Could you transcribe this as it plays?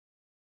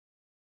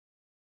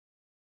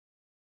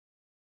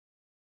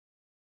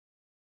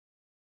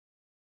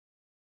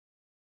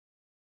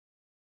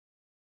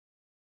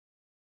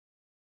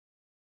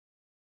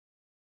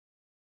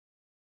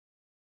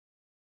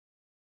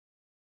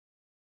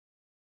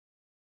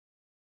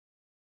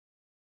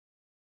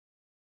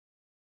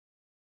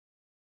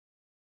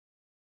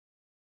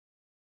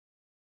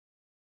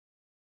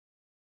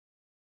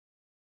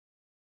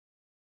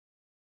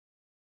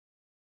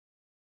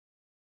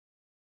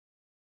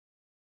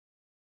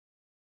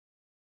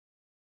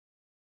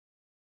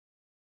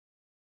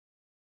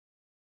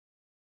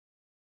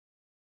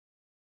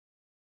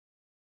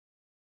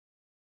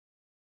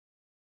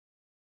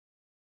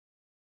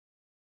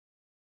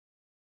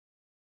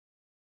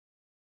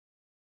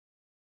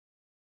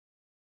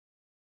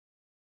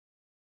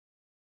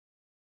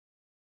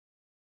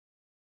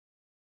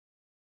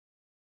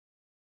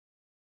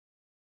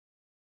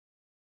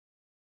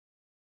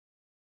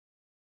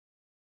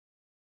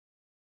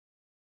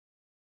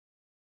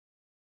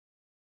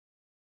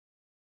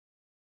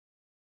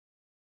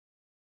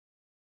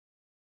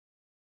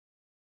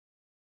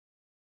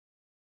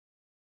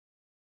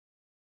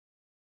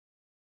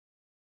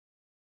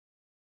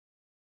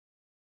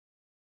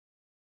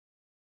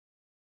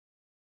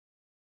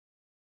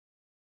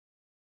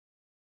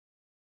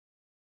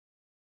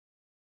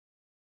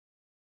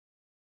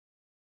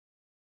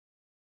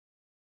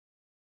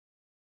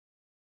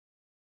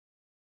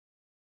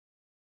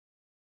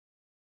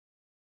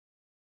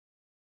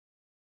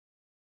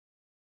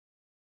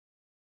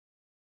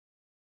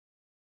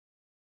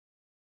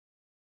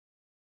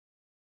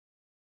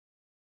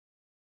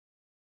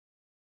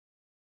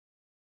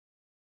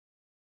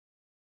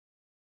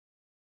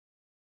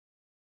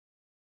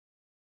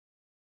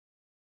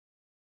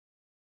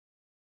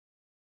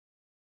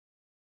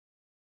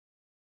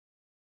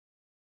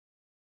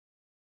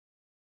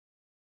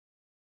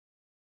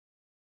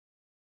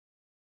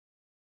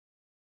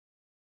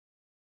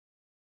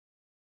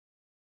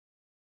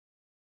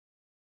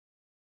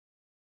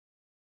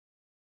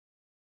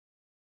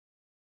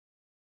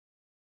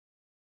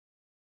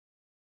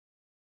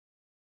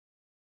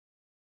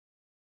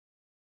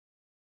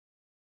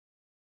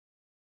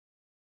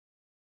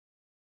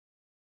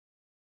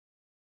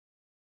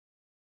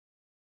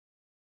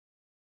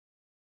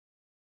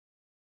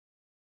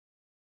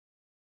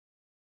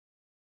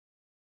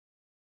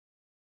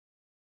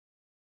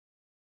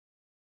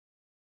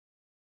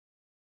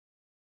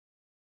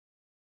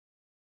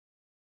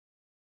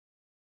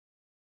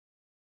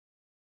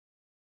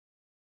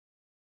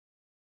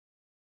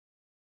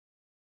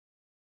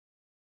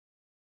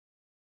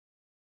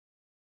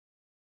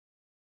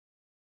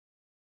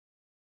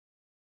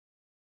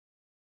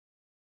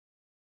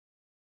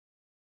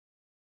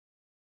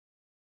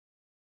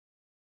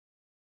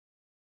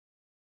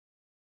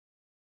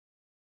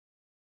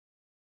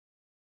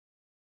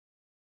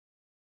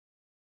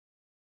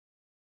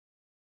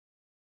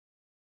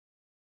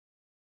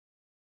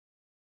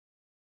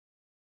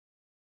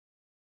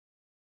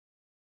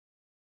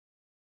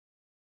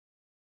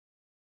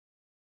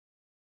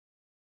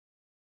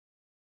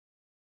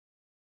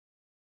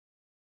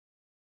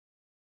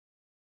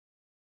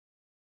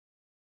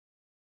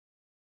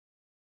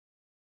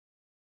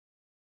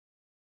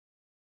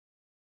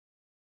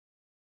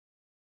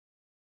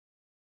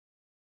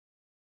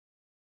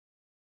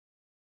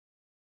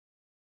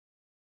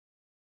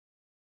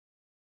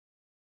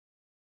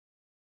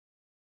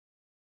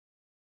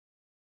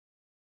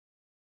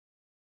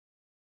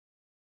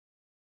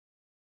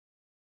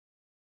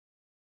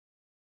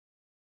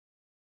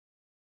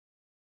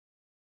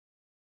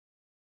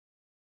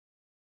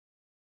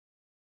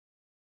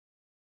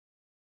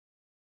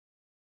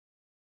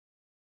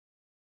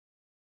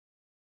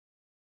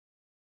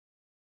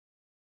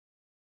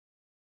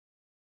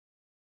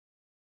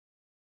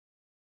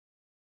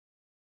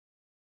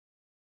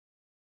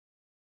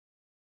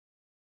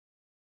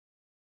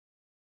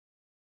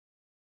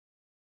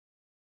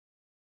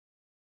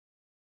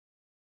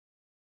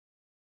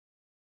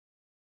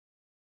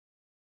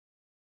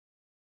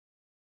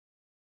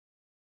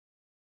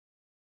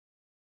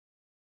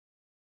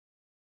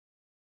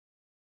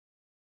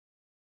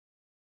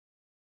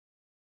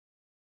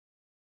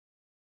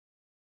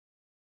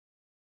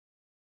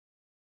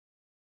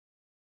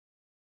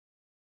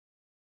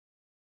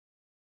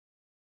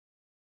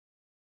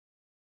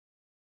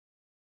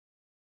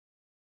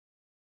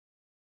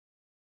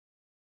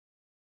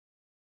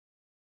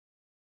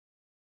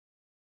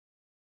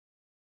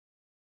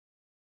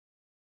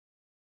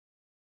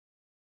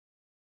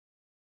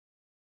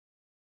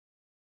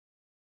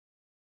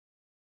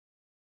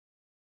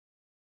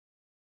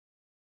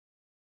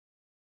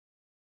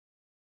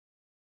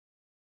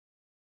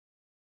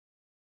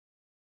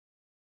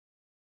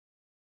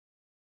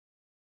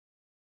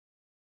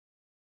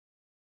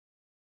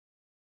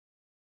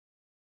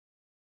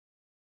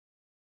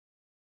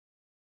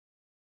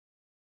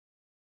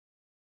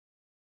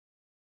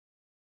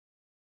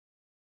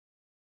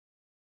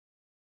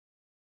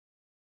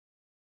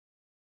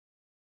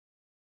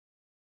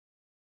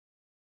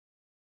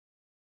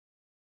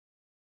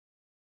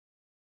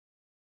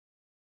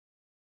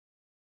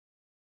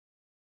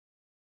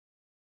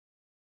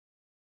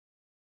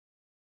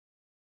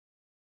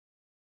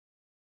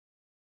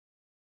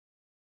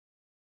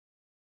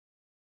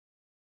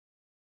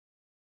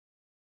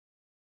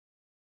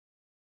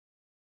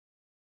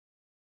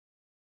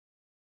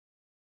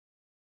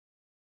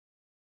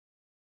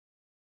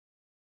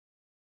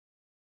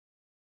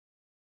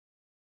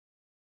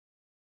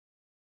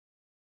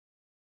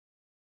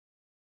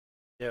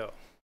Yo,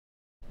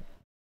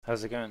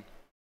 how's it going?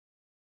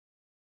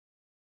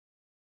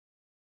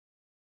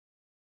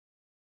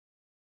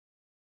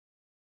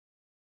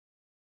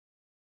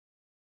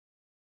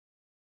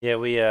 Yeah,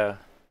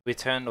 we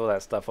turned all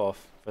that stuff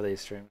off for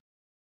these streams.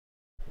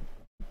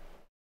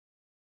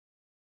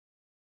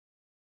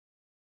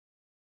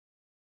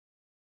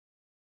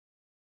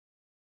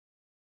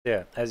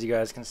 Yeah, as you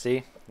guys can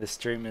see, this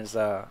stream is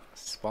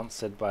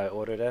sponsored by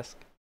Autodesk.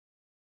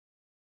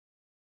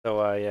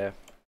 So yeah,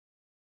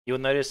 you'll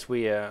notice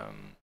we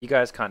you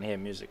guys can't hear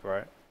music,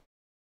 right?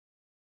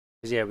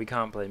 Cause yeah, we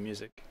can't play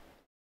music.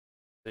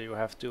 So you'll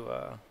have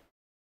to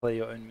play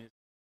your own music.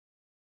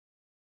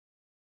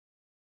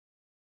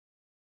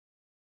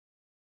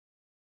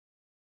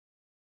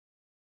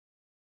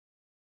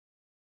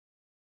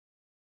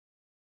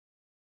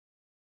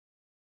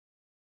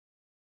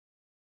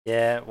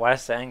 Yeah, why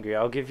so angry?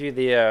 I'll give you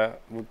the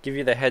we'll give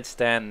you the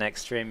headstand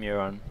next stream you're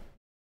on.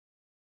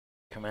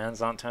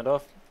 Commands aren't turned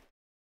off.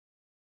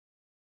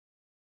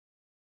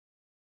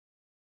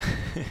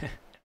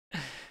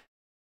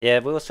 Yeah,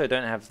 we also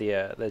don't have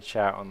the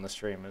chat on the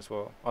stream as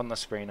well. On the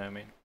screen, I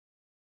mean.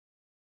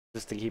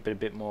 Just to keep it a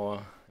bit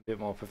more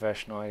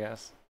professional, I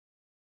guess.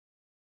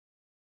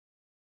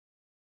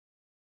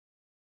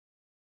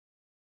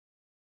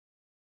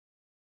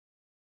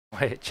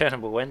 Wait,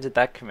 Chernobyl, when did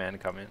that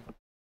command come in?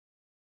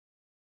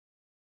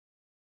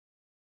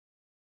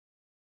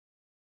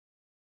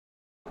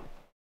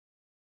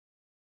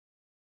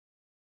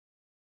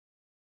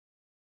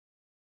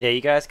 Yeah,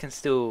 you guys can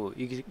still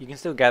you can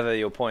still gather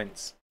your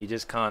points. You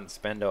just can't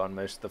spend it on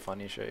most of the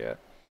funny shit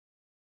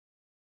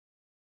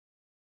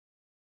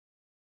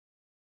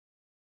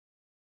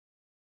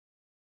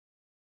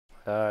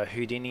yet.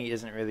 Houdini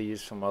isn't really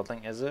used for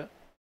modeling, is it?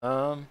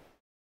 Um,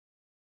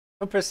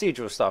 for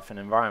procedural stuff in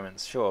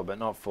environments, sure, but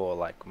not for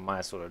like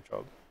my sort of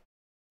job.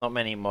 Not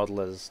many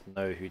modelers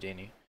know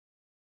Houdini.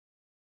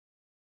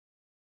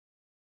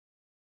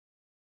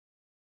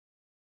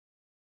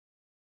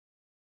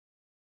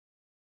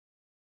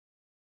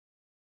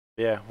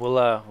 Yeah,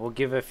 we'll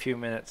give a few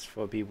minutes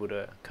for people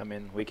to come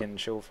in. We can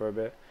chill for a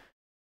bit.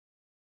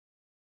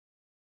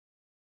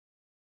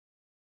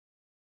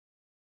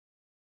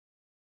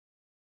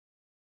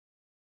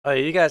 Oh,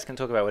 you guys can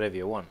talk about whatever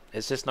you want.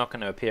 It's just not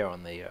going to appear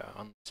on the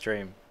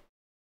stream.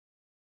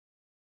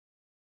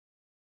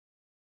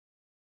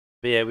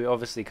 But yeah, we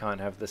obviously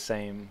can't have the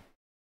same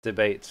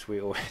debates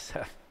we always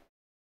have.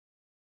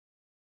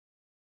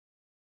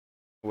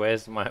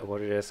 Where's my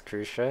Autodesk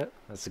crew shirt?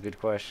 That's a good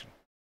question.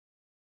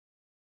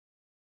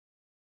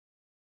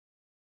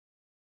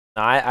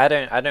 No,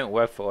 I don't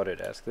work for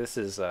Autodesk. This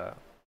is they're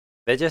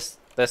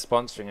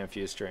sponsoring a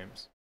few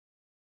streams.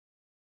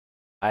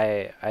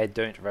 I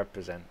don't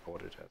represent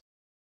Autodesk.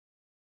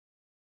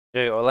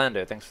 Hey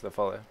Orlando, thanks for the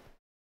follow.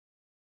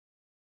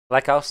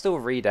 Like I'll still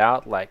read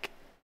out like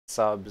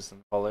subs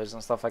and follows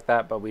and stuff like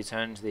that, but we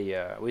turned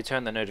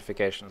the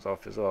notifications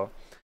off as well.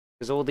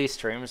 Because all these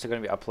streams are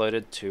going to be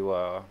uploaded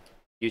to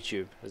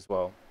YouTube as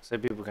well, so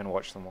people can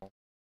watch them all.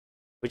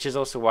 Which is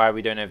also why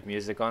we don't have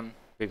music on,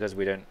 because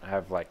we don't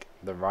have like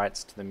the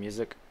rights to the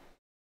music.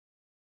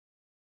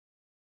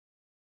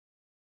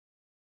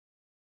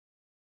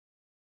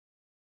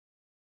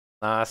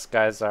 Nah,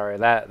 guys, sorry,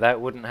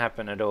 that wouldn't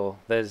happen at all.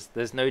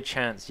 There's no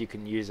chance you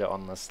can use it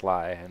on the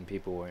sly and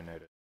people won't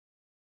notice.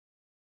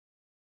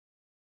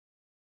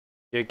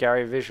 Yo,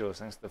 Gary Visuals,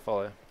 thanks for the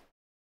follow.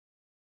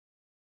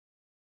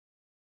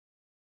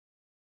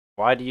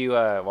 Why do you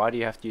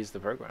have to use the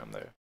program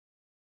though?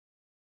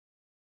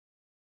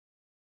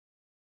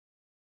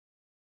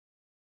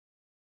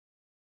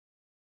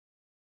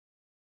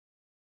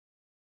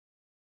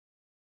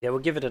 Yeah, we'll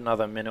give it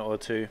another minute or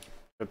two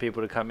for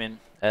people to come in,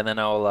 and then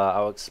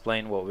I'll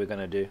explain what we're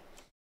gonna do.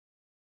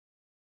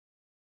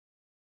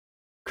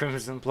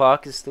 Crimson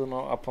Plaque is still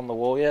not up on the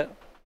wall yet.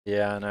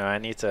 Yeah, I know. I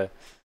need to.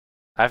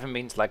 I haven't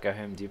been to like a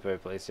Home Depot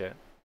place yet.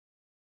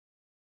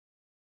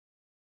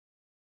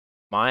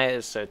 Maya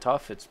is so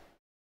tough. It's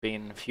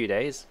been a few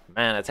days.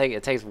 Man,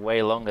 it takes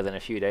way longer than a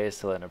few days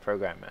to learn a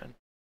program, man.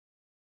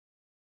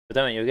 But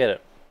don't worry, you'll get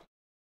it.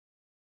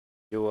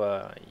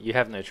 You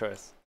have no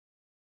choice.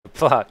 The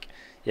plaque.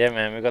 Yeah,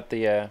 man, we got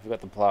the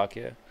plaque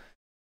here.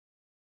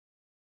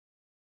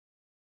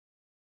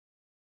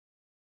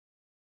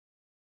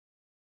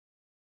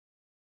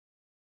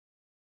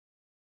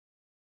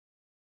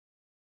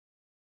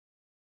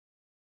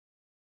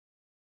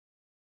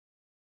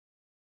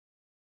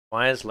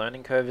 Maya's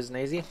learning curve isn't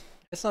easy.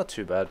 It's not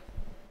too bad.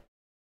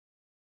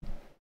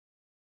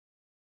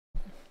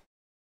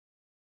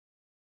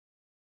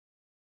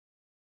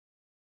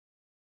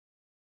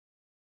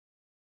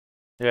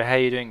 Yeah, how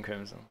you doing,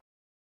 Crimson?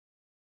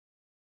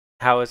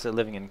 How is it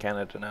living in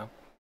Canada now?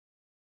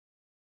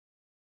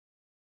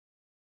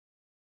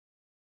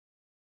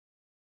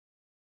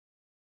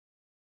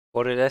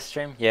 Autodesk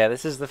stream? Yeah,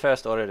 this is the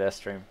first Autodesk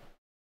stream.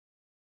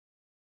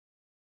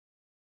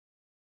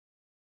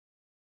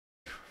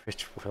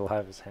 Rich will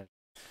have his hand.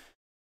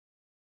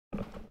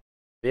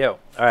 Yo,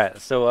 alright,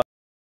 so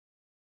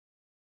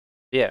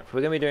yeah,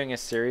 we're gonna be doing a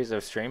series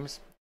of streams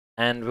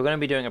and we're going to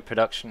be doing a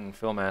production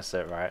film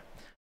asset, right?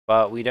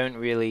 But we don't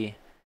really.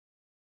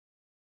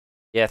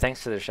 Yeah,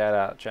 thanks for the shout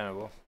out,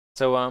 Chernobyl.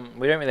 So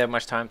we don't really have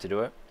much time to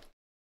do it.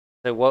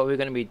 So what we're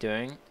going to be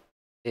doing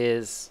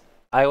is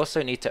I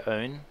also need to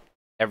own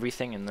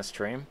everything in the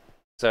stream.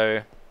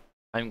 So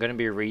I'm going to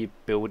be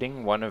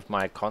rebuilding one of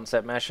my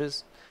concept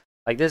meshes.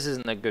 Like, this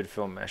isn't a good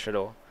film mesh at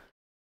all.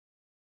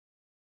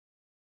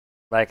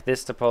 Like,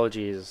 this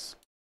topology is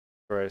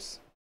gross.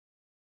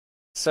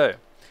 So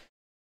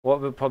what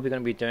we're probably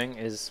going to be doing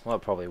is, well,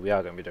 probably we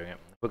are going to be doing it.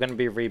 We're going to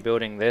be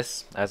rebuilding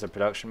this as a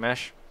production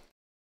mesh,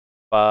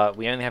 but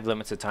we only have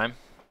limited time.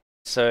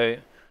 So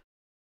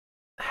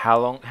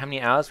how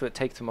many hours would it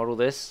take to model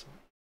this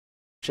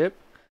chip?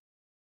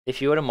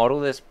 If you were to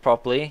model this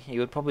properly, you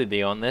would probably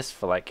be on this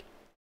for like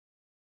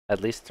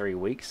at least 3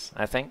 weeks,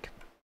 I think.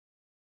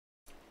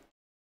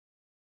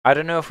 I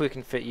don't know if we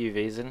can fit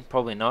UVs in,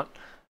 probably not.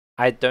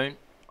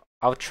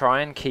 I'll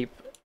try and keep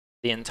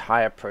the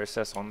entire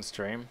process on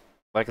stream.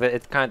 Like,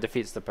 it kind of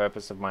defeats the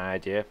purpose of my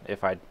idea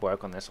if I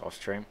work on this off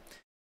stream.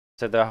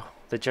 So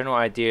the general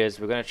idea is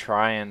we're going to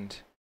try and...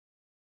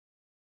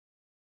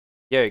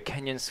 Yo,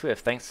 Kenyon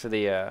Swift, thanks for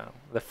the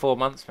 4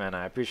 months, man.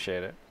 I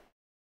appreciate it.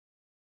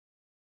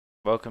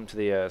 Welcome to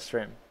the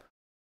stream.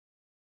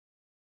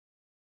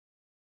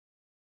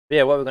 But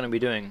yeah, what we're going to be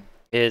doing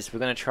is we're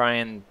going to try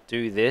and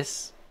do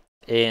this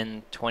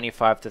in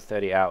 25 to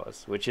 30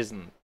 hours, which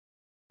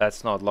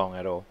that's not long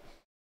at all.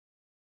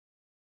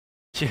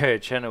 Yo,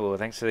 Chernobyl,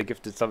 thanks for the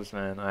gifted subs,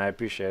 man. I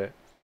appreciate it.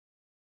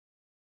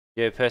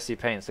 Yo, Percy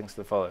Paints, thanks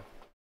for the follow.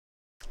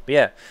 But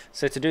yeah,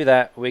 so to do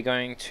that, we're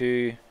going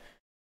to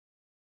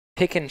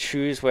pick and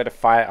choose where to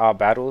fight our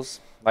battles.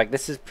 Like,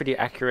 this is pretty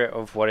accurate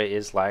of what it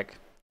is like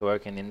to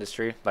work in the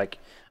industry. Like,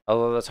 a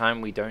lot of the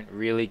time we don't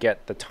really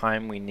get the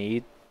time we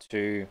need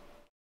to...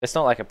 It's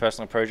not like a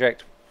personal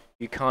project.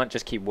 You can't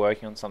just keep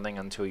working on something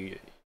until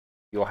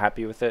you're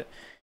happy with it.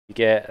 You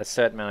get a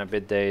certain amount of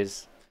vid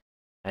days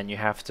and you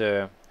have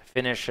to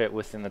finish it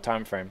within the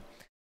time frame.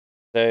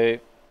 So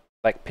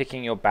like,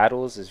 picking your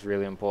battles is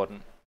really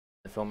important in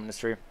the film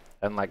industry,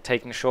 and like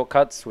taking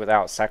shortcuts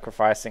without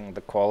sacrificing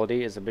the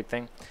quality is a big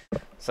thing.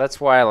 So that's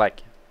why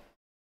like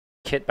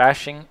kit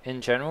bashing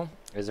in general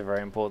is a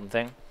very important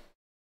thing.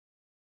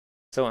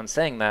 So in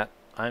saying that,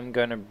 I'm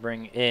going to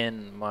bring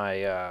in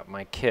my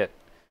my kit,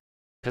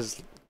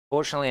 because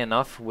fortunately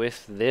enough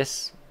with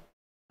this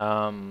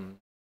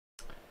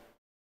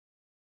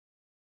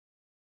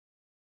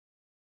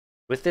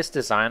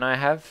design I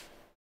have,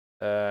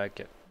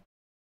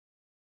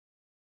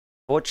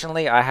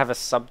 fortunately I have a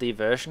sub-D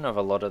version of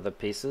a lot of the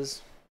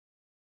pieces.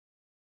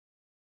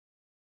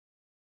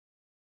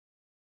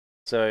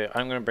 So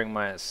I'm going to bring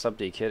my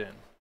sub-D kit in.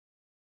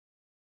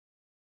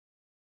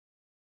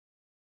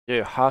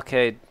 Dude,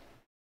 Harcade,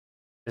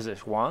 is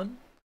it Juan?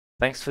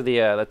 Thanks for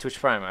the Twitch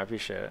Prime, I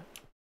appreciate it.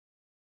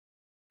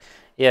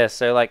 Yeah,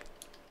 so like,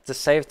 to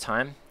save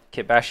time,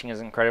 kit bashing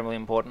is incredibly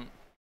important.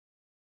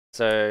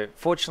 So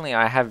fortunately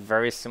I have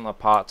very similar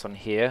parts on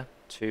here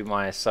to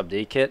my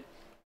sub-D kit,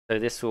 so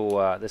this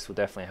will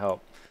definitely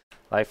help.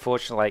 Like,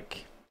 fortunately,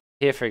 like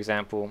here for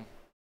example,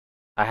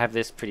 I have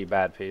this pretty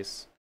bad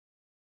piece,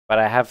 but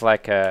I have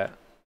like a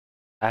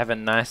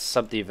nice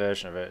sub-D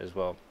version of it as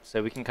well,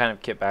 so we can kind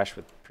of kit bash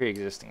with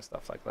pre-existing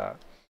stuff like that.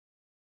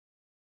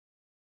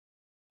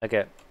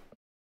 Okay.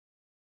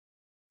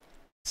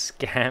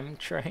 Scam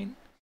train?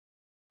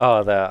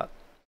 Oh, the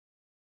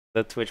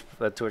Twitch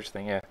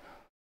thing, yeah.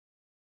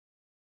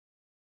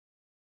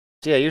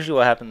 So yeah, usually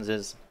what happens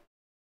is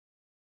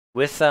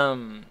with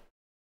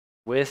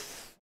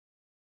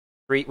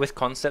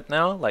concept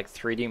now, like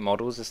 3D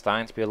models are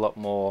starting to be a lot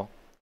more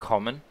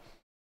common.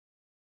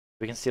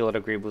 We can see a lot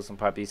of greebles and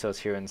pipe details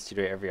here in the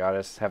studio. Every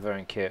artist have their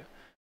own kit.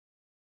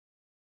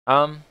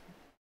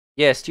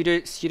 Yeah,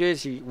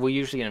 studios will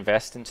usually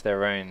invest into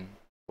their own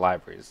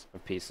libraries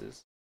of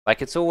pieces.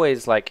 Like, it's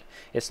always like,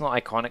 it's not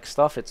iconic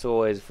stuff, it's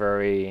always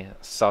very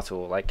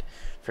subtle. Like,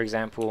 for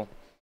example,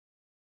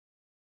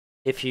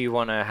 if you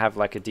want to have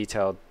like a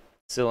detailed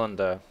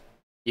cylinder,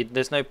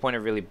 there's no point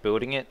of really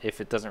building it if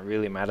it doesn't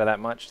really matter that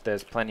much.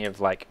 There's plenty of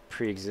like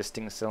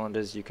pre-existing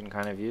cylinders you can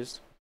kind of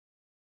use.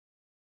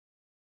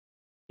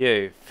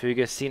 Yo,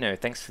 Fugasino,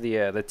 thanks for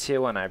the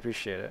tier 1, I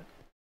appreciate it.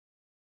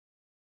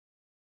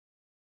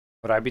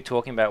 Would I be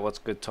talking about what's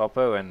good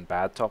topo and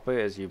bad topo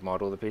as you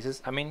model the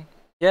pieces? I mean,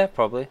 yeah,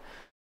 probably.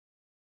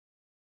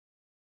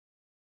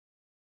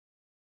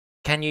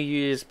 Can you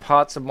use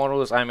parts of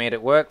models I made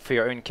at work for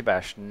your own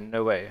kibash?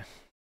 No way.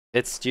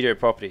 It's studio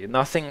property.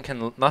 Nothing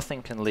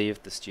can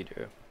leave the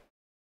studio.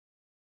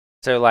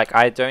 So like,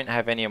 I don't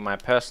have any of my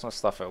personal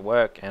stuff at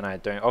work, and I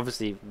don't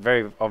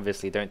very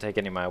obviously don't take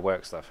any of my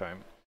work stuff home.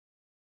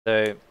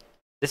 So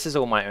this is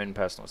all my own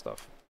personal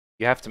stuff.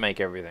 You have to make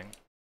everything.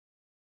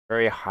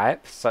 Very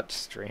hype, such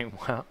stream.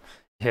 Wow.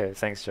 Yeah,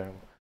 thanks, John.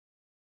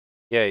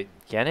 Yo,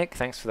 Yannick,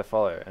 thanks for the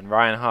follow, and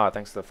Ryan Hart,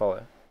 thanks for the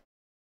follow.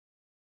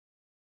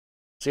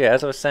 So yeah,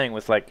 as I was saying,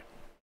 with like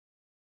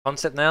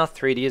concept now,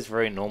 3D is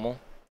very normal.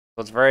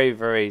 So it's very,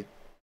 very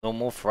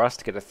normal for us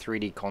to get a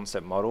 3D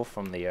concept model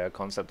from the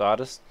concept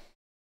artist.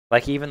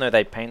 like even though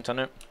they paint on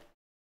it,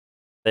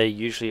 they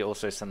usually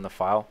also send the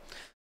file.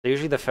 So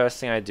usually the first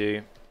thing I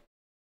do,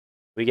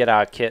 we get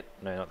our kit,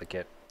 no, not the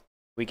kit.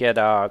 We get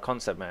our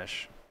concept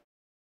mesh.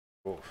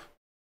 Oof.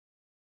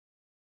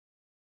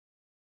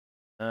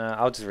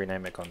 I'll just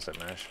rename it concept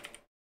mesh.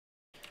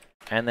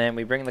 And then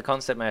we bring the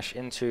concept mesh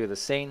into the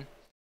scene.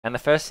 And the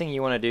first thing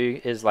you want to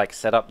do is like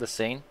set up the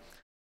scene.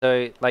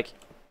 So like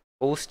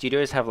all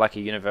studios have like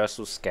a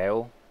universal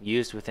scale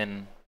used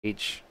within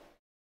each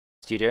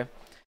studio.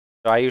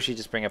 So I usually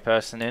just bring a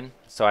person in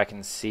so I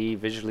can see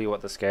visually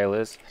what the scale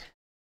is.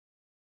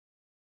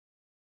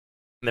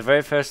 And the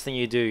very first thing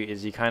you do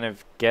is you kind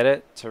of get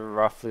it to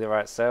roughly the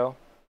right scale.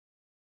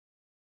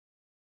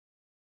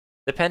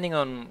 Depending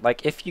on,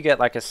 like, if you get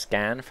like a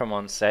scan from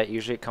on set,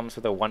 usually it comes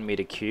with a 1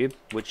 meter cube,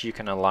 which you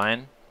can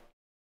align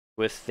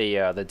with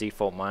the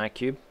default Maya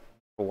cube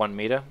for 1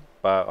 meter.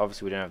 But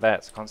obviously we don't have that,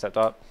 it's concept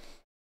art.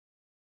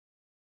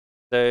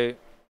 So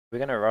we're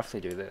gonna roughly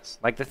do this.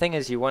 Like the thing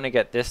is, you want to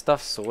get this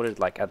stuff sorted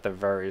like at the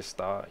very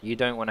start. You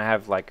don't want to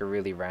have like a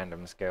really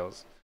random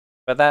scales.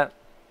 But that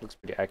looks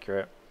pretty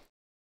accurate.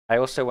 I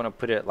also want to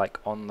put it like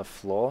on the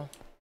floor,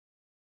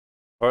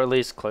 or at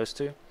least close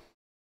to.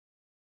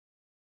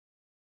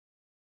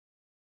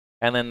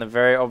 And then the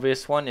very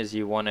obvious one is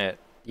you want it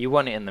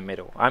in the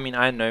middle. I mean,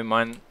 I know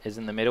mine is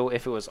in the middle.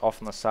 If it was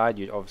off on the side,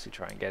 you'd obviously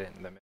try and get it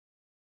in the middle.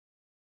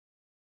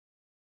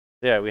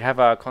 Yeah, we have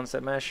our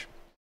concept mesh.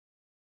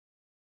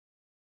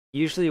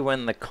 Usually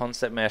when the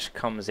concept mesh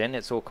comes in,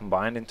 it's all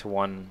combined into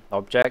one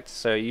object.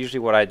 So usually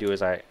what I do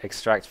is I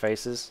extract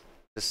faces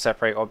to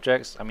separate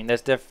objects. I mean,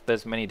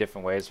 there's many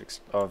different ways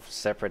of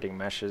separating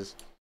meshes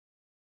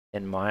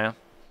in Maya.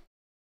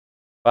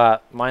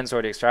 But mine's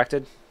already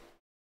extracted.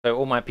 So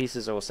all my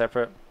pieces are all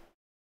separate.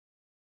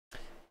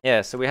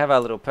 Yeah, so we have our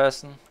little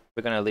person.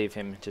 We're going to leave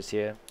him just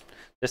here.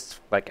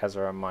 Just like as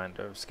a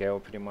reminder of scale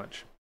pretty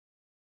much.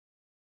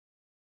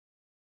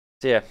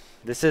 So yeah,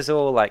 this is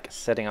all like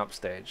setting up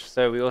stage.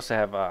 So we also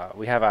have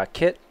our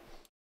kit.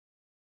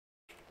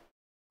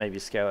 Maybe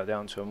scale it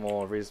down to a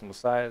more reasonable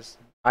size.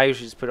 I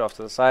usually just put it off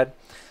to the side.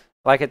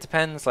 Like it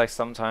depends, like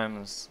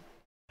sometimes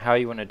how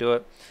you want to do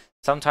it.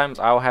 Sometimes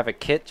I'll have a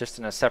kit just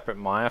in a separate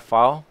Maya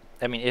file.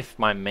 I mean, if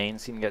my main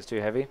scene gets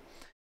too heavy,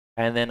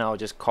 and then I'll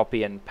just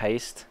copy and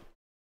paste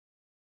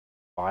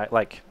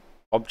like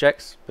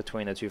objects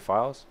between the two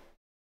files.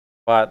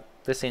 But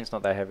this scene's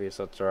not that heavy,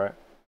 so it's alright.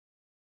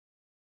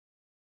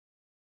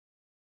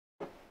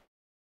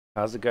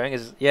 How's it going?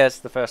 Yeah, it's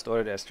the first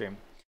Autodesk stream.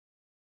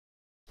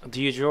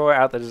 Do you draw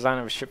out the design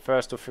of a ship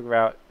first or figure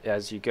out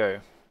as you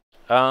go?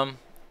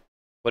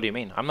 What do you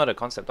mean? I'm not a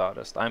concept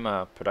artist. I'm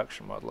a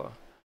production modeler.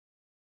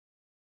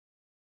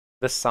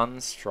 The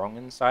sun's strong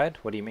inside?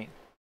 What do you mean?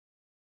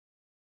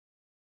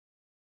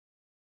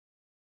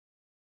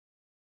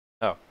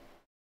 Oh.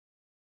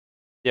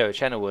 Yo,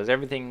 channel, was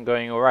everything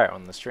going alright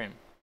on the stream?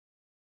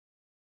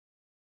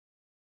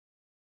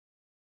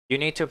 You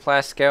need to apply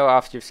a scale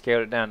after you've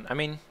scaled it down. I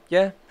mean,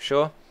 yeah,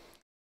 sure.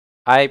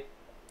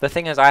 The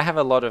thing is, I have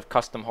a lot of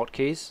custom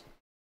hotkeys.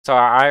 So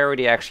I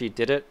already actually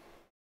did it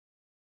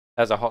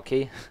as a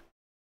hotkey.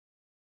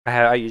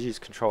 I use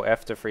Control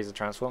F to freeze the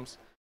transforms.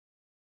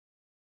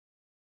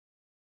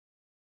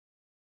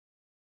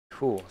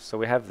 Cool. So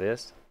we have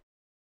this.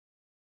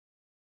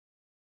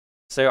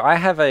 So I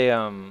have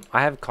I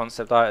have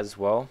concept art as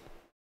well,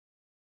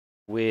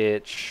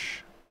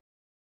 which,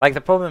 like,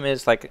 the problem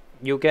is, like,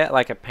 you'll get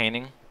like a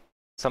painting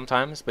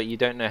sometimes, but you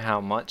don't know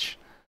how much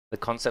the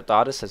concept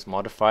artist has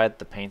modified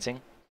the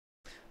painting.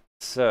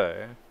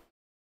 So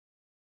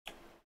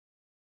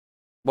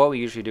what we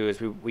usually do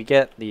is we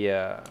get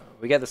the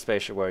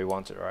spaceship where we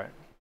want it, right?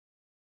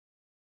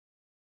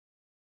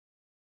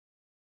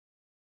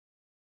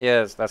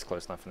 Yeah, that's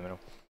close enough in the middle.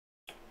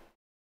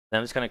 Then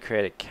I'm just going to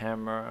create a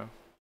camera,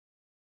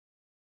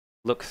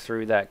 look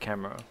through that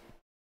camera,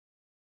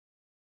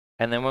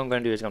 and then what I'm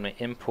going to do is I'm going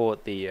to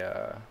import the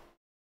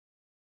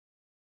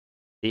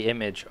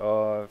image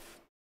of,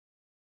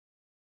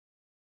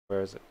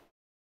 where is it?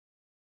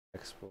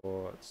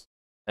 Exports.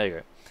 There you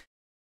go.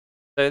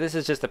 So this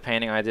is just a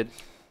painting I did.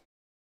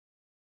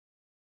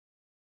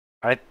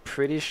 I'm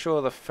pretty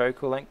sure the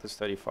focal length is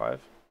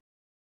 35.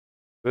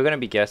 We're going to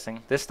be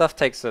guessing. This stuff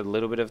takes a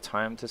little bit of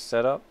time to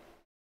set up.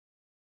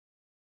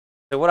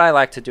 So what I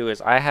like to do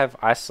is I have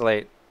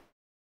isolate.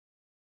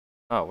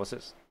 Oh, what's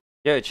this?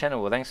 Yo,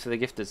 channel, well, thanks for the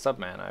gifted sub,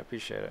 man. I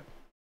appreciate it.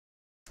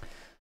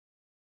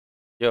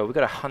 Yo, we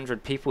got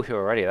 100 people here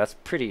already. That's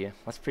pretty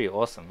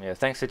awesome. Yeah,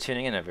 thanks for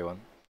tuning in,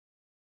 everyone.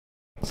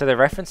 So the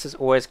reference is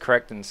always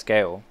correct in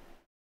scale.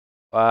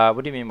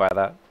 What do you mean by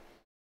that?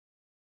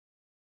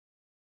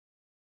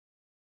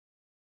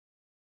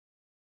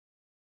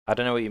 I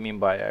don't know what you mean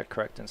by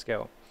correct in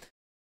scale.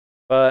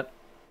 But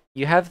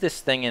you have this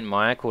thing in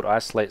Maya called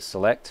isolate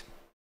select,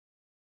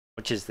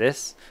 which is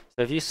this.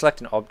 So if you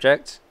select an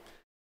object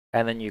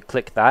and then you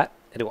click that,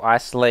 it'll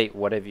isolate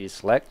whatever you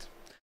select.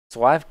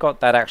 So I've got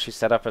that actually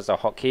set up as a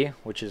hotkey,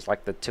 which is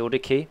like the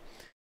tilde key.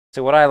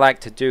 So what I like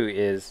to do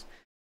is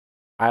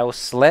I will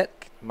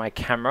select my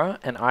camera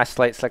and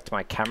isolate select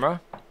my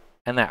camera,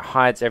 and that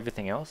hides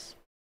everything else.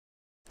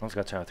 I'm just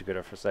going to turn off the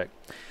grid for a sec.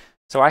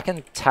 So I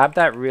can tab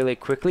that really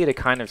quickly to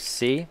kind of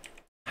see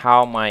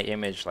how my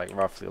image like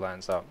roughly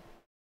lines up.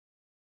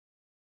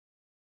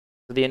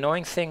 So the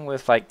annoying thing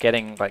with like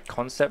getting like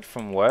concept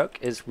from work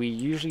is we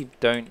usually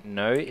don't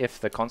know if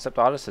the concept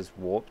artist has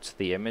warped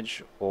the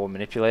image or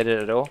manipulated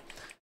it at all.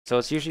 So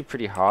it's usually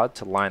pretty hard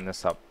to line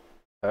this up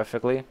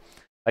perfectly.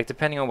 Like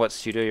depending on what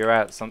studio you're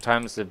at,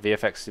 sometimes the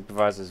VFX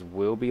supervisors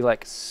will be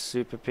like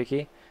super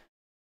picky,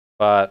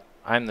 but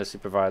I'm the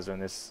supervisor in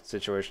this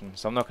situation,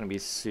 so I'm not going to be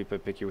super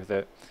picky with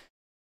it.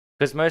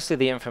 Because mostly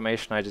the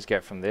information I just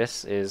get from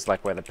this is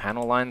like where the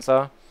panel lines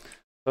are.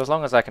 So as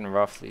long as I can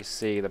roughly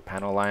see the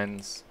panel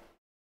lines,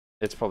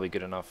 it's probably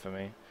good enough for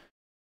me.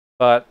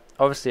 But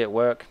obviously at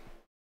work,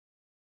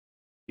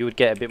 you would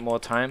get a bit more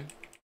time,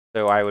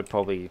 so I would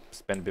probably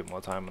spend a bit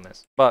more time on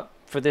this. But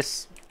for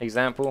this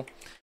example,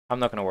 I'm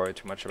not going to worry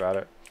too much about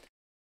it.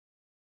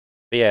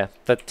 But yeah,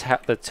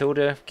 the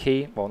tilde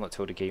key, well not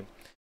tilde key,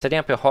 setting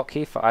up your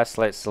hotkey for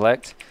isolate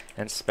select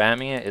and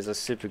spamming it is a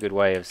super good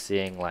way of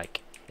seeing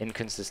like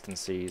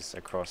inconsistencies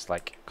across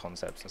like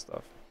concepts and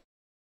stuff.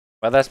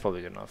 But that's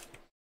probably good enough.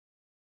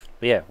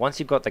 But yeah, once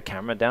you've got the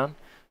camera down,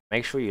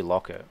 make sure you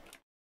lock it.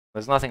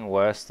 There's nothing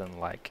worse than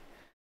like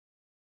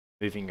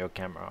moving your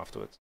camera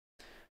afterwards.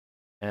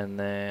 And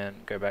then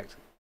go back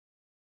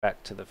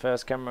to the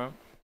first camera.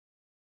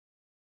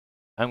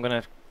 I'm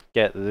gonna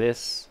get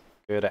this,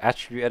 go to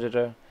attribute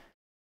editor,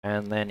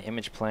 and then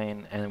image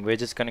plane, and we're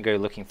just gonna go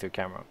looking through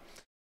camera.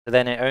 So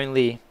then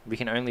we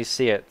can only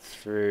see it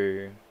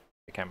through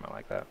the camera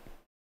like that.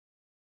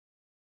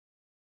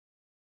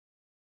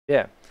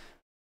 Yeah.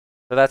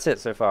 So that's it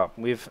so far.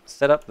 We've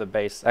set up the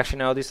base. Actually,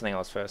 no, I'll do something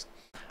else first.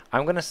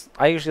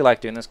 I usually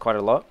like doing this quite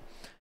a lot.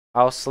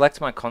 I'll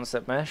select my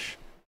concept mesh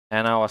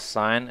and I'll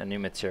assign a new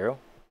material.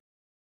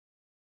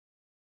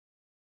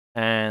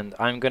 And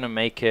I'm gonna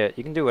make it,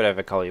 you can do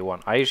whatever color you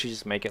want. I usually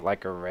just make it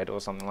like a red or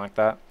something like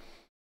that.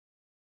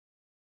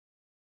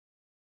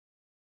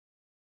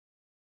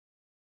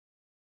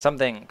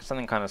 Something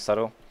kind of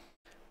subtle.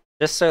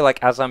 Just so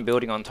like as I'm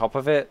building on top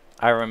of it,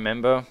 I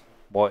remember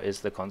what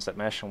is the concept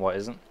mesh and what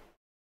isn't.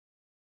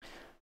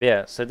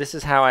 Yeah, so this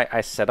is how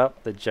I set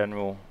up the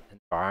general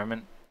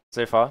environment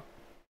so far.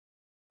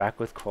 Back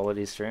with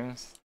quality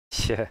streams.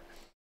 Yeah.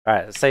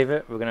 Alright, save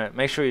it. We're gonna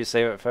make sure you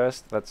save it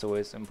first. That's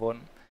always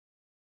important.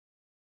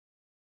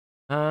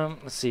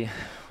 Let's see.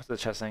 What's the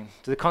chat saying?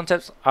 Do the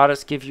concept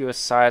artists give you a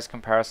size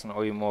comparison,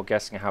 or are you more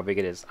guessing how big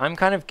it is? I'm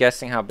kind of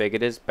guessing how big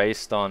it is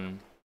based on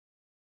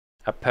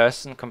a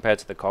person compared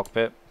to the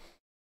cockpit.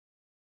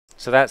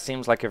 So that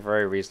seems like a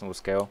very reasonable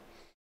scale.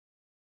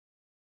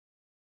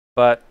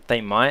 But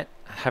they might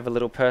have a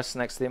little person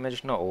next to the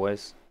image, not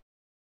always.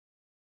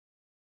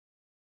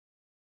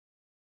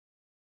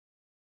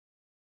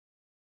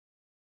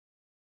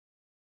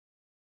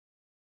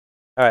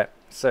 Alright,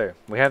 so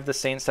we have the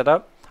scene set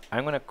up.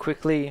 I'm going to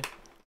quickly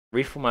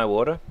refill my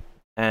water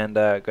and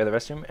go to the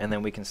restroom, and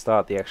then we can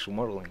start the actual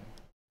modeling.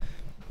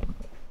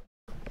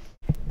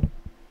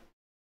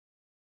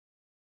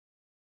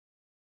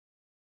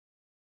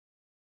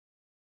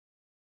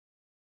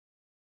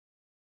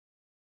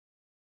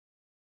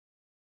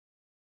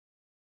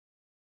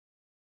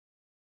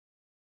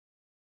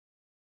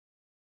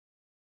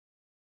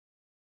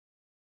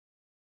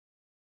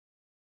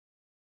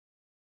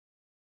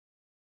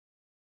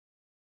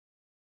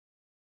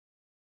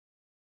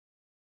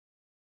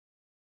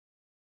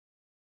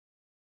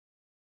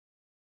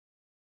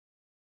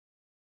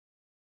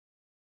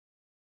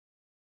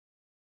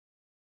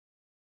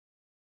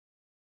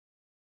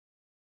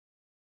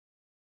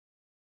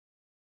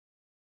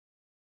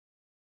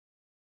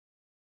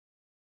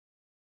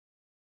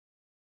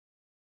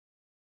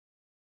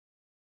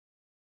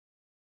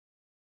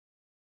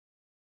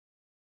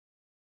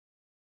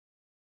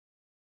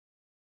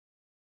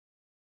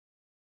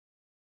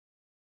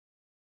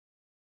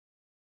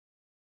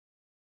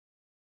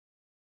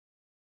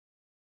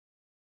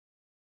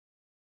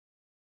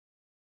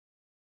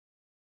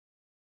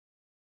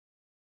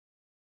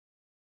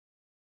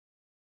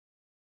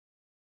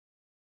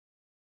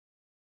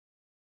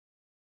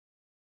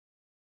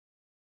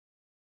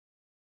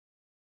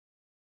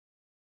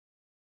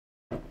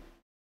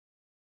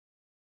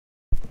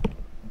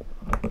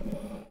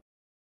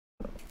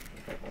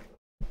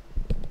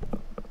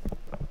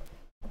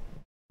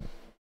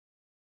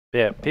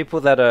 Yeah, people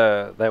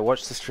that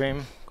watch the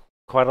stream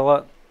quite a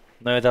lot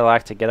know they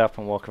like to get up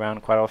and walk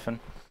around quite often.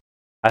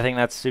 I think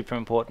that's super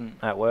important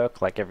at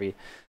work, like every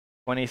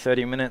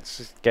 20-30 minutes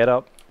just get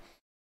up,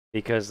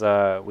 because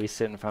we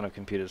sit in front of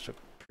computers for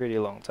a pretty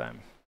long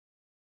time.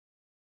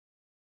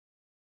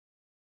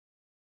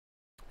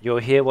 You're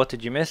here, what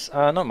did you miss?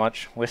 Not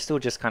much. We're still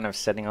just kind of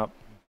setting up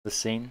the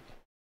scene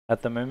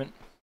at the moment.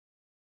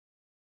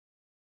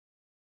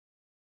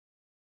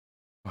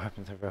 What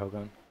happened to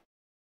Railgun?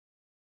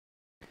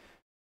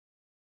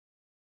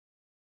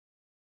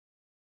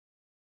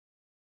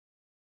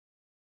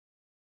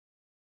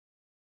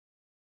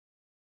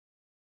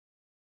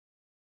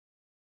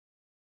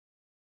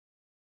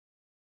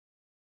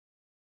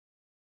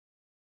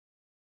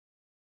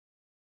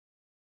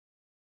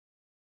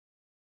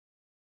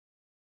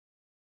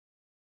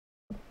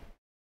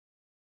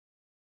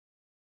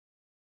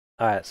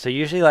 Alright, so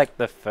usually like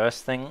the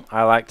first thing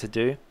I like to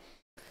do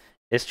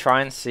is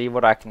try and see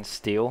what I can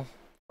steal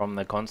from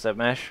the concept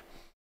mesh.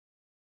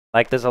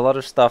 Like there's a lot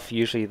of stuff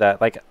usually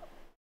that, like,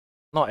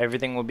 not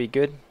everything will be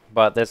good,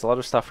 but there's a lot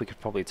of stuff we could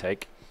probably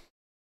take.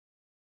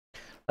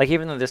 Like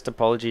even though this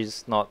topology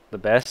is not the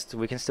best,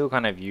 we can still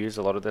kind of use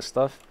a lot of this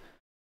stuff.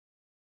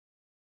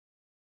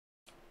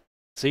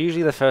 So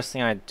usually the first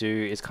thing I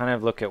do is kind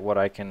of look at what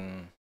I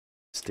can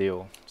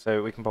steal.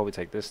 So we can probably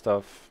take this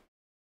stuff.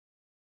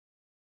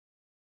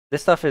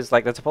 This stuff is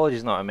like, the topology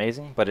is not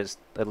amazing, but it's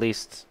at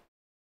least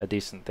a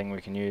decent thing we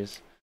can use.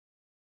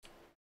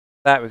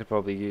 That we could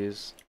probably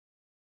use.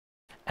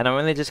 And I'm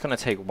only just going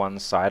to take one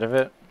side of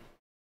it.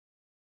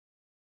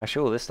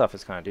 Actually, all this stuff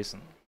is kind of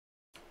decent.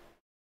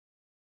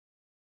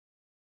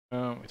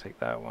 We take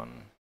that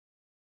one.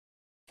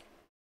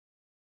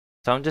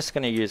 So I'm just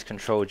going to use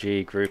Control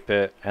G, group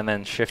it, and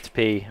then Shift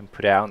P and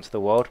put it out into the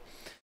world.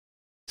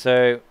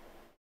 So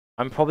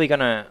I'm probably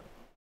going to...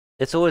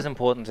 It's always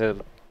important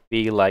to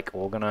be like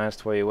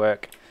organized where you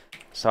work.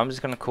 So I'm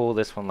just going to call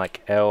this one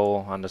like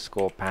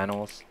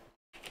L_panels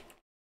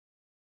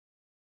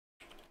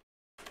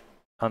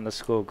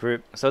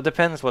 _group. So it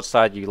depends what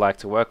side you like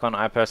to work on.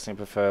 I personally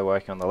prefer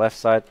working on the left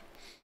side,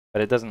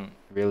 but it doesn't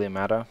really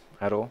matter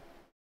at all.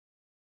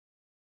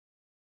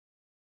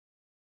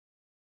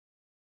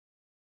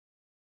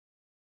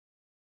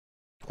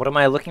 What am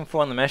I looking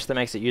for in the mesh that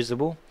makes it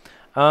usable?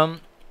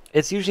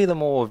 It's usually the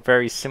more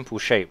very simple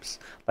shapes.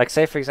 Like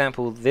say for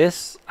example,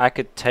 this I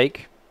could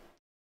take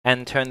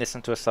and turn this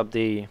into a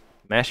sub-D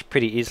mesh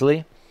pretty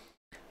easily.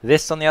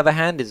 This on the other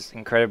hand is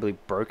incredibly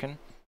broken,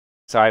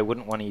 so I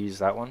wouldn't want to use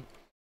that one.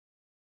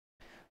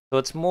 So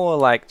it's more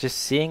like just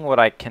seeing what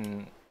I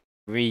can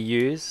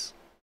reuse.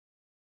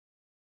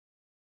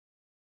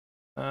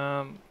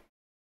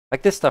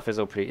 Like this stuff is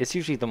all pretty, it's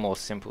usually the more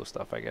simple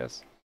stuff, I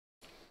guess.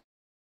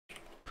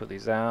 Put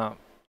these out,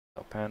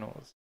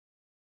 panels.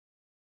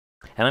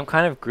 And I'm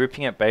kind of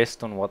grouping it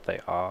based on what they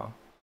are.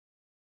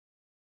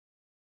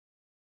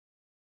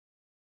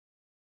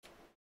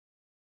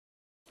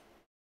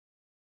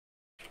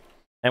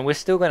 And we're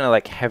still going to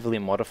like heavily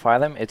modify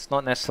them. It's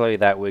not necessarily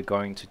that we're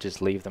going to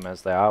just leave them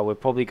as they are. We're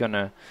probably going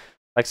to,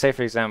 like say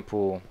for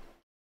example,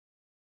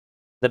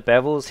 the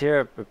bevels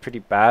here are pretty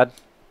bad.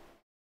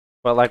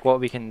 But like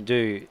what we can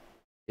do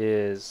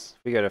is,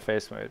 we go to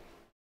face mode.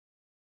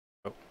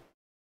 Oh.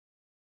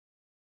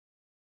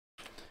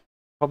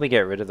 Probably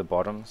get rid of the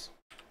bottoms.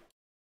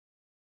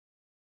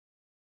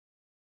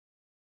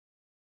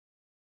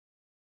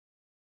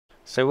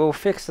 So we'll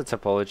fix the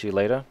topology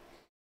later,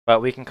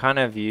 but we can kind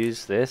of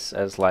use this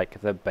as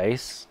like the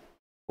base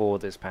for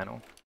this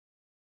panel.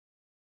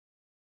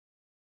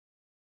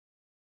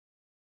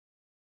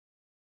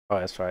 Oh,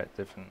 that's right,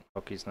 different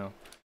hotkeys now.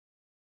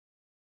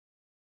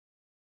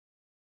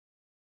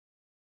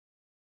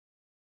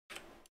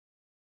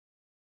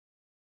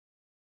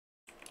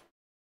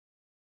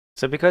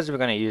 So because we're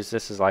going to use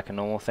this as like a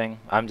normal thing,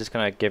 I'm just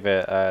going to give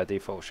it a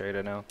default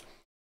shader now.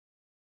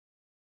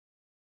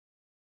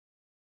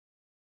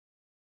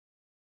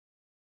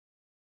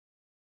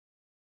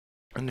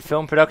 In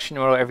film production,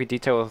 you model every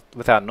detail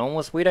without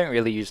normals. We don't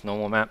really use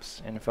normal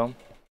maps in film.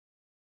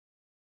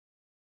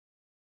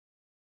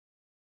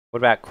 What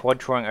about quad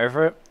drawing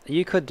over it?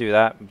 You could do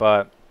that,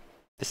 but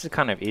this is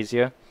kind of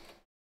easier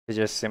to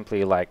just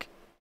simply like,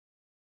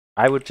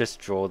 I would just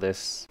draw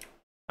this.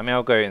 I mean,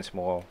 I'll go into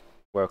more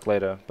work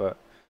later, but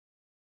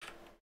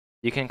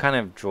you can kind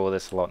of draw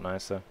this a lot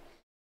nicer.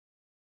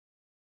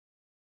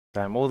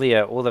 All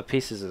the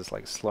pieces is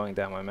like slowing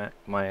down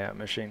my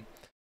machine.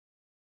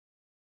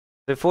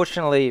 So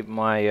fortunately,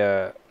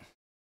 my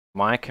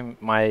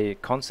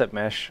concept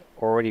mesh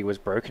already was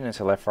broken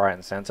into left, right,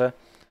 and center,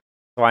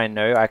 so I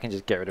know I can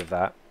just get rid of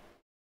that,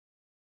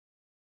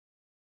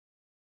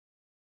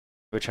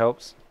 which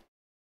helps.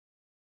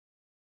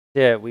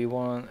 Yeah, we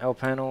want L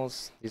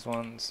panels, these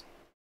ones.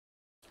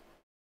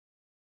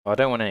 Oh, I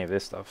don't want any of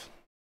this stuff.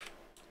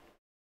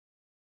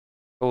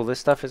 All this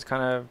stuff is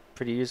kind of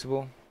pretty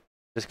usable.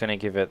 Just gonna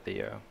give it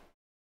the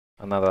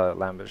another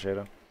Lambert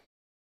shader.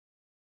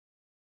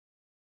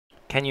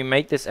 Can you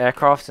make this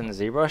aircraft in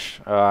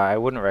ZBrush? I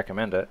wouldn't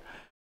recommend it.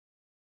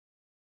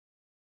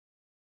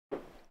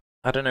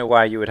 I don't know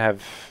why you would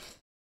have...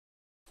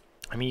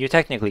 I mean, you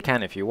technically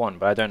can if you want,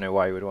 but I don't know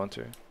why you would want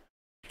to.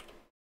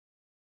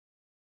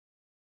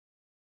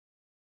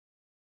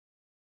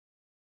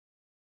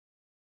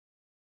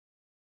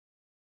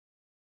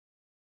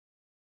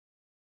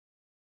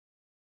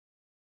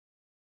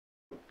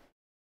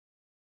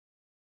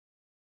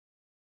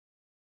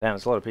 Damn,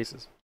 it's a lot of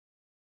pieces.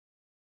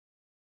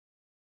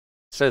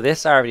 So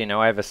this, I already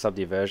know I have a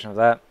sub-D version of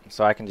that,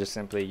 so I can just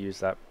simply use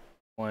that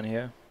one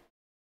here.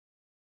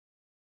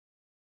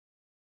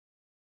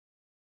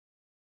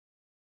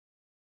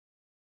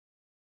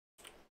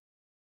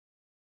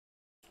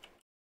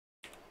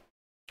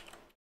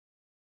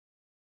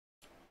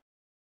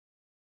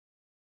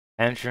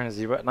 Entrance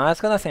zero. No, it's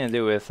got nothing to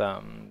do with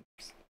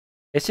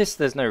it's just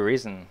there's no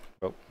reason.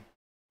 Oh,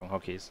 wrong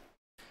hotkeys.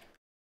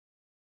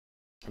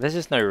 There's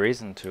just no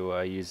reason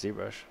to use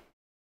ZBrush.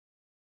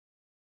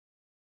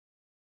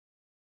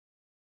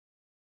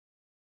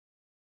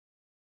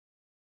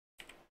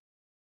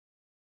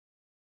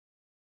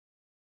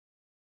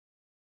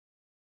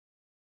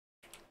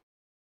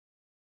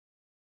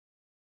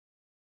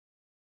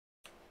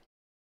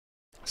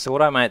 So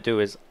what I might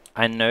do is,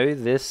 I know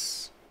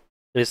this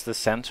is the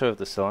center of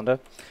the cylinder.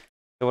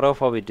 So what I'll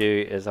probably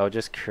do is I'll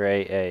just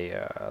create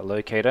a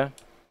locator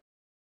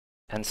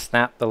and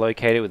snap the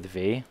locator with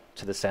V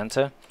to the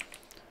center.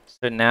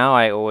 So now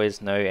I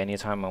always know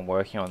anytime I'm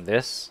working on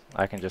this,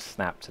 I can just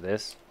snap to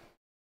this.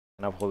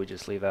 And I'll probably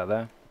just leave that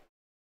there.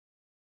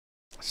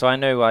 So I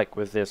know, like,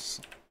 with this,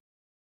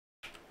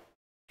 I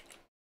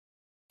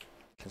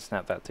can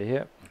snap that to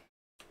here.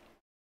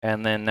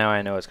 And then now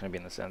I know it's going to be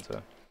in the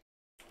center.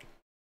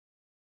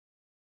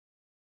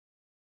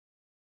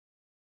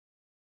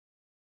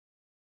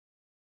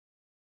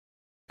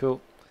 Cool.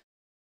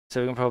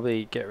 So we can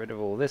probably get rid of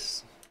all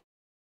this.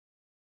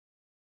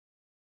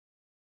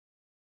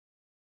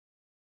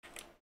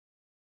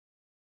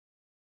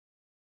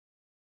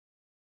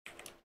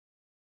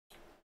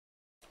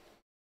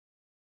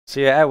 So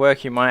yeah, at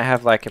work you might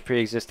have like a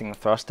pre-existing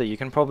thruster you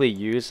can probably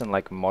use and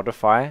like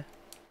modify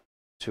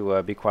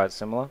to be quite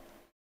similar.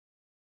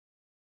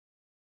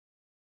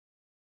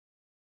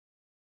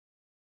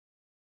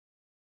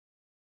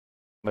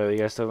 What are you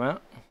guys talking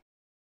about?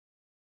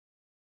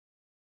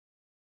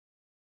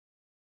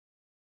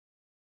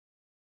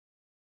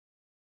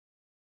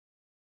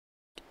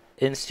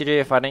 In studio,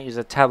 if I don't use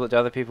a tablet,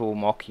 other people will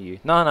mock you.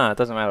 No, no, it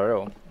doesn't matter at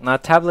all. No,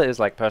 tablet is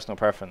like personal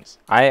preference.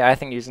 I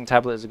think using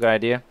tablet is a good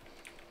idea.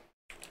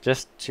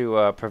 Just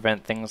to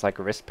prevent things like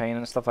wrist pain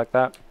and stuff like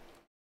that.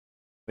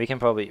 We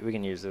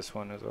can use this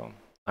one as well.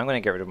 I'm gonna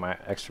get rid of my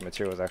extra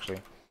materials actually.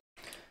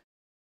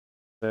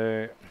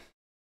 So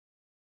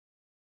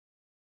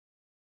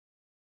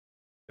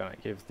gonna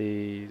give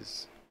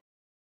these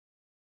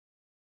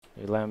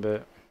a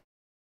Lambert.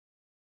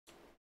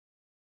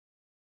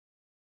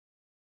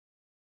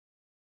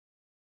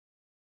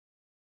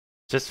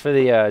 Just for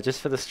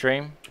the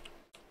stream,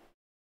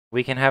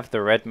 we can have the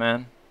red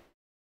man.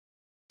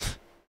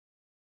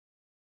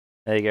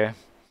 There you go.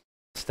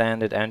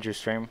 Standard Andrew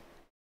stream.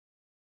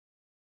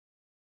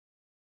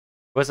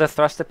 Was the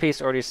thruster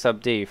piece already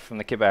sub D from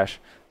the kit bash?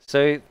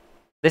 So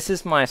this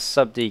is my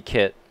sub D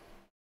kit,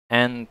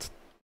 and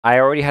I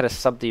already had a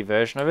sub D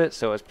version of it,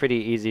 so it was pretty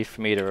easy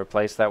for me to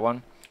replace that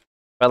one.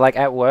 But like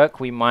at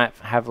work, we might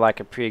have like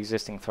a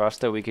pre-existing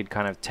thruster we could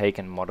kind of take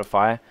and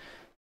modify.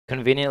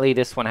 Conveniently,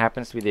 this one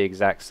happens to be the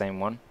exact same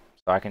one,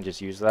 so I can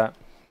just use that.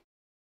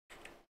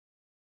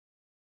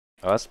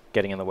 Oh, that's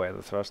getting in the way of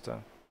the thruster.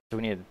 So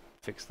we need to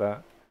fix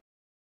that.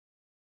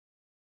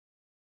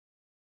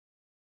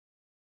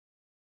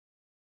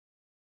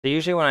 So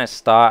usually when I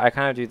start, I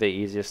kind of do the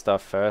easiest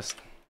stuff first.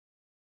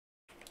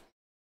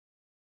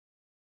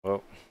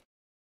 Oh,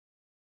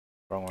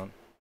 wrong one.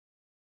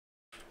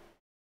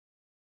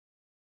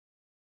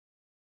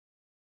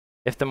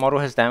 If the model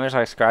has damage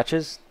like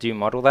scratches, do you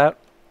model that?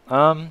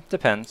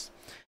 Depends.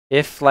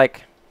 If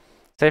like,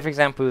 say for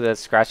example there's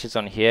scratches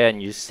on here and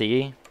you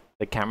see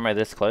the camera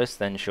this close,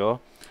 then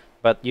sure.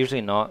 But usually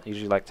not.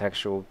 Usually like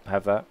texture will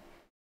have that.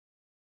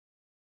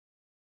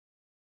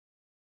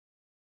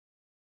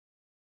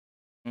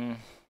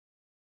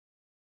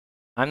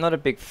 I'm not a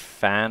big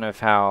fan of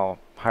how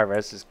high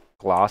res is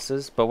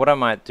glasses, but what I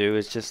might do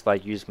is just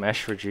like use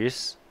mesh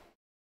reduce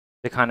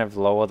to kind of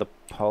lower the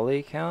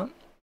poly count.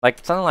 Like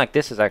something like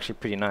this is actually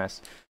pretty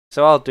nice.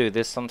 So I'll do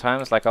this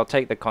sometimes, like I'll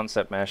take the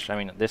concept mesh, I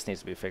mean this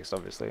needs to be fixed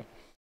obviously.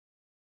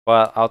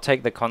 But I'll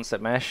take the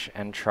concept mesh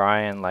and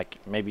try and like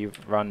maybe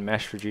run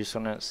mesh reduce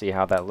on it, see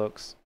how that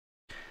looks.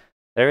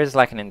 There is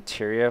like an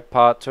interior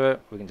part to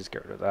it, we can just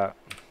get rid of that.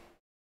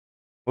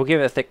 We'll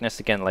give it a thickness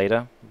again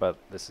later, but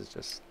this is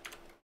just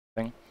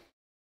thing.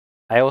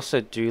 I also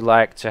do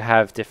like to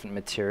have different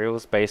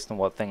materials based on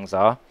what things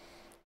are.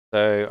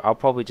 So I'll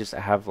probably just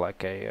have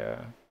like a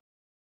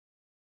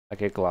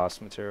glass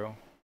material,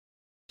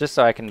 just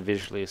so I can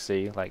visually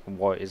see like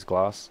what is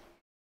glass.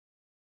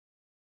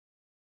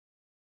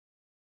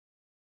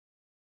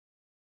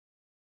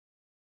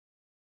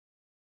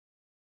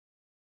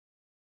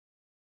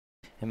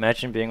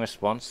 Imagine being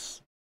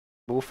responsible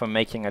for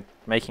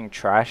making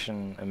trash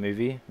in a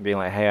movie, and being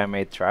like, "Hey, I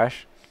made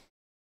trash."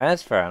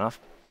 That's fair enough.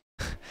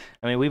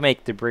 I mean, we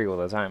make debris all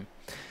the time.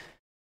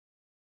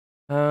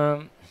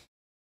 What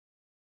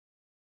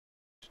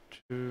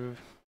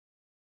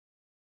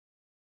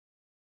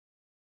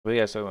are you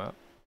guys talking about?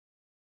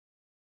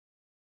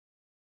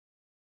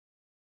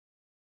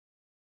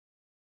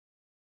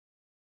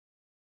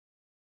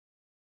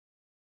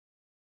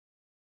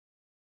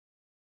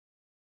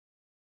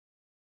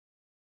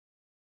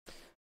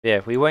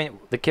 Yeah, we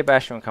won't. The kit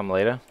bash won't come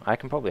later. I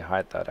can probably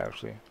hide that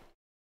actually.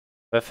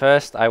 But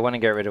first, I want to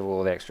get rid of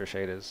all the extra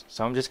shaders.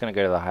 So I'm just going to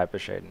go to the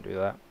hypershade and do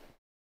that.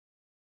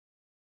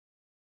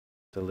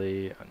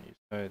 Delete unused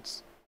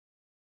nodes.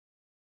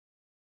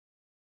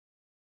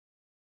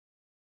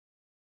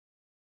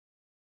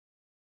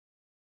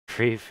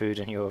 Free food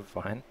and you're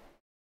fine.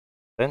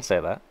 Don't say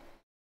that.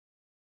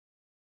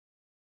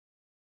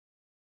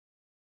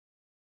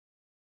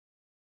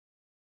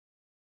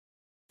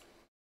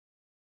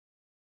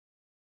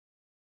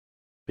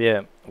 But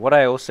yeah, what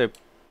I also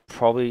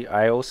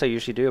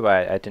usually do,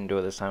 but I didn't do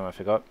it this time, I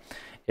forgot,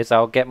 is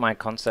I'll get my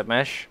concept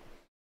mesh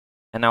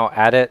and I'll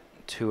add it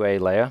to a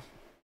layer.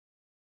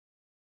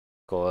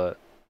 Call it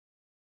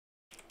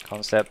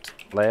concept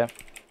layer.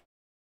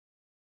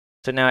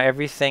 So now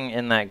everything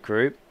in that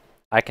group,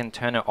 I can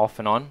turn it off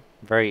and on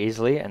very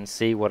easily and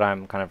see what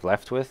I'm kind of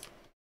left with.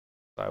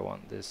 So I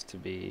want this to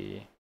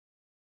be,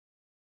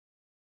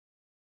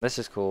 let's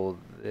just call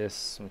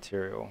this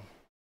material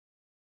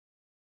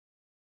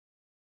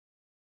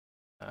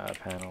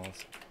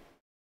panels.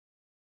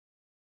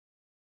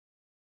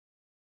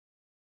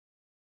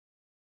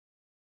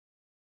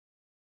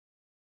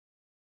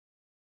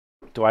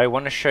 Do I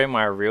want to show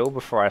my reel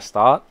before I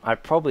start? I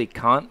probably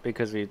can't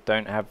because we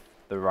don't have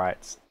the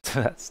rights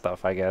to that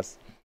stuff, I guess.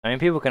 I mean,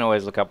 people can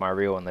always look up my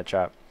reel in the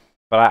chat,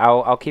 but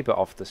I'll keep it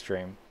off the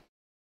stream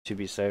to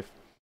be safe.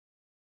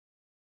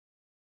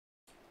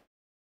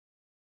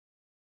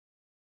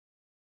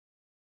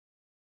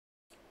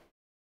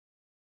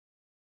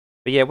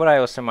 But yeah, what I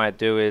also might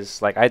do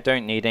is, like, I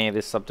don't need any of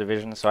this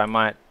subdivision, so I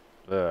might...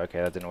 okay,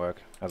 that didn't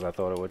work as I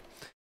thought it would.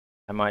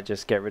 I might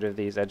just get rid of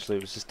these edge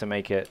loops just to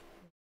make it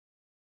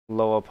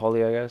lower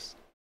poly, I guess.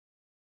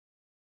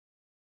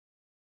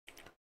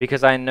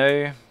 Because I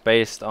know,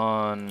 based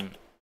on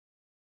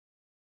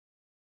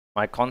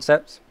my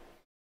concepts,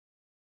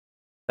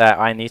 that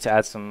I need to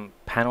add some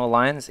panel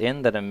lines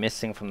in that are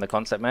missing from the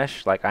concept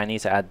mesh. Like, I need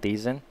to add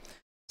these in.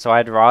 So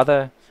I'd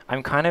rather...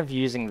 I'm kind of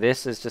using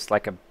this as just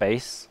like a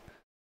base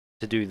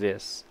to do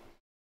this.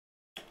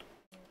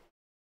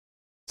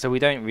 So we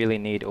don't really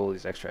need all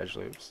these extra edge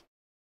loops.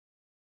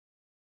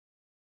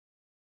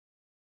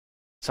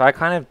 So I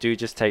kind of do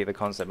just take the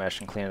concept mesh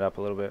and clean it up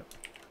a little bit.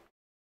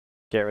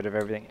 Get rid of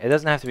everything. It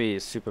doesn't have to be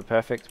super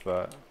perfect,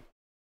 but...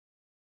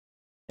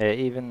 yeah,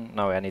 even...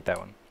 no, I need that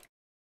one.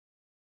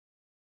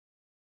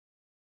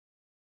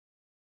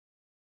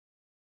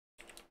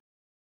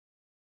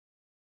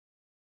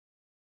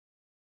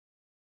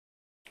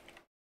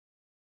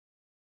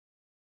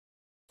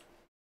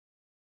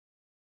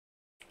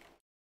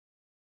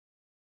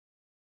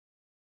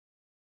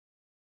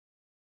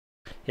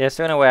 Yeah,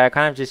 so in a way, I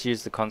kind of just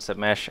used the concept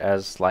mesh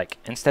as, like,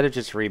 instead of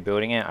just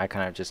rebuilding it, I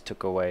kind of just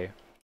took away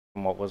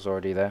from what was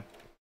already there.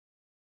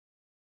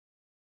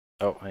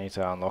 Oh, I need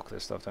to unlock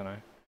this stuff, don't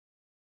I?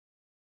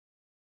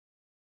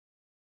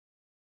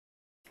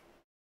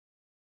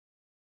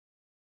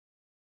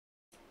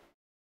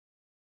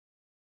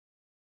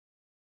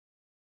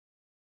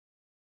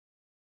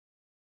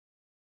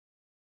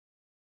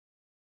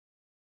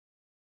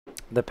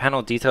 The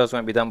panel details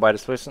won't be done by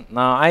displacement.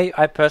 No,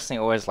 I personally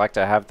always like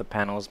to have the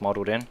panels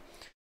modeled in.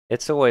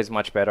 It's always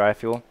much better, I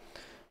feel.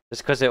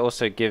 Just because it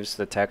also gives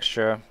the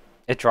texture.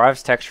 It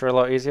drives texture a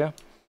lot easier.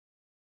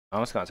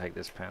 I'm just going to take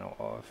this panel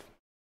off.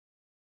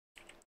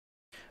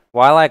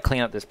 While I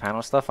clean up this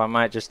panel stuff, I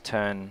might just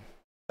turn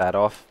that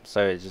off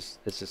so it's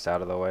just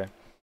out of the way.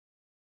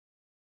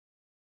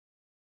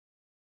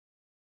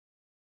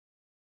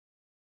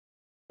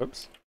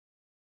 Oops.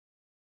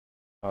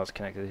 Oh, it's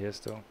connected here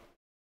still.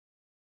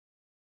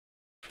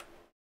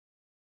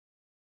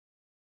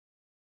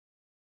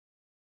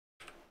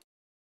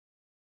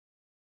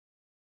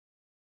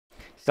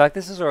 So like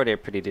this is already a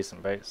pretty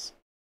decent base.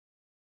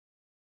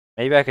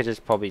 Maybe I could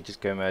just probably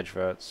just go merge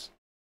verts.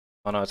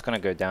 Oh no, it's gonna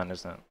go down,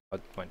 isn't it? I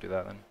won't do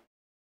that then.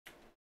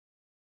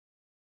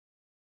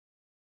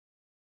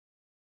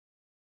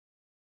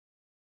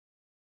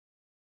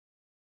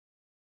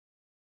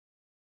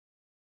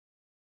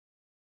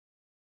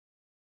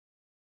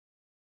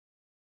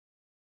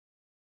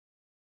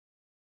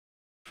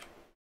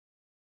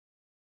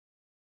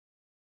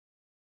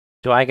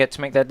 Do I get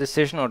to make that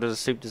decision or does the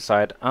soup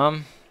decide?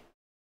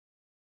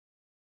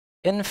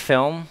 In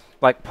film,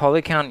 like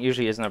poly count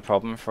usually isn't a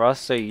problem for us,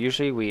 so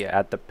usually we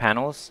add the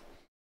panels.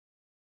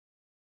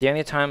 The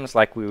only times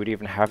like we would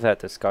even have that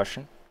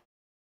discussion,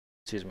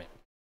 excuse me,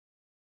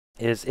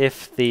 is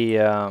if the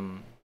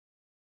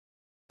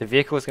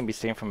vehicle is going to be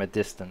seen from a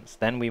distance.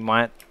 Then we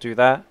might do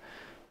that,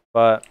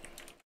 but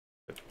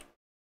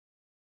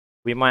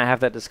we might have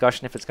that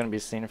discussion if it's going to be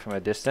seen from a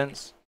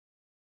distance.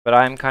 But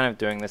I'm kind of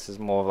doing this as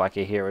more of like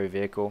a hero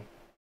vehicle.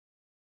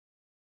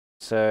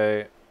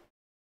 So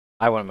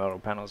I want metal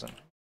panels in.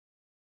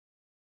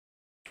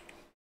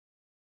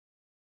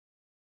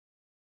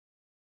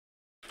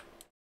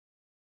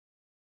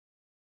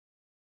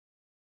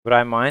 Would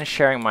I mind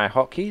sharing my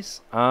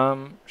hotkeys?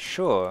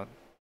 Sure.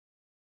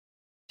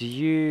 Do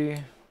you...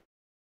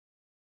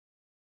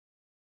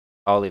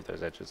 I'll leave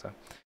those edges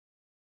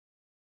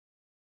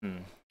though.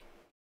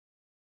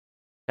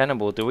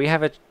 Cannibal, do we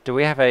have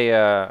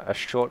a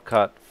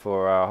shortcut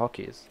for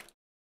hotkeys?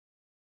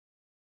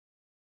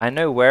 I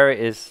know where it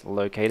is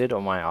located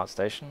on my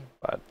ArtStation,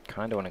 but I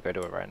kind of want to go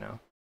to it right now.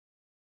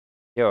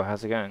 Yo,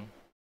 how's it going?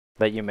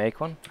 Let you make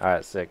one?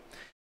 Alright, sick.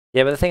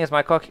 Yeah, but the thing is,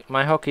 my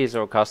hotkeys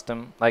are all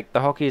custom. Like, the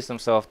hotkeys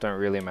themselves don't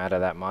really matter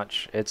that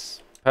much.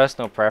 It's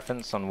personal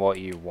preference on what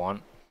you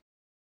want.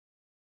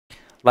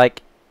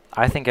 Like,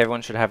 I think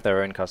everyone should have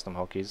their own custom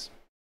hotkeys.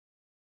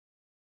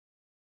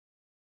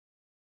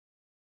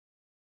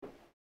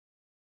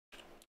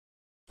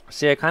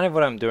 So yeah, kind of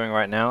what I'm doing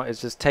right now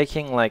is just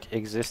taking, like,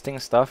 existing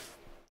stuff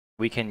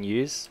we can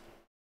use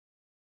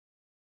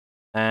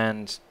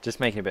and just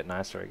make it a bit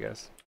nicer, I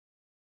guess.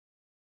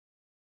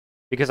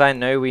 Because I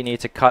know we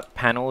need to cut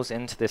panels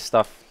into this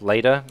stuff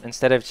later.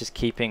 Instead of just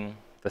keeping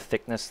the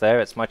thickness there,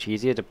 it's much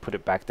easier to put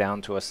it back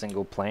down to a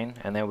single plane,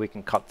 and then we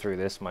can cut through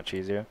this much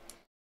easier.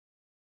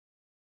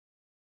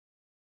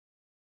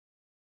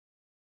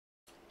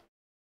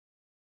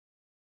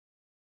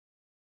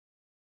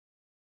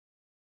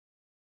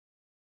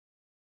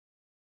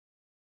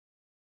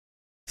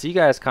 So you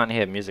guys can't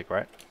hear music,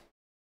 right?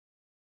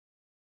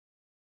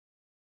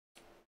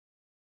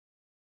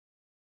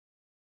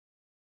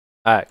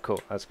 Alright, cool,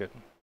 that's good.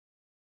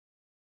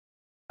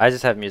 I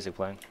just have music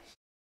playing.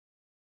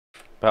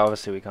 But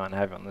obviously we can't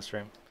have it on the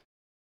stream.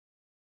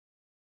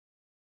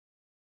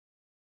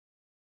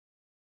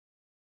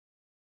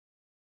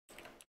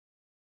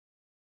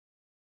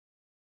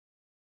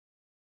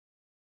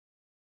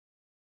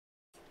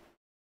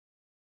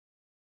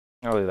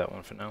 I'll leave that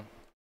one for now.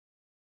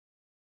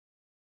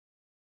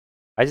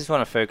 I just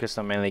want to focus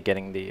on mainly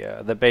getting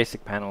the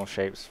basic panel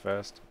shapes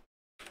first.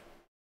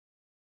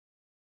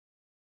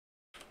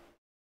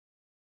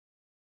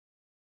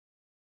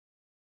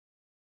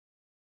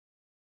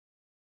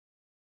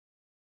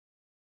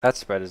 That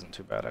spread isn't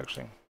too bad,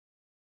 actually.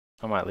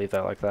 I might leave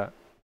that like that.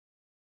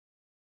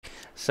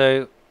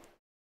 So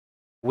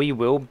we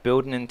will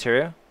build an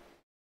interior,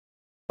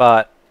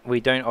 but we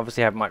don't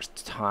obviously have much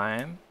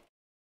time.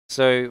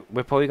 So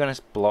we're probably going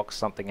to block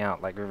something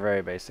out, like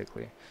very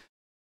basically.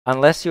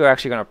 Unless you're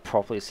actually going to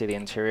properly see the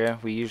interior,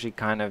 we usually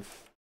kind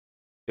of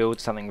build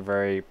something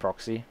very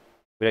proxy.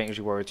 We don't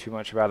usually worry too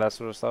much about that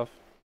sort of stuff.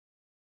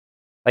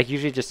 Like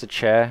usually just a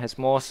chair. It's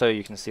more so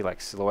you can see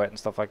like silhouette and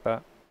stuff like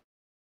that.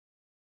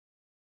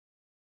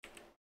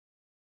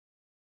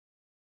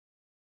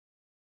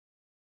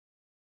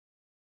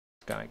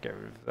 Gonna get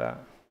rid of that.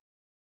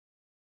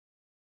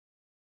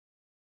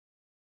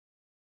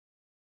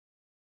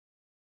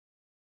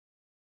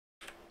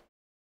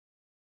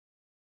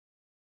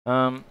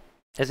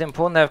 It's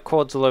important to have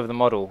chords all over the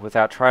model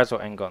without tries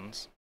or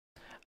n-gons.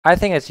 I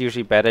think it's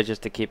usually better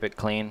just to keep it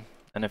clean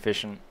and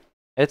efficient.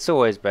 It's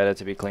always better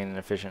to be clean and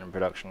efficient in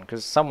production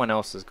because someone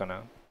else is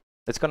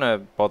it's gonna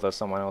bother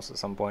someone else at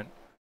some point.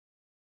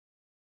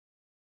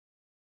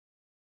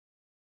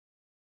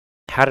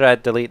 How did I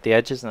delete the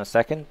edges in a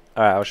second?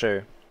 Alright, I'll show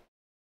you.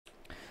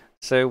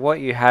 So what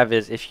you have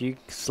is if you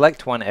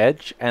select one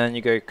edge and then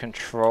you go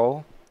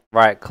Control,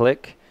 right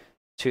click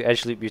to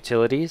Edge Loop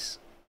Utilities,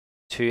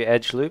 to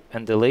Edge Loop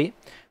and delete,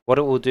 what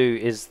it will do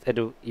is if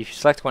you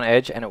select one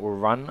edge and it will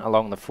run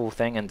along the full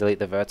thing and delete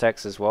the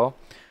vertex as well.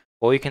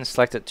 Or you can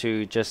select it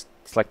to just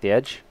select the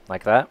edge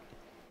like that.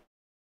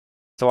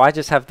 So I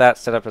just have that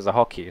set up as a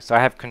hotkey. So I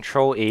have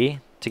Control E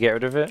to get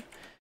rid of it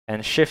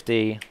and Shift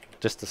E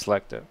just to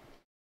select it.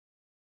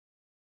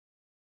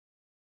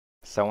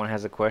 Someone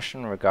has a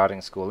question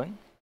regarding schooling.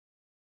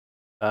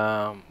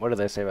 What do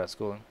they say about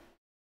schooling?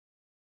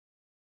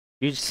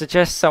 You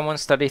suggest someone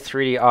study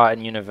 3D art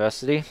in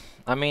university?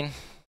 I mean,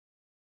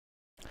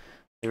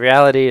 the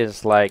reality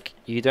is like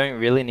you don't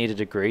really need a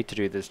degree to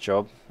do this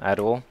job at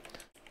all.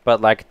 But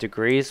like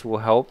degrees will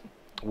help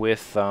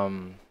with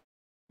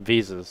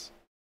visas.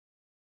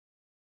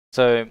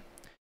 So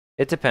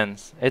it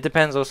depends. It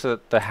depends also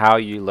the how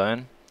you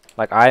learn.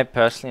 Like I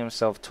personally am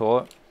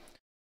self-taught,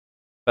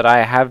 but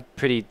I have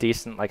pretty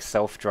decent like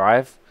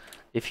self-drive.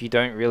 If you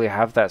don't really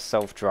have that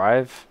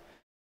self-drive,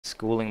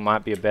 schooling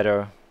might be a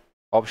better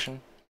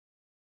option.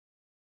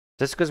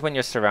 Just because when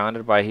you're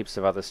surrounded by heaps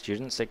of other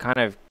students, it kind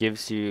of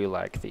gives you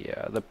like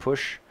the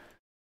push.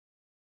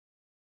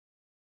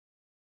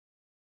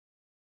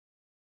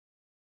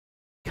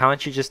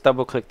 Can't you just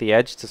double click the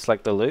edge to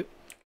select the loop?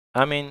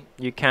 I mean,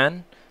 you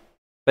can,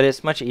 but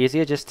it's much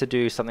easier just to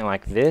do something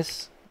like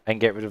this and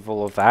get rid of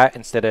all of that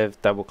instead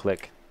of double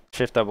click,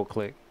 shift double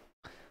click.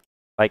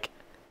 Like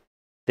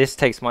this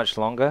takes much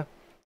longer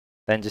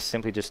than just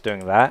simply just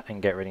doing that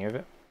and get rid of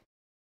it.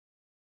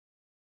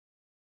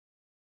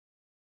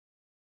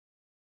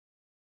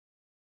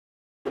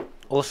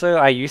 Also,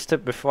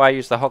 before I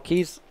used the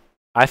hotkeys,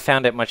 I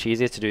found it much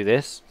easier to do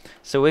this.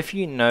 So if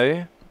you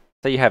know,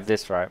 so you have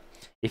this, right?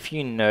 If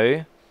you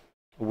know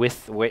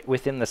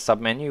within the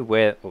submenu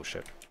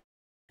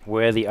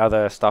where the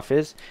other stuff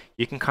is,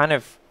 you can kind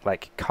of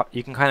like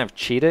you can kind of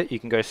cheat it. You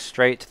can go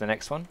straight to the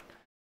next one.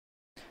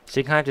 So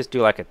you can kind of just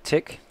do like a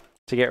tick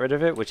to get rid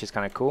of it, which is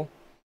kind of cool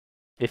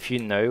if you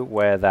know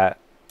where that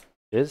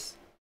is.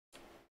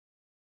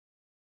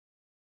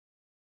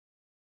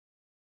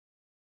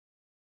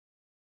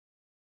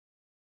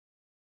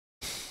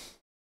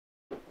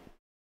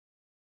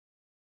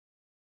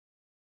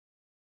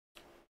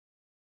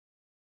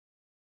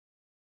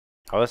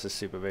 Oh, this is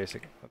super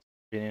basic. That's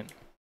convenient.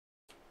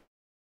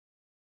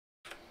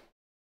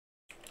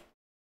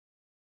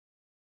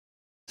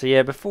 So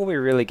yeah, before we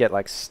really get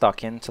like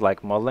stuck into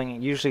like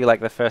modeling, usually like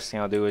the first thing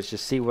I'll do is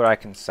just see what I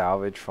can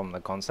salvage from the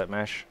concept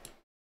mesh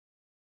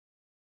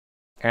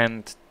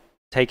and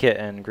take it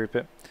and group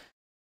it.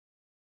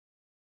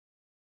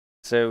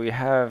 So we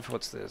have,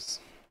 what's this?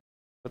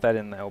 Put that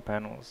in the L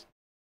panels.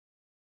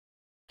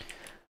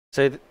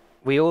 So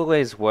we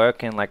always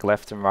work in like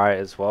left and right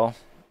as well.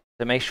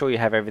 So make sure you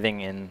have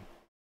everything in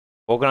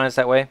organized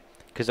that way,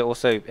 because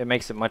it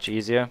makes it much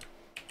easier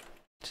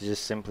to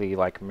just simply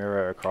like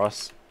mirror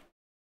across.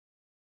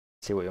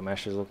 See what your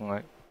mesh is looking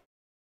like.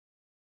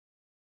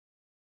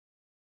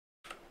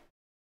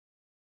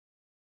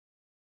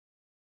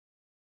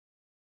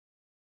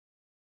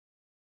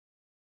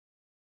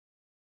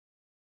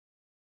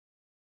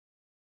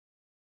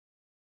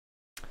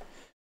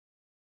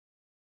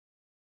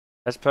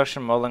 As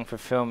production modeling for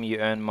film, you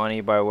earn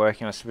money by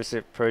working on a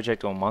specific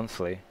project or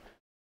monthly.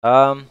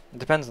 It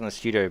depends on the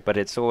studio, but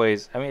it's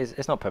always, I mean,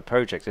 it's not per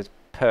project, it's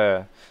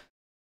per,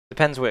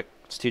 depends what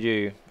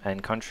studio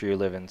and country you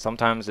live in.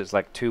 Sometimes it's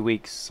like 2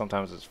 weeks,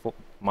 sometimes it's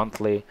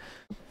monthly.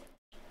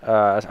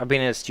 I've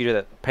been in a studio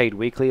that paid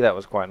weekly, that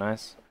was quite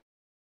nice.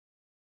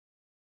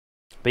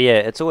 But yeah,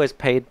 it's always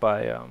paid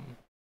by,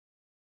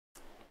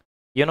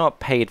 you're not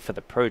paid for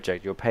the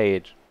project, you're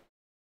paid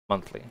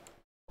monthly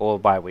or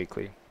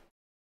bi-weekly,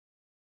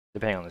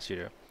 depending on the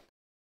studio.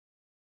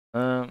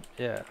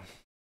 Yeah.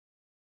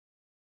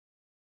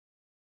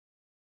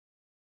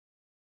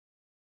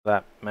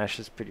 That mesh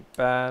is pretty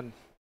bad.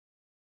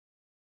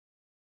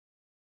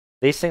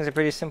 These things are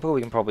pretty simple,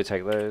 we can probably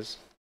take those.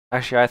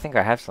 Actually, I think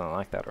I have something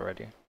like that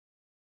already.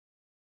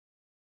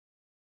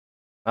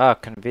 Ah,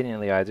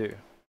 conveniently I do.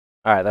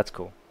 Alright, that's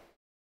cool.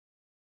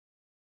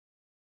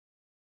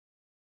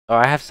 Oh,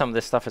 I have some of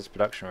this stuff as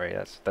production ready,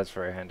 that's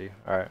very handy.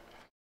 Alright.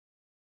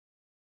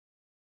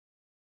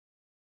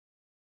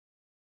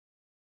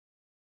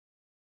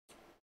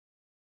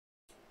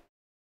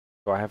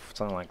 Do I have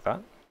something like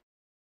that?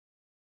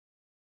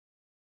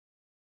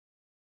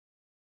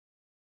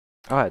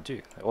 Oh, I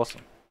do.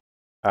 Awesome.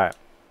 Alright,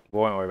 we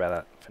won't worry about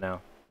that for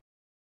now.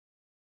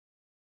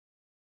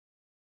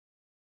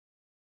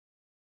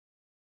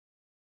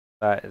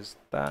 That is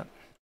that.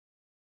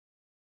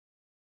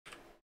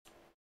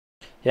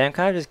 Yeah, I'm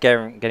kind of just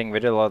getting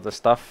rid of a lot of the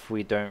stuff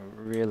we don't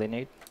really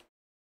need.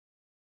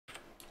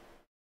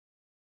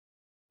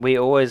 We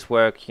always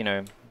work, you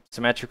know,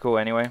 symmetrical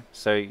anyway,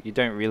 so you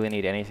don't really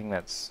need anything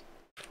that's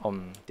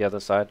on the other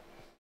side.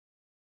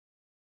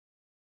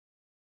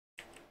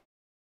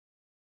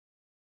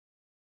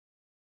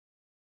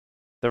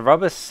 The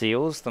rubber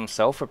seals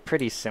themselves are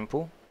pretty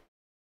simple.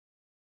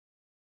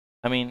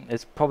 I mean,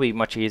 it's probably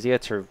much easier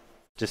to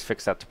just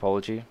fix that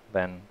topology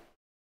than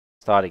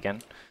start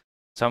again.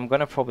 So I'm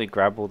going to probably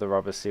grab all the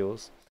rubber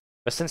seals.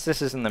 But since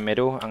this is in the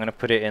middle, I'm going to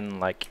put it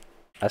in like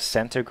a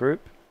center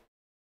group.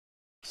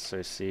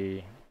 So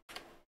C.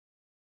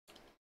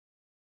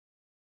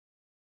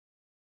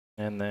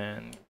 And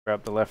then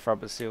grab the left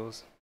rubber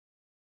seals.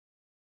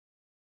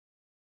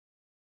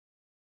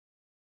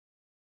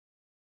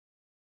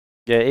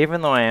 Yeah,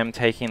 even though I am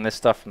taking this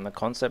stuff from the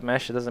concept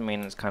mesh, it doesn't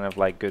mean it's kind of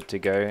like good to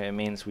go. It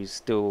means we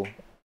still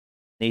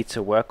need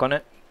to work on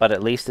it, but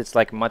at least it's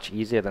like much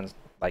easier than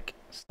like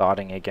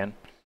starting again.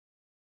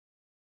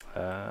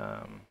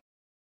 Or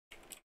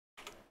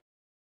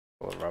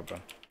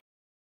rubber.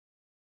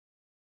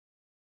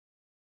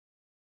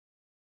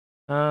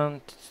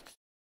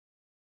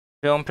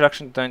 Film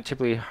production don't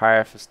typically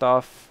hire for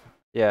staff.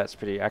 Yeah, it's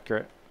pretty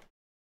accurate.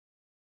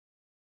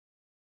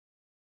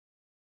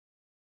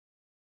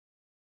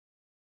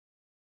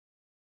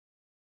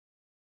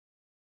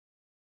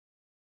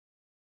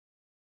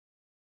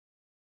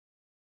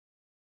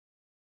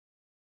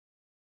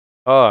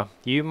 Oh,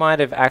 you might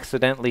have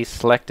accidentally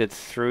selected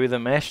through the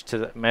mesh to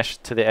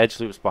the edge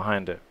loops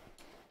behind it.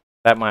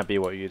 That might be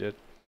what you did.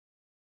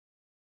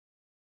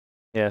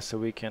 Yeah, so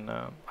we can,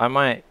 I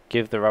might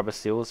give the rubber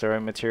seals their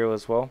own material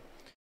as well.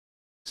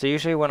 So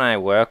usually when I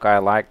work, I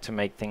like to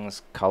make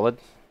things colored.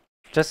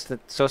 So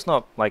it's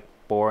not like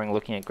boring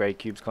looking at gray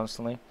cubes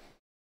constantly.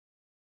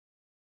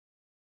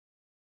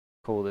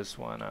 Call this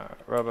one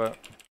rubber.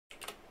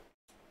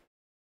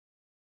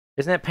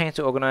 Isn't it pain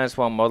to organize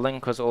while modeling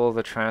because all of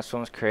the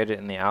transforms created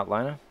in the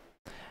outliner?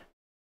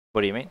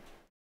 What do you mean?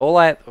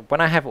 When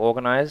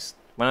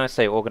I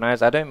say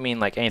organized, I don't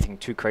mean like anything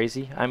too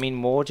crazy. I mean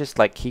more just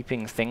like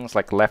keeping things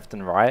like left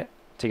and right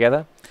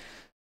together.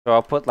 So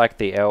I'll put like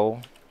the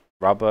L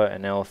rubber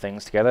and L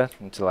things together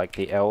into like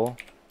the L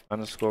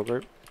underscore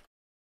group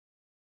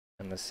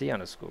and the C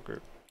underscore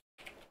group.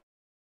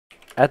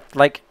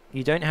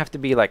 You don't have to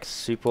be like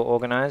super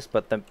organized,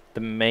 but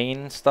the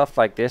main stuff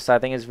like this I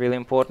think is really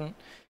important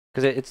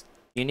because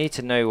you need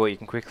to know what you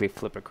can quickly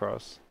flip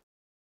across.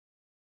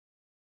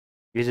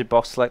 Use a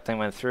box select and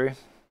went through.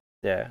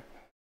 Yeah.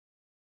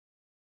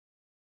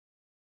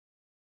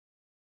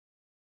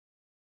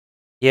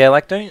 Yeah,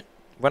 like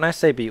when I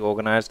say be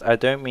organized, I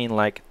don't mean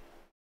like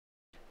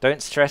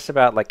don't stress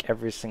about like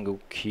every single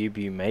cube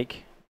you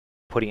make,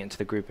 putting it into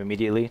the group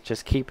immediately.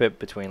 Just keep it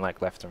between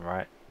like left and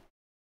right.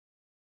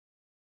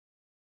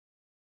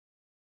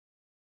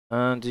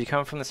 Do you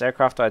come from this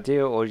aircraft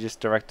idea or just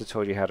director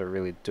told you how to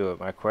really do it?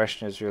 My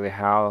question is really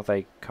how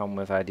they come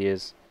with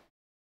ideas.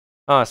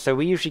 Oh, so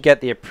we usually get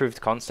the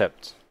approved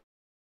concept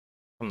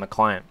from the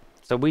client.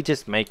 So we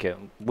just make it.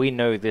 We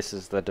know this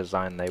is the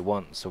design they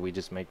want, so we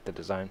just make the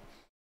design.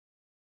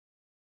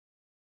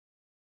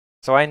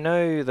 So I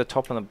know the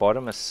top and the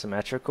bottom are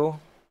symmetrical.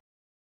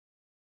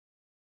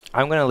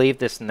 I'm going to leave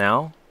this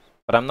now,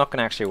 but I'm not going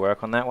to actually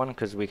work on that one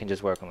because we can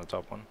just work on the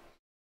top one.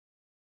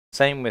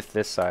 Same with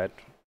this side.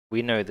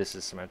 We know this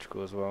is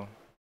symmetrical as well.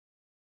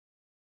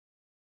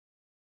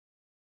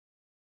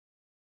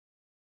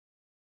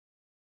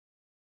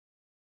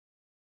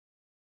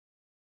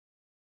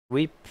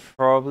 We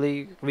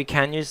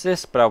can use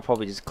this, but I'll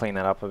probably just clean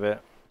that up a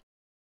bit.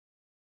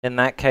 In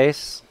that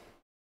case,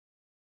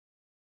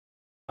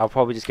 I'll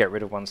probably just get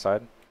rid of one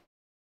side.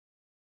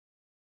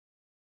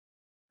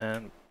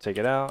 And take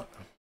it out.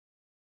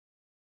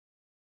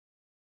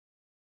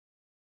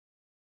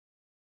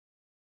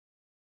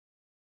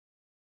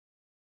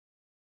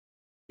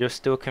 You're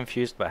still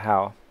confused, but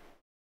how?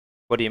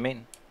 What do you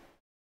mean?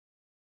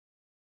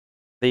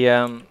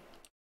 The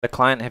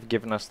client have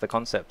given us the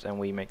concept and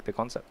we make the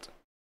concept.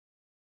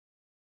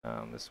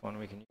 This one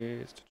we can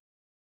use.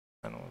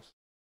 Panels.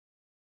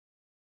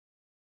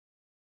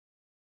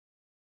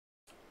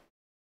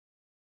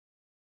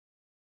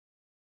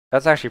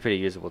 That's actually pretty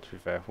usable, to be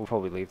fair. We'll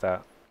probably leave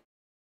that.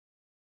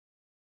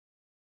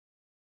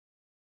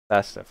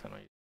 That's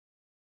definitely.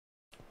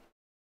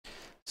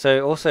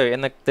 So also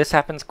in this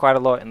happens quite a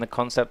lot in the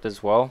concept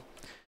as well.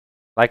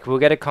 Like we'll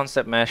get a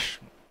concept mesh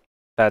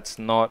that's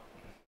not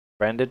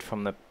rendered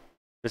from the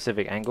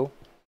specific angle.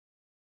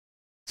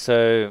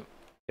 So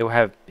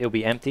it'll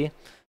be empty.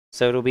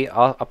 So it'll be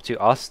up to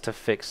us to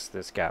fix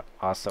this gap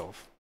ourselves.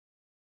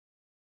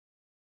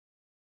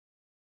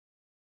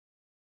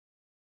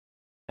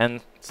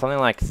 And something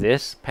like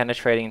this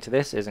penetrating into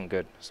this isn't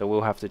good. So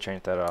we'll have to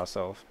change that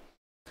ourselves.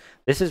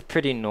 This is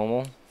pretty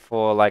normal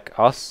for like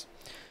us.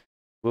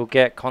 We'll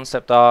get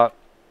concept art,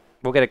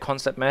 we'll get a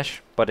concept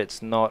mesh, but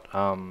it's not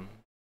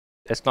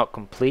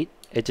complete.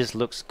 It just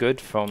looks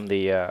good from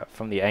the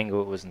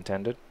angle it was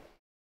intended.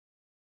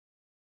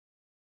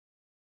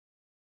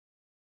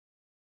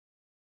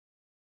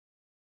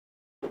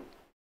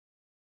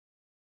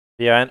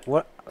 Yeah,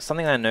 and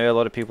something I know a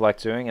lot of people like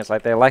doing is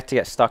like they like to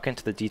get stuck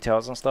into the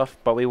details and stuff,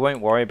 but we won't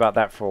worry about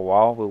that for a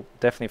while. We'll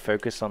definitely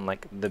focus on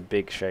like the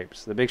big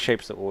shapes. The big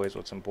shapes are always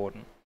what's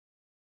important.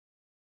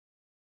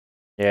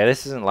 Yeah,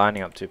 this isn't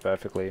lining up too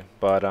perfectly,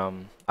 but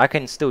I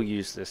can still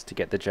use this to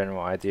get the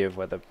general idea of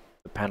where the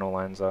panel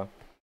lines are.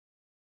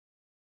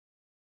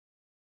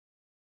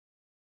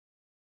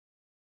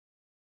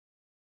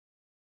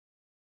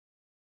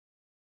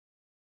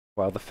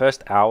 Well, the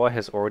first hour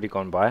has already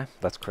gone by.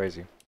 That's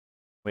crazy.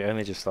 We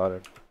only just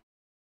started.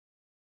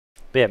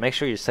 But yeah, make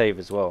sure you save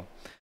as well.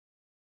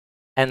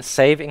 And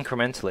save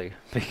incrementally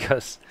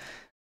because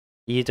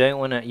you don't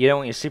want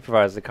your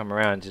supervisor to come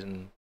around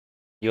and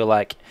you're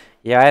like,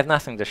 yeah, I have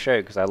nothing to show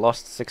because I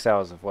lost 6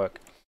 hours of work.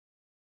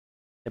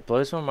 It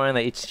blows my mind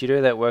that each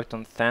studio that worked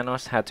on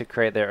Thanos had to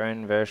create their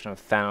own version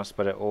of Thanos,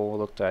 but it all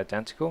looked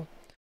identical.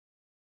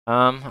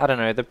 I don't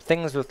know. The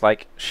things with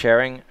like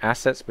sharing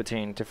assets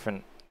between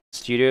different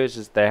studios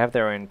is they have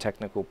their own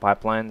technical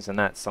pipelines, and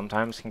that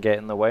sometimes can get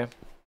in the way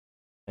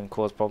and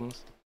cause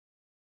problems.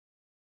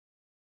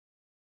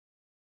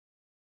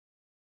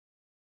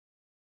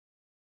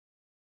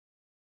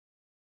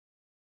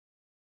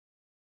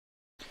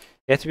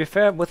 Yeah, to be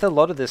fair, with a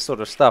lot of this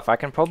sort of stuff, I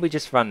can probably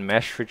just run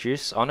mesh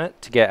reduce on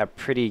it to get a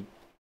pretty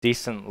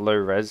decent low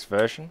res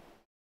version.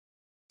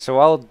 So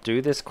I'll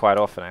do this quite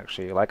often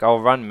actually. Like I'll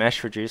run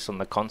mesh reduce on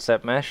the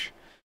concept mesh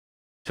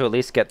to at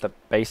least get the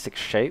basic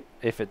shape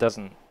if it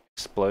doesn't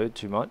explode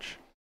too much.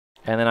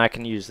 And then I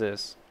can use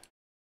this.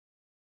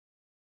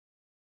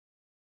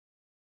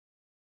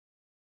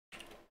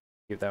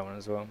 Give that one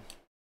as well.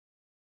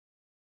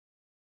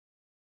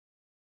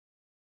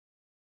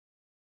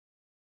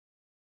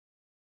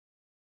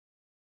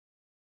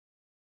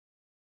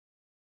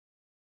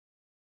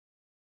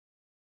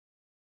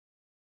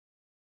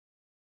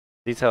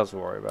 Details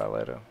we'll worry about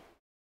later.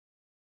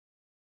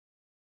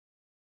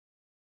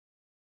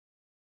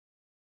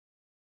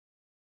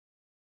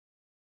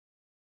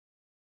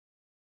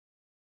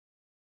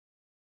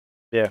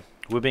 Yeah,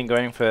 we've been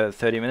going for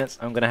 30 minutes.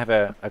 I'm going to have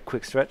a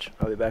quick stretch.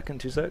 I'll be back in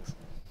 2 secs.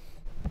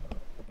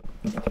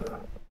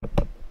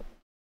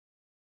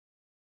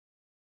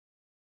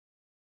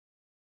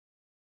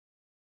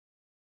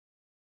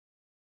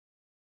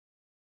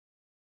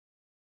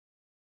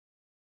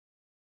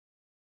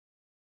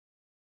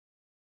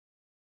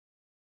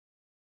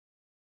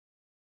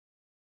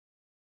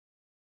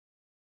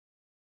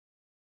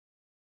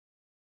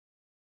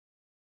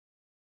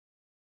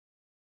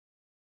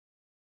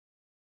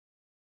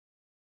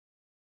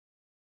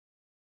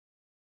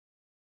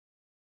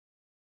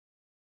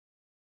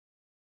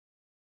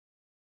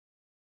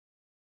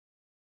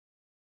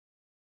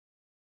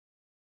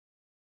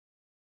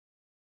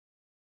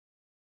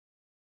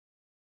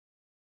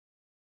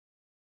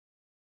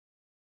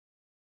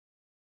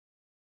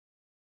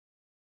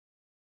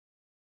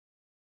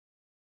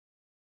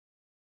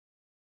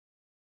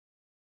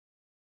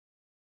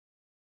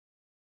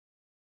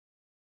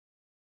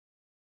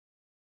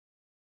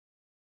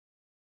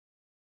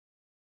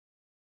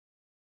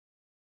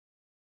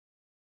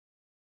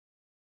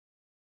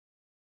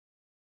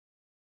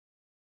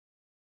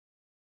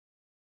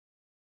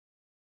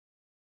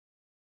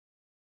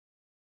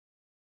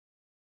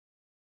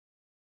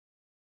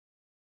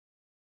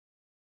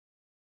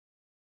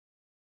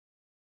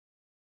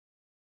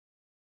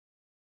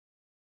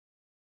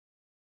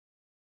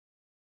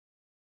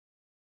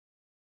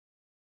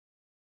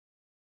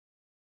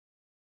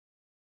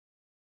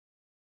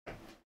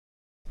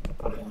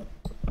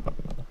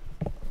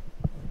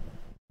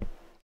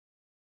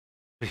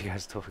 What are you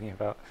guys talking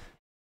about?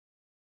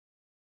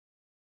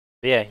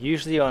 But yeah,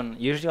 usually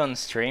on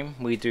stream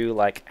we do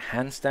like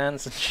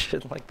handstands and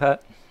shit like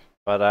that.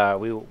 But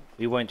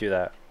we won't do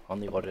that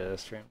on the Autodesk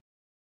stream.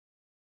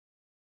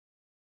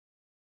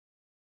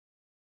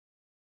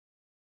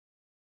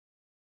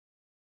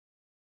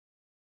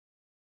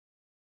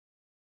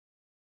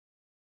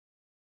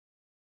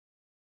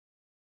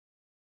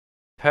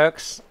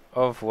 Perks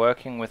of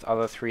working with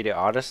other 3D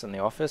artists in the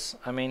office.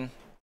 I mean,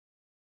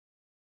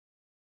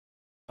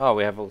 oh,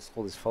 we have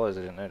all these follows.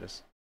 I didn't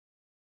notice.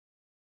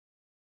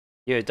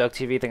 Yo, Doug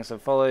TV, thanks for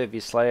follow. V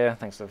Slayer,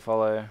 thanks for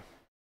follow.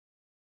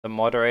 The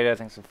moderator,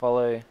 thanks for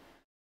follow.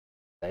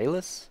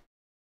 Dalis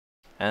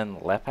and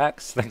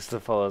Lepax, thanks for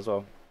follow as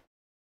well.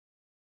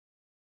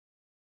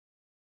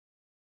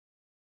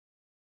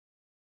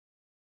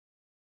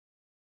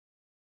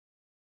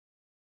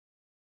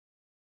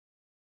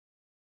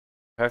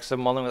 Perks of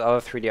modeling with other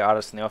 3D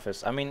artists in the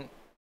office. I mean,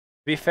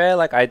 to be fair,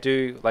 like I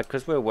do, like,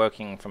 because we're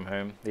working from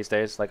home these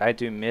days, like I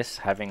do miss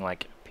having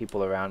like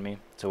people around me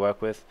to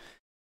work with.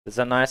 There's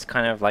a nice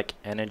kind of like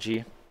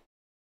energy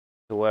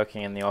to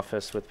working in the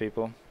office with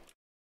people.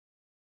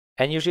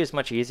 And usually it's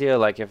much easier,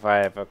 like if I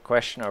have a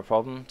question or a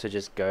problem, to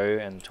just go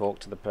and talk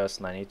to the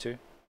person I need to.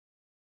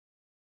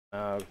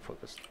 I'll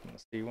put this in the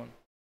C one.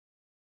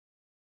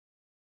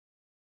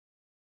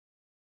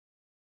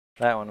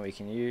 That one we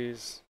can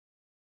use.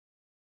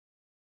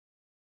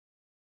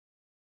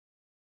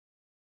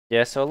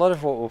 Yeah, so a lot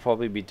of what we'll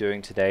probably be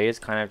doing today is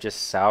kind of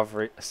just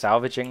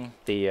salvaging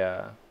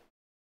the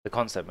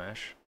concept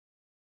mesh.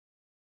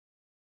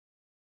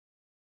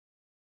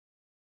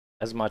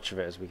 As much of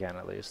it as we can,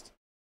 at least.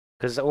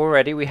 Because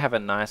already we have a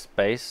nice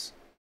base.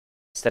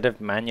 Instead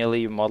of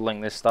manually modeling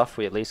this stuff,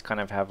 we at least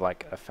kind of have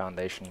like a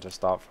foundation to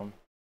start from.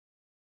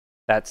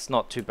 That's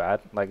not too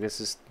bad. Like,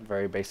 this is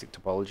very basic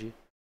topology.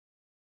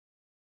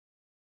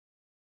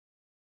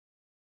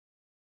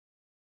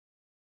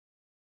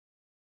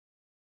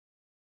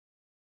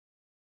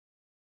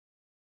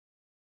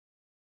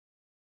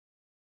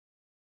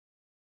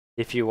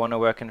 If you want to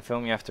work in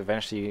film, you have to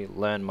eventually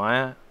learn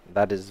Maya.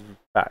 That is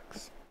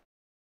facts.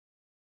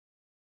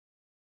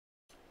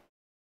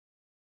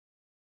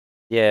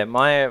 Yeah,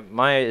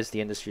 Maya is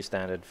the industry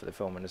standard for the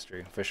film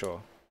industry, for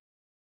sure.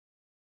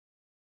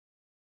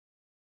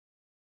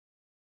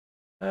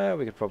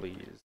 We could probably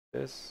use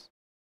this.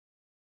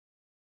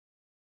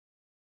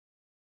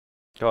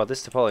 God,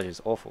 this topology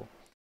is awful.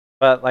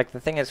 But like the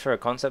thing is, for a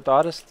concept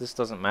artist, this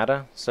doesn't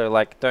matter. So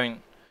like,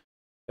 don't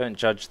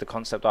judge the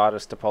concept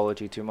artist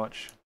topology too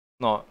much.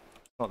 Not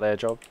their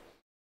job.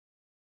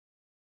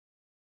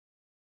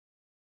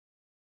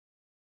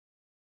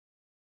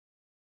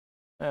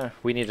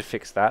 We need to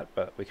fix that,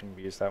 but we can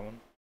use that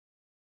one.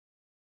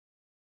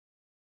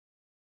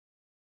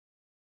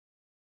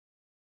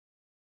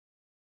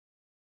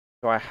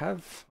 So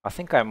I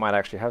think I might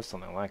actually have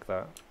something like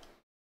that. Is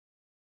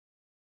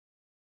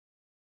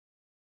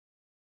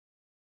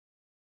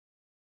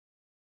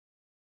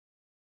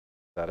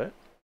that it?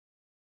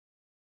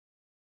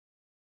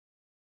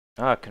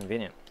 Ah,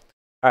 convenient.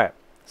 Alright,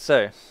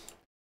 so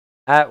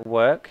at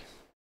work,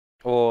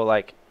 or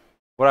like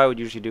what I would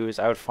usually do is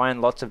I would find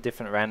lots of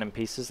different random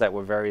pieces that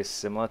were very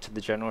similar to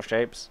the general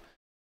shapes.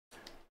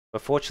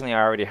 But fortunately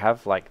I already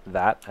have like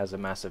that as a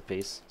massive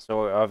piece.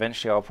 So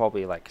eventually I'll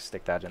probably like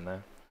stick that in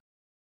there.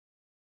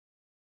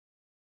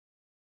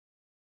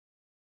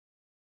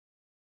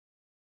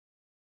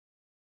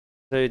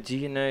 So do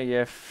you know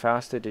if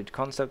Fausto did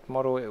concept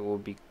model, it will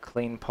be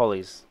clean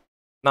polys?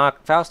 Nah,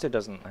 Fausto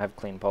doesn't have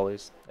clean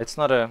polys. That's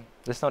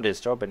not his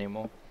job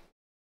anymore.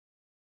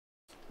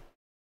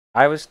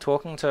 I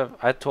talked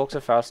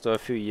to Fausto a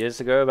few years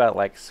ago about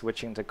like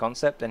switching to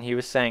concept, and he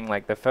was saying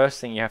like the first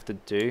thing you have to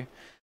do to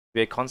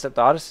be a concept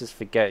artist is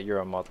forget you're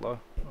a modeler.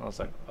 I was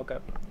like, okay,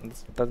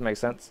 that doesn't make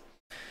sense.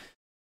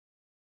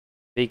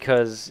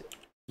 Because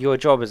your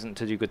job isn't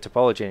to do good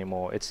topology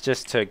anymore, it's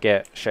just to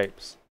get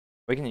shapes.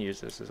 We can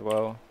use this as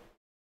well.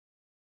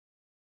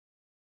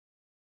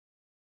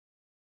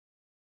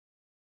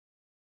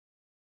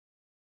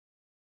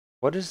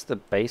 What is the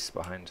base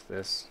behind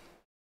this?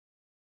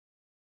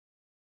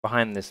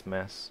 Behind this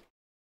mess.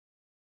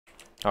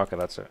 Okay,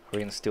 that's it.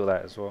 We can steal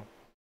that as well.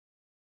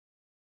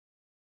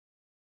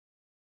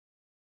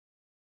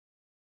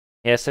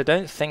 Yeah, so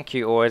don't think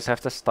you always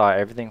have to start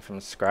everything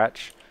from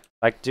scratch.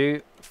 Like,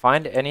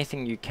 find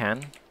anything you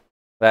can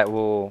that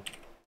will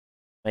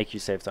make you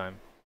save time.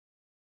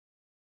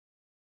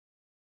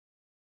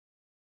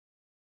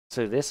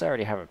 So this I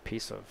already have a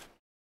piece of.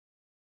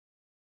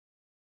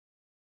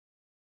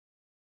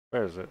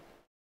 Where is it?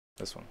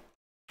 This one.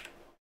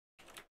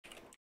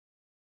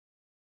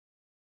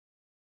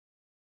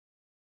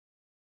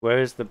 Where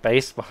is the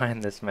base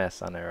behind this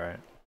mess? I know, right?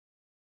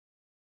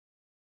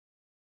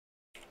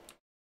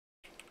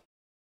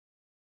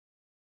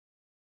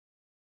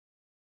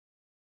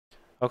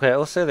 Okay,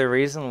 also the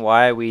reason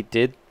why we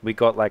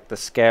got like the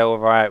scale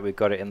right, we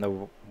got it in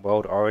the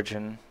world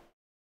origin.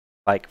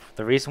 Like,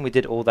 the reason we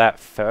did all that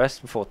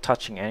first before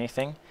touching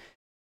anything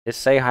is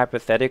say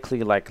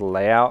hypothetically like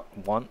layout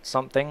wants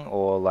something,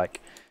 or like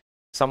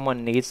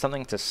someone needs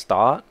something to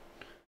start,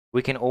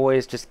 we can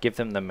always just give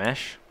them the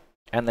mesh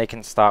and they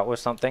can start with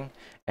something.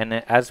 And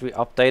then as we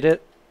update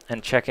it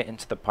and check it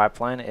into the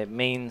pipeline, it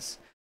means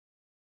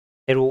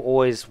it will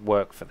always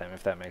work for them,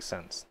 if that makes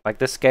sense. Like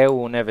the scale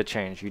will never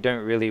change. You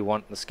don't really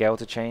want the scale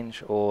to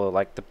change, or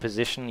like the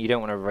position, you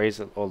don't want to raise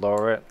it or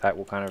lower it. That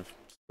will kind of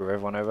screw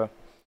everyone over.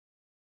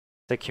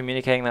 So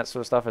communicating that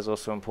sort of stuff is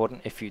also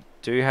important. If you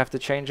do have to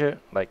change it,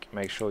 like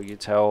make sure you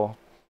tell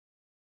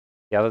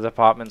the other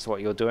departments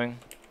what you're doing.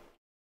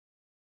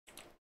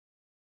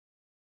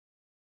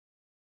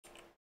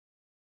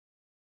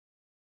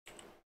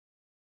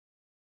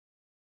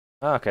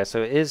 Oh, okay,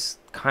 so it is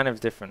kind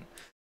of different.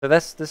 So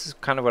this is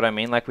kind of what I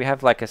mean. Like we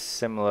have like a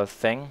similar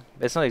thing.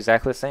 It's not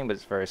exactly the same, but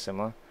it's very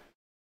similar.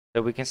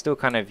 So we can still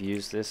kind of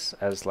use this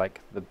as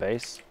like the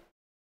base.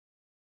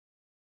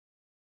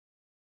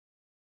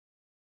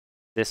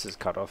 This is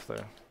cut off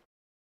though.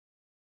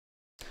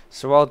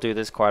 So I'll do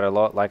this quite a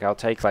lot. Like I'll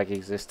take like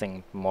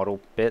existing model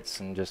bits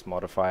and just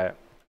modify it.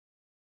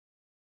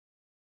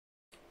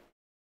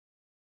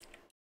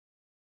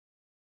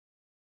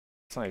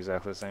 It's not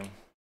exactly the same.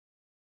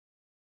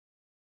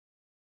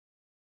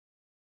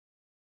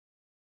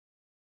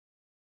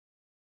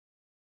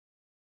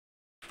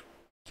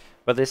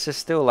 But this is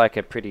still like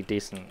a pretty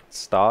decent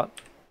start.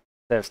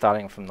 Instead of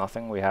starting from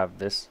nothing, we have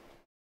this.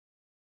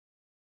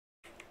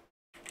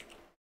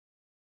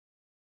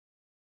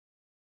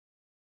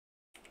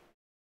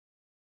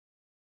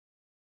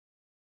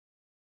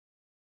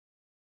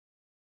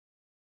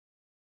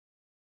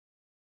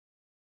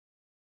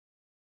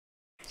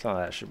 So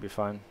that should be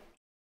fine.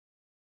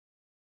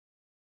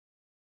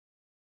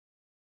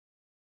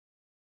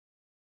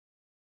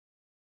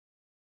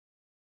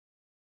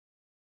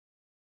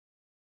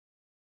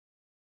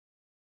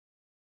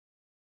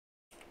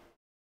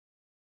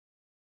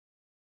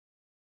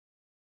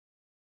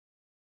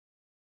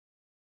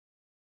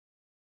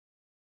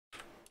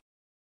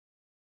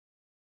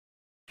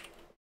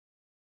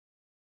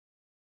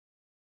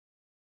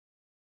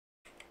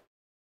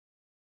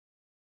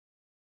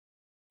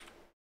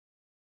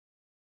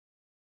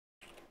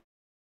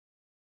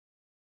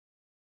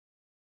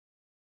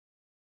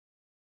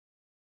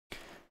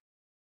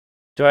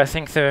 Do I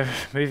think the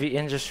movie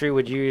industry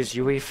would use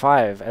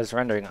UE5 as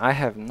rendering? I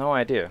have no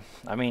idea.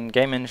 I mean,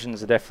 game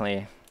engines are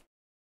definitely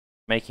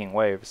making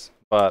waves,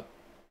 but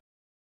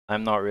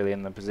I'm not really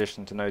in the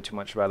position to know too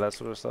much about that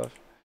sort of stuff.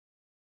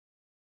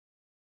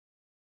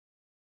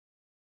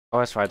 Oh,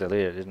 that's why I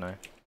deleted it, didn't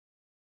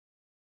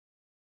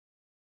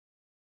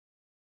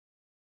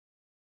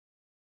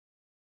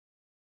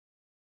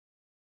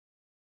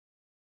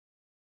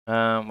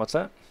I? What's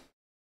that?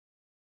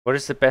 What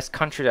is the best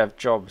country to have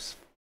jobs?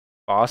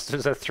 Fast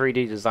as a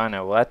 3D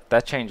designer. Well,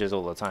 that changes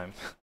all the time.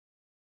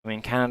 I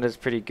mean, Canada's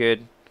pretty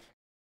good.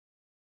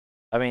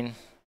 I mean,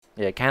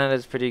 yeah,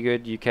 Canada's pretty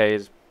good. UK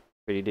is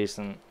pretty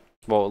decent.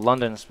 Well,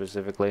 London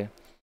specifically.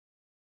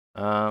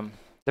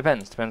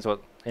 Depends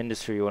what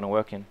industry you want to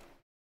work in.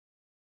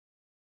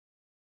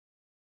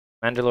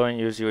 Mandalorian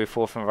use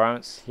UE4 for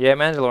environments. Yeah,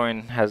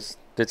 Mandalorian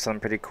did some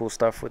pretty cool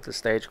stuff with the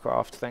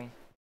stagecraft thing.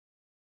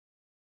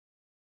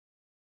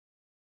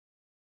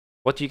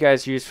 What do you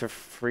guys use for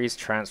freeze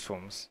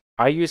transforms?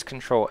 I use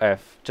Control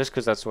F just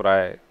because that's what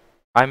I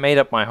made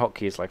up my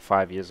hotkeys like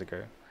 5 years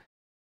ago.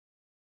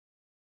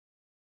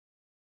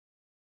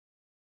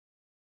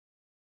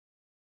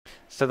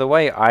 So the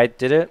way I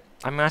did it,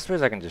 I mean, I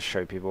suppose I can just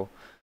show people.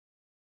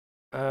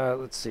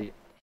 Let's see.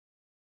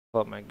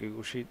 Pull up my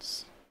Google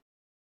Sheets.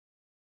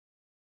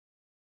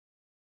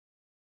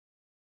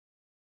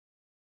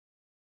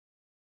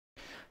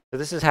 So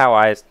this is how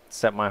I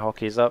set my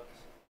hotkeys up.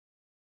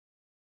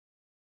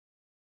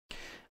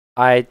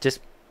 I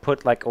just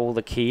put like all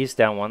the keys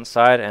down one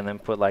side and then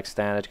put like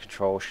standard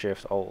Control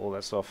Shift all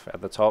that stuff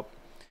at the top.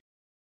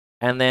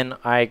 And then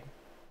I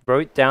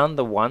wrote down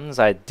the ones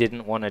I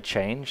didn't want to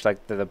change,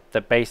 like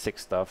the basic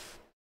stuff,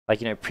 like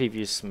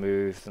preview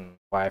smooth and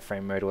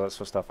wireframe mode, all that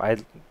sort of stuff.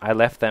 I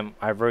left them.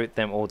 I wrote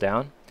them all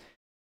down,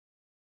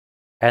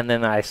 and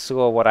then I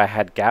saw what I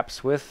had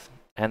gaps with,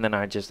 and then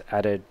I just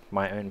added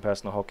my own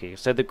personal hotkey.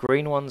 So the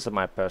green ones are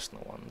my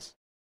personal ones.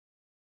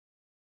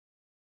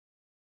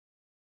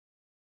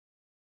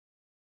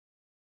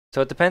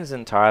 So it depends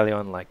entirely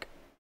on like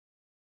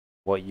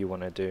what you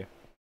want to do.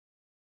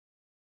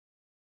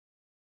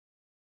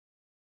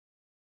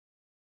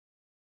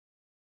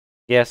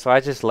 Yeah, so I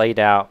just laid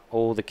out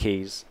all the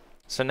keys.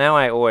 So now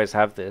I always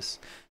have this.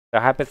 So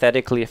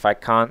hypothetically, if I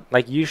can't,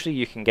 like usually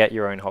you can get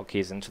your own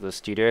hotkeys into the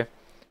studio.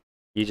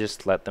 You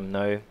just let them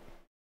know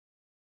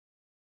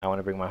I want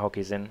to bring my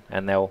hotkeys in,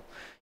 and they'll,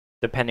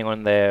 depending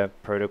on their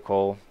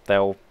protocol,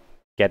 they'll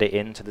get it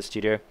into the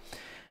studio.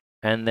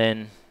 And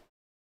then,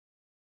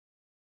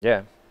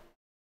 yeah.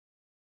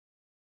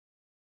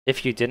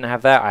 If you didn't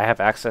have that, I have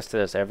access to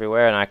this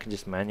everywhere, and I can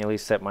just manually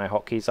set my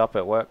hotkeys up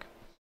at work.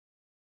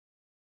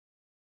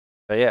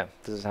 But yeah,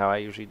 this is how I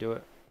usually do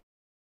it.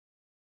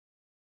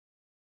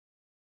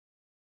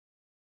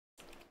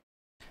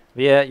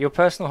 But yeah, your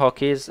personal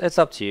hotkeys, it's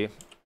up to you.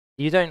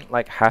 You don't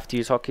like have to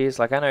use hotkeys.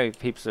 Like I know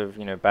heaps of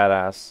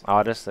badass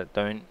artists that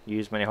don't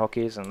use many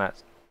hotkeys, and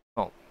that's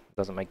well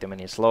doesn't make them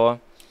any slower.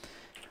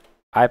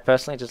 I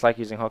personally just like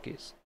using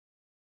hotkeys.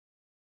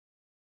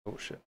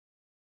 Bullshit.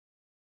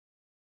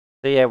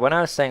 So yeah, when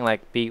I was saying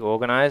like be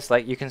organized,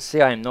 like you can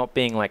see I'm not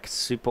being like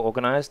super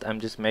organized. I'm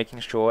just making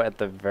sure at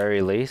the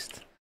very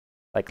least,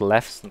 like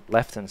left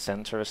and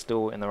center are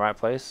still in the right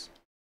place.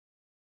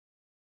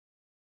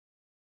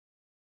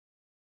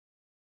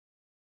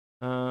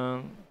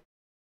 Um,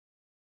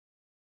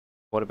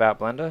 what about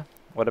Blender?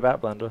 What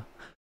about Blender?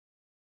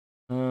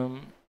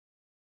 Um,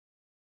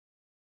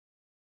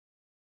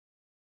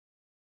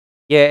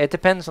 yeah, it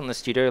depends on the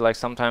studio. Like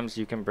sometimes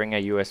you can bring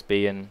a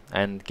USB in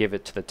and give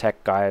it to the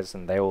tech guys,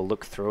 and they will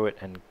look through it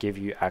and give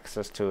you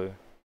access to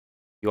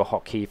your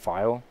hotkey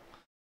file.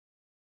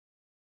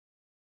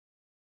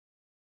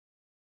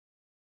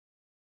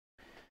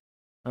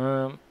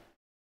 Um,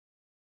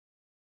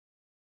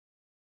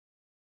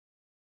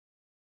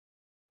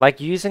 like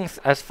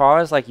as far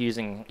as like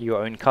using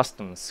your own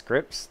custom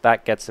scripts,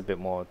 that gets a bit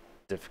more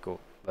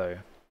difficult though,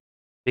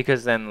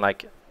 because then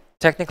like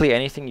technically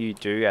anything you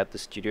do at the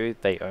studio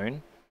they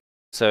own.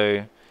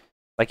 So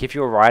like if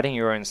you're writing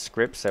your own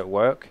scripts at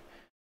work,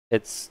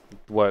 it's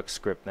work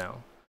script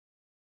now.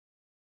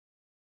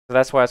 So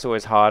that's why it's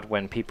always hard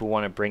when people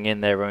want to bring in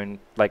their own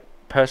like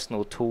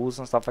personal tools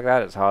and stuff like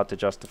that. It's hard to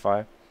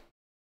justify.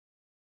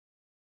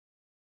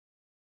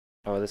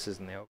 Oh, this is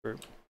in the L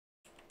group.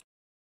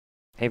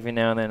 Every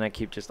now and then I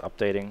keep just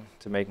updating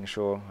to making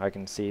sure I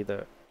can see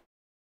the.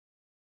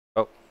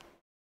 Oh,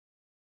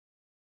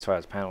 that's why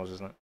it's panels,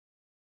 isn't it?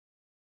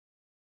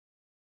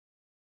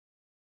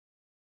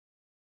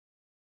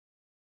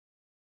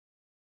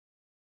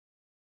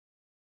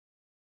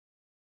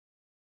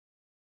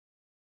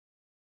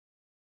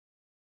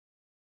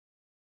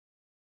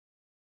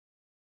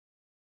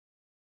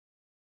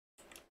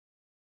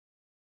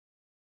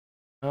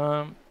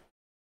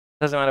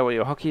 Doesn't matter what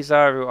your hotkeys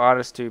are. Real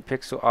artists do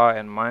pixel art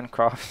and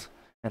Minecraft,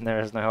 and there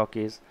is no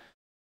hotkeys.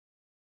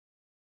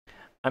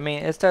 I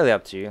mean, it's totally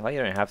up to you. Like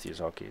you don't have to use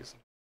hotkeys.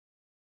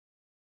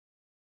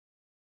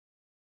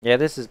 Yeah,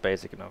 this is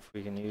basic enough.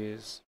 We can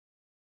use.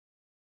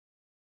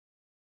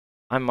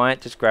 I might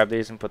just grab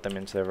these and put them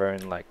into their own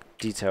like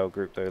detail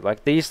group though.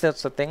 Like these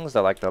sorts of things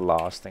are like the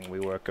last thing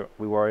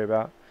we worry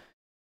about.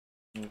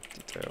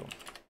 Detail.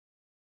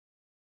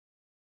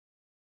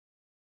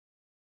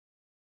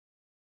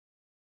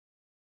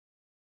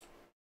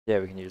 Yeah,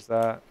 we can use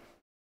that.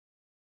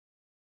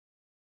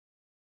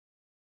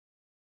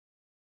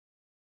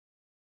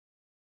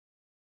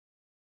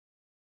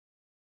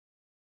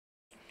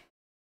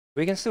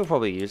 We can still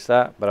probably use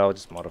that, but I'll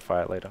just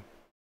modify it later.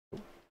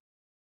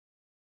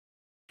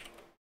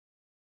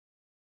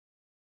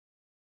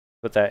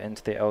 Put that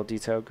into the L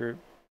detail group.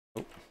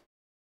 Oh.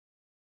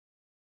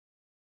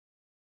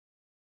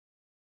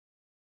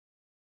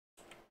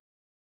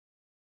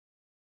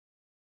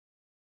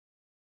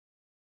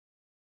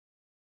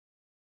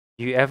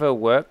 You ever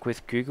work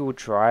with Google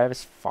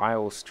Drive's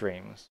file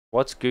streams?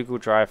 What's Google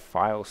Drive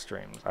file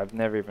streams? I've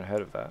never even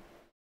heard of that.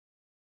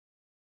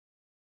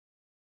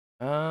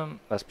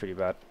 That's pretty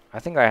bad. I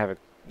think I have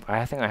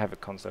a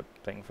concept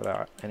thing for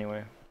that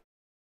anyway.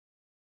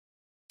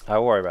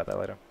 I'll worry about that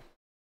later.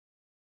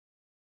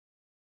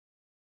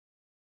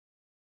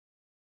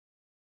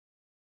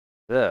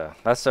 Ugh,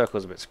 that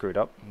circle's a bit screwed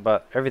up,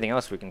 but everything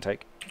else we can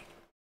take.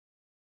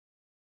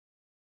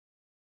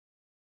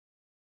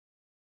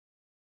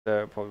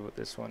 So probably put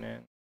this one in.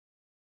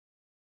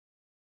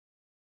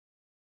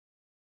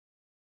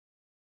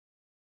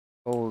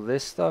 All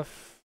this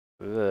stuff,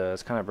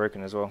 it's kind of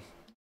broken as well.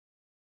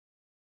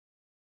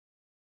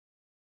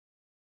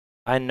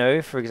 I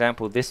know, for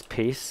example, this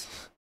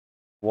piece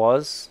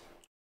was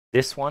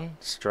this one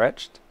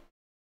stretched.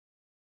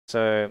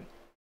 So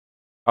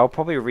I'll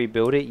probably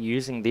rebuild it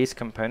using these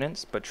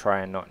components, but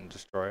try and not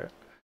destroy it.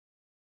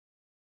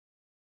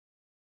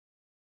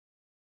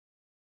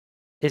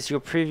 Is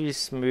your preview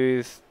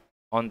smooth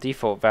on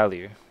default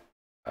value?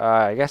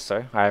 I guess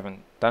so. I haven't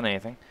done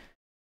anything.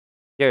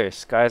 Yo,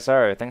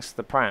 Skyzaro, thanks for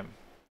the prime.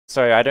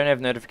 Sorry, I don't have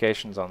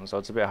notifications on, so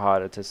it's a bit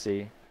harder to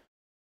see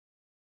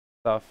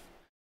stuff.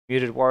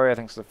 Muted Warrior,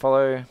 thanks for the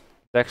follow.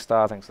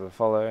 Dexstar, thanks for the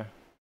follow.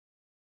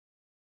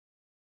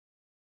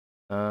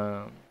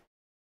 It's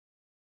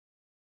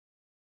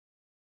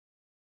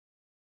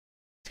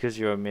because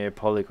you're a mere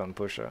polygon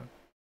pusher.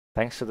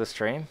 Thanks for the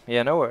stream.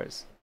 Yeah, no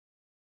worries.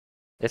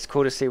 It's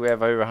cool to see we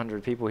have over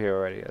 100 people here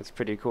already. That's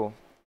pretty cool.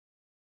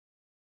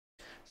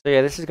 So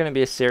yeah, this is going to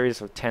be a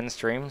series of 10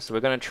 streams. So we're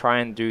going to try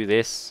and do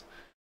this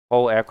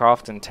whole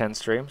aircraft in 10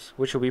 streams,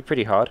 which will be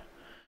pretty hard,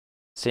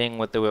 seeing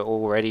what they were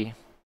already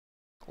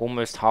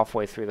almost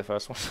halfway through the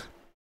first one.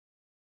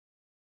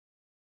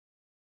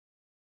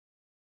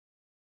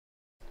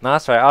 No,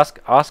 that's right.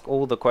 Ask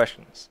all the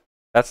questions.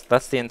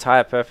 That's the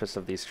entire purpose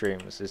of these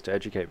streams, is to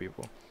educate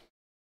people.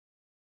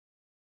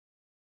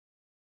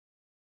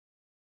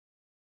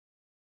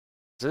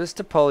 So this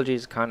topology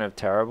is kind of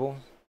terrible,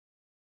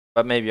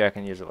 but maybe I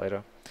can use it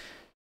later.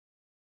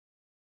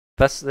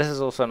 this is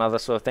also another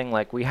sort of thing.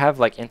 Like we have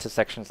like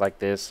intersections like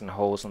this and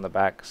holes on the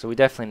back, so we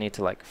definitely need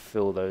to like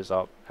fill those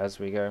up as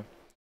we go.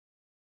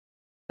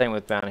 Same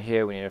with down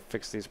here, we need to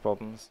fix these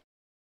problems.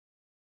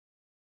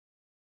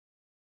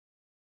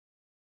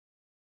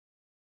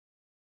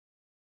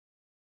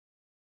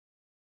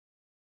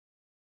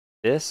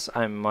 This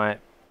I might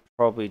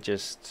probably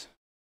just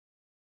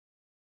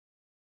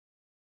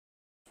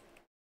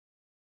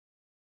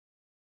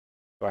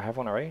do I have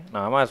one already? No,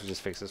 I might as well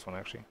just fix this one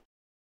actually.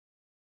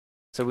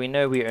 So we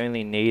know we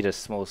only need a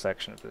small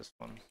section of this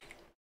one.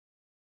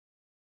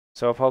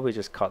 So I'll probably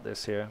just cut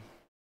this here.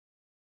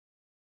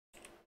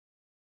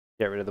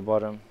 Get rid of the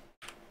bottom.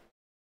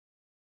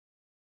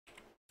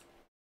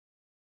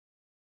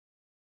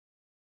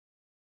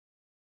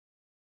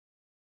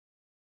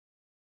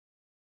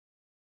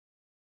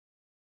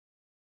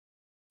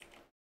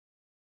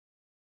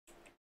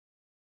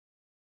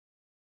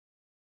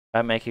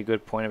 I make a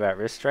good point about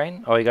wrist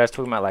strain. Oh, you guys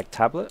talking about like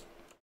tablet?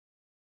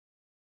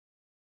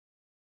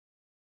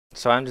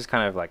 So I'm just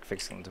kind of like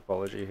fixing the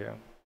topology here.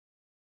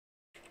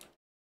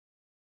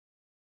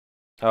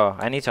 Oh,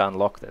 I need to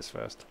unlock this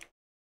first.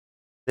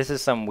 This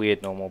is some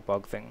weird normal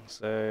bug thing.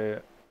 So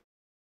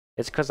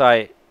it's because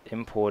I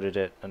imported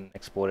it and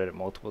exported it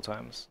multiple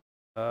times.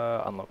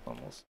 Unlock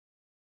normals.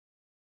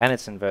 And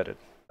it's inverted.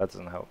 That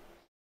doesn't help.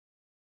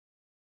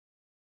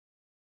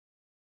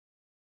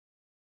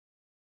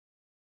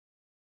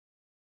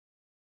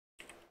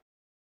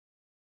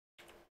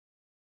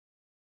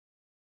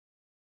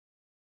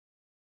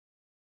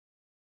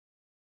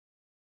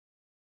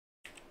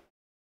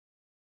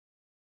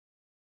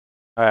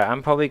 Alright,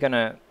 I'm probably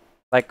gonna,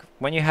 like,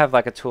 when you have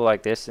like a tool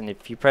like this, and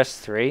if you press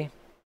 3,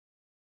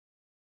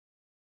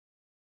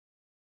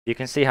 you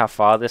can see how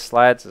far this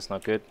slides. It's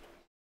not good.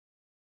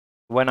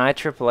 When I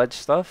triple edge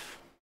stuff,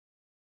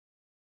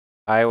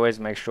 I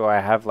always make sure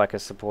I have like a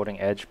supporting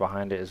edge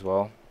behind it as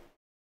well.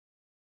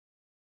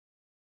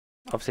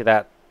 Obviously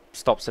that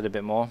stops it a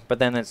bit more, but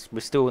then we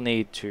still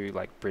need to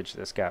like bridge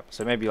this gap.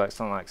 So maybe like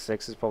something like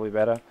 6 is probably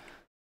better.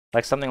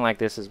 Like something like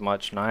this is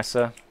much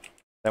nicer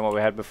than what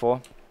we had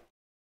before.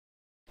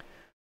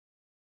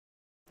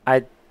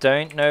 I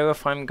don't know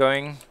if I'm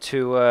going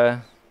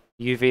to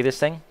UV this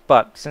thing,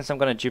 but since I'm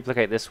going to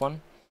duplicate this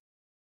one,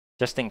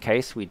 just in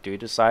case we do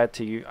decide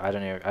to I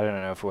don't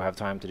know if we'll have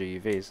time to do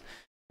UVs.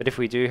 But if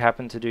we do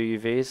happen to do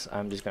UVs,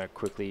 I'm just going to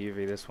quickly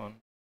UV this one.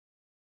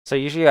 So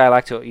usually I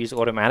like to use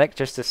automatic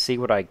just to see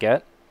what I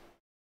get.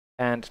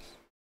 And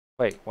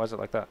wait, why is it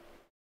like that?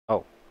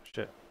 Oh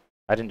shit,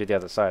 I didn't do the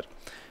other side.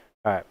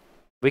 All right,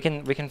 we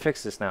can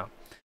fix this now.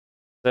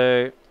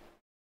 So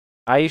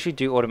I usually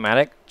do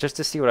automatic just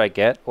to see what I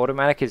get.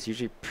 Automatic is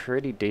usually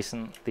pretty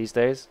decent these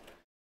days.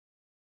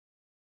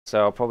 So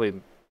I'll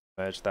probably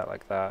merge that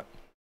like that.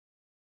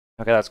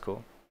 Okay, that's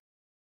cool.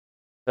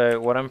 So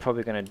what I'm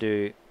probably going to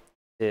do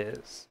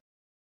is...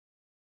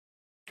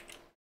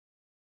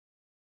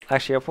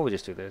 Actually, I'll probably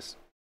just do this.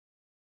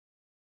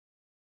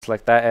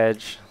 Select that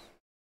edge,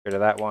 get rid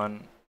of that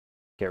one,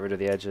 get rid of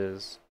the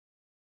edges,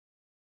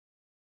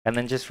 and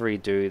then just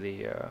redo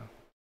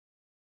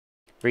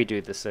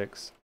the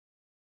 6.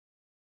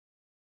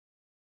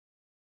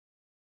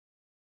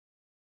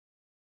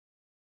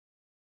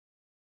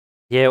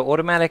 Yeah,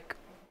 automatic.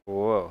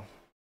 Whoa.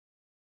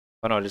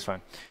 Oh no, just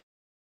fine.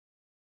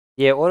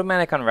 Yeah,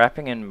 automatic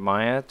unwrapping in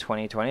Maya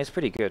 2020 is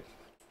pretty good.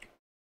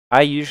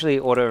 I usually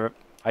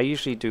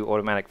do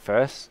automatic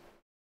first.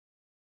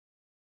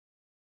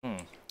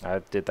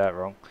 I did that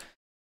wrong.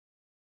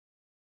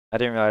 I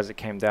didn't realize it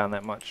came down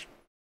that much.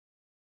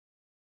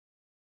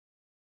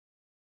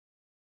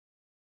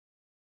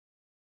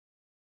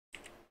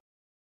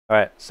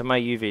 Alright, so my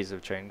UVs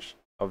have changed,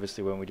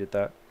 obviously, when we did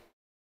that.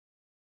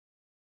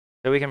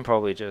 So we can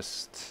probably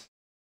just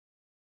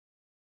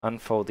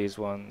unfold these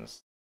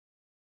ones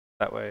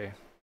that way.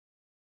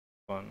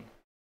 One.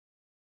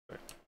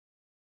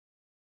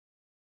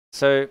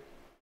 So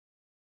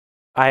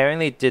I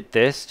only did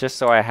this just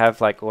so I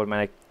have like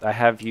I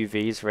have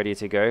UVs ready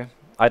to go.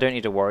 I don't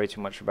need to worry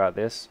too much about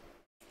this.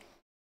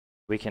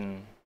 We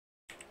can,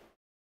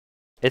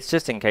 it's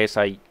just in case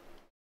I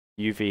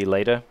UV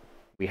later.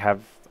 We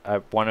have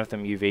one of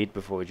them UV'd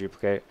before we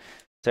duplicate.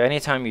 So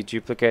anytime you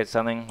duplicate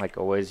something, like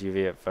always UV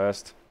it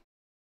first.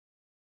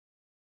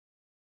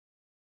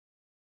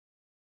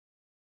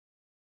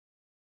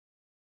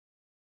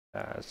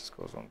 This just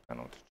goes on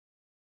panel.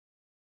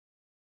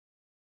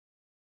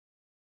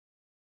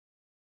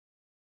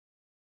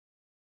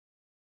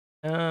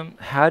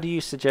 How do you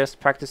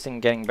suggest practicing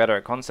getting better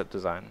at concept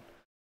design?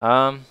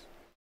 I'm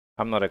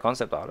not a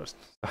concept artist.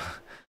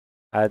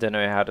 I don't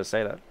know how to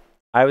say that.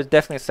 I would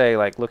definitely say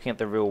like looking at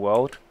the real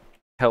world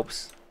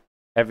helps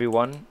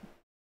everyone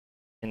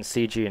in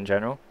CG in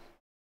general.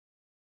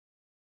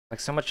 Like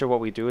so much of what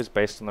we do is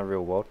based on the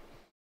real world.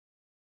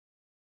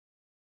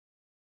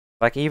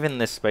 Like even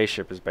this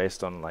spaceship is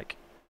based on like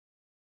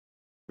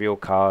real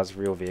cars,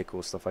 real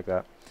vehicles, stuff like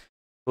that.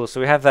 Cool, so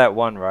we have that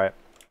one, right?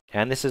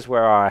 And this is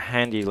where our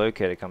handy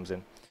locator comes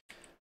in.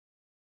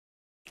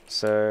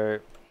 So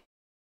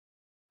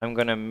I'm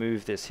gonna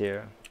move this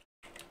here.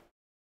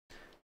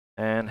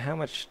 And how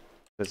much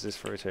does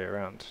this rotate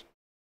around?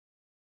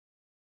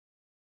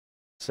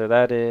 So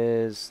that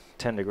is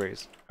 10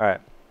 degrees.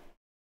 Alright.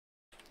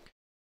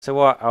 So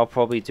what I'll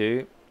probably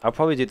do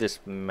this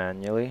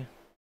manually.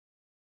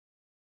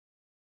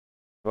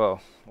 Well,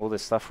 all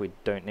this stuff we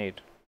don't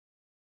need.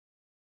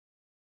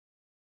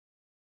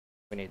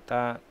 We need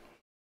that.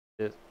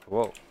 This,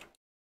 whoa.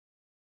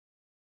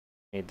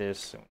 Need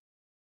this.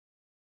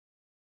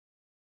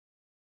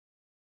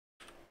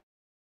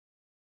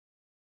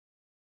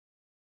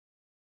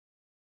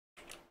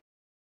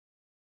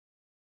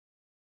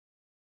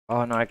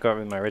 Oh no, I got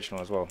it with my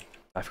original as well.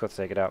 I forgot to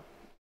take it out.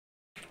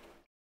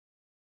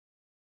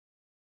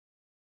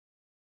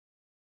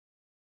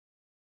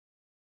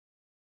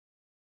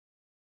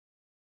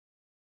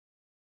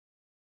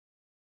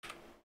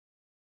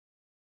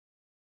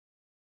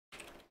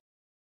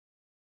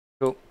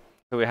 Cool.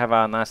 So we have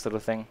our nice little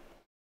thing.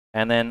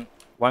 And then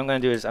what I'm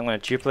going to do is I'm going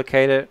to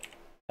duplicate it,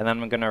 and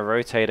then I'm going to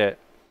rotate it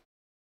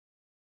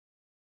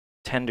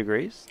 10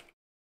 degrees,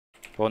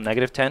 or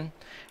negative 10.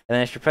 And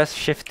then if you press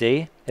Shift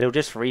D, it'll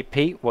just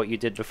repeat what you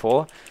did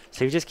before.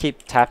 So if you just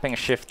keep tapping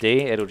Shift D,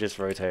 it'll just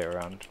rotate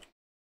around.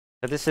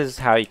 So this is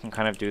how you can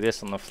kind of do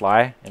this on the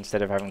fly,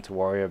 instead of having to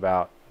worry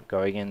about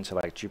going into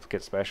like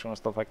duplicate special and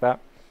stuff like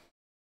that.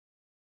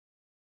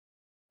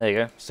 There you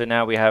go. So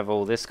now we have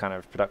all this kind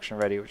of production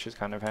ready, which is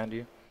kind of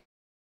handy.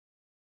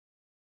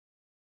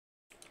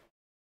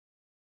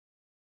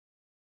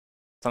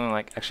 Something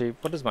like, actually,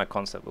 what does my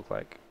concept look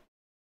like?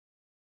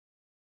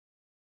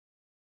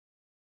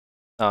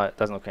 Oh, it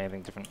doesn't look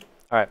anything different.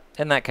 Alright,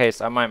 in that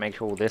case, I might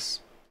make all this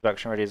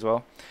production ready as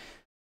well.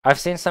 I've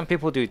seen some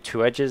people do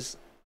 2 edges.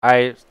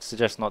 I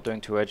suggest not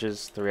doing 2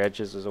 edges. 3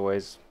 edges is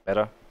always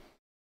better.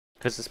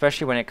 Because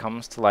especially when it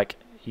comes to like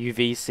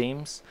UV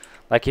seams.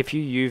 Like if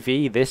you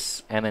UV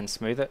this and then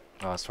smooth it.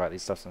 Oh, that's right,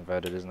 these stuff's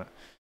inverted, isn't it?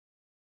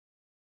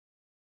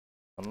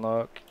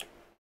 Unlock.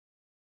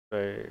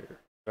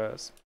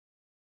 Reverse.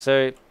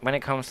 So when it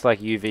comes to like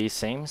UV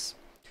seams,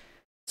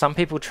 some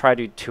people try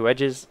to do 2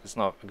 edges. It's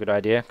not a good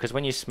idea because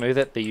when you smooth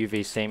it, the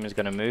UV seam is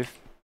going to move.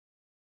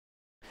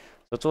 So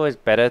it's always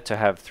better to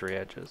have 3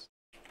 edges.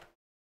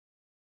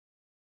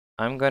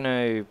 I'm going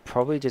to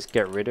probably just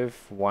get rid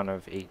of one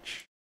of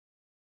each.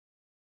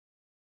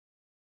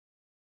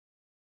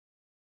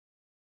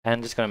 And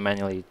I'm just going to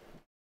manually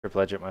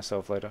triple edge it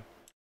myself later.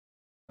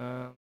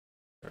 Get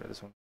rid of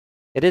this one.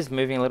 It is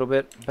moving a little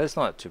bit, but it's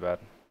not too bad.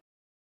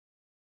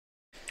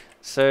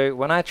 So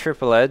when I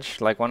triple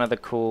edge, like one of the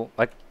cool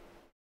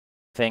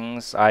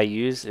things I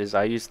use is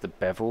I use the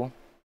bevel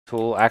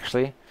tool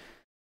actually.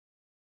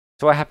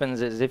 So what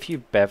happens is if you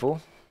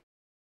bevel,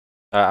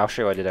 I'll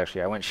show you what I did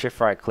actually. I went shift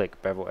right click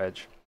bevel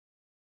edge.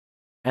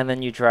 And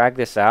then you drag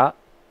this out.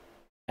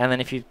 And then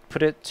if you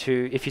put it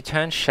to, if you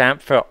turn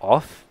chamfer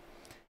off,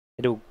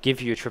 it'll give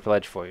you a triple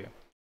edge for you.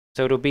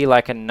 So it'll be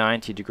like a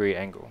 90-degree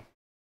angle.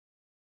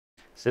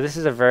 So this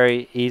is a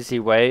very easy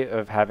way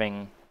of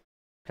having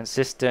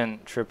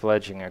consistent triple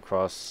edging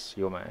across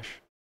your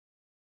mesh.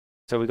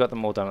 So we got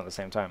them all done at the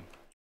same time.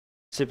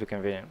 Super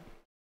convenient.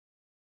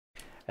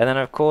 And then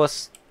of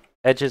course,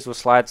 edges will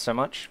slide so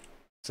much.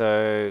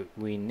 So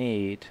we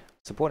need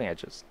supporting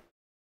edges.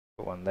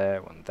 Put one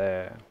there, one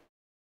there.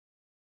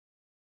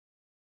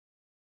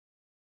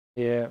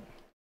 Yeah.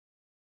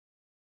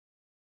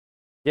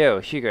 Yo,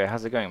 Hugo,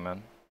 how's it going,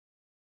 man?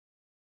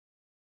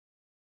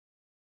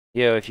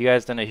 Yo, if you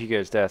guys don't know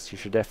Hugo's desk, you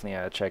should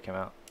definitely check him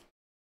out.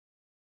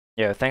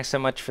 Yo, thanks so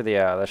much for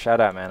the shout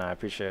out, man. I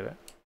appreciate it.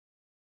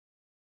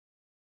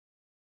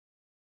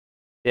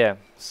 Yeah,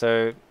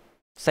 so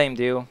same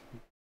deal.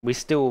 We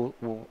still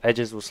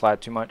edges will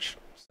slide too much,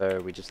 so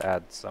we just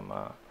add some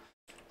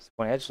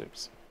supporting edge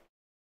loops.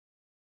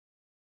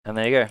 And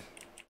there you go.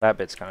 That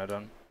bit's kind of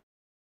done.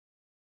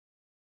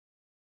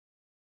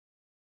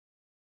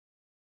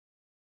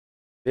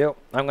 Yep,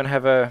 I'm gonna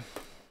have a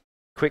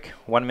quick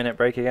 1-minute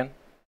break again.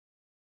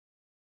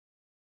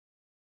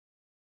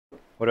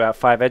 What about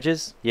 5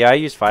 edges? Yeah, I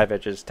use 5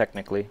 edges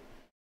technically.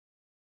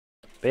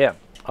 But yeah,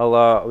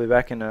 I'll be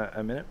back in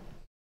a minute.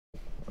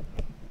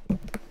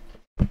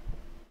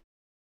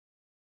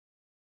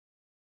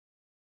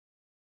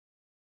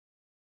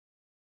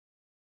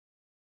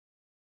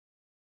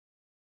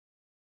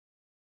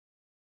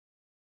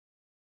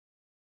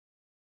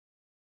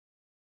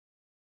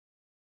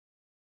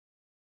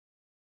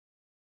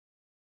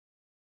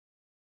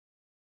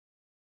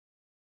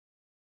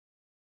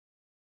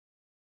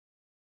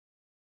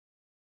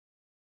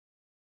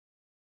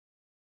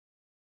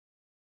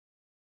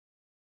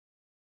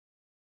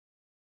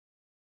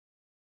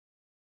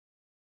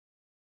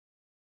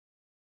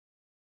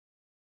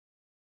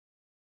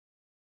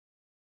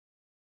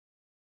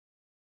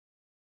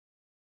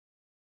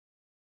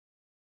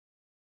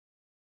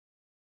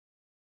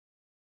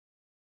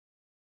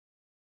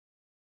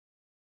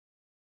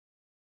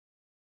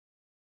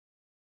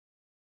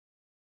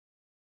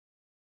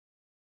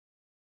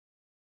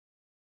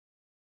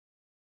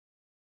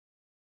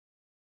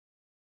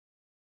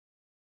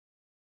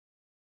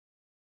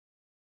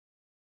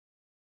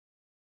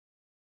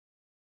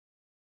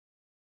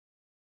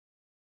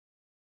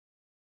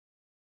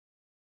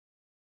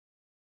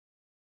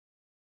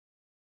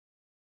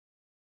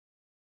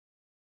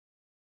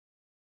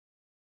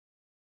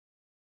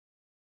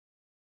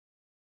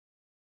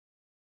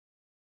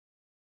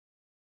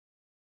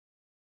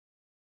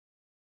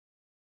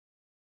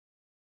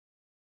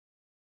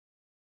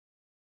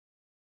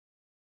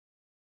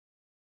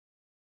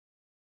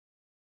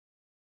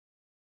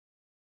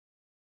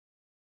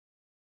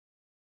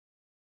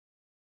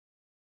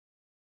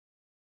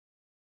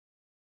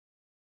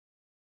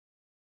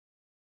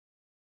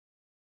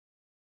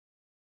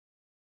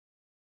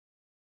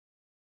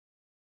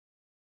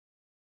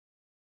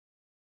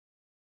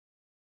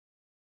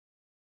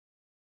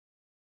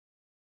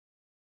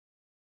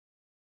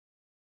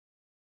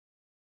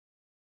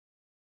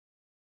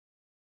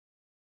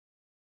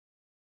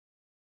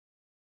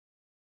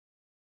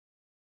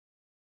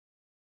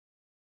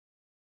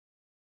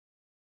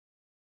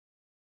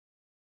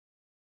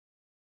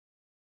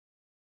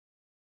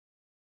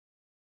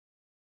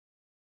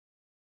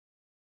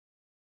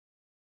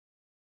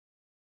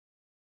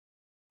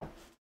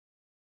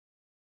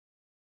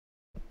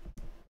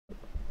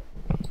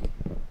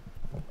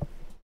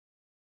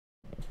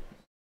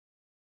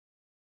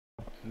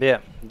 But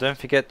yeah, don't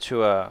forget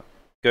to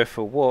go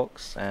for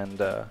walks and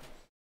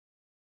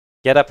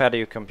get up out of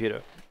your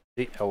computer,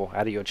 or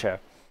out of your chair.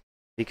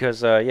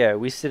 Because yeah,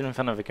 we sit in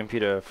front of a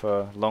computer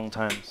for long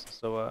times,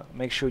 so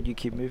make sure you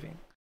keep moving.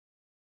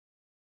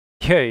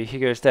 Yo,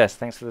 Hugo's Desk,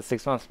 thanks for the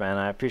 6 months, man.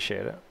 I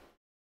appreciate it.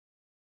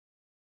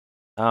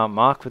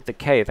 Mark with the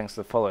K, thanks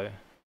for the follow.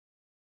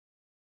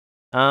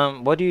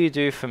 What do you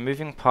do for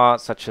moving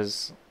parts such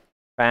as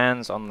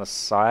fans on the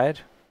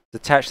side?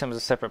 Detach them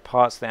as separate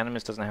parts so the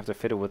animus doesn't have to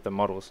fiddle with the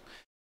models.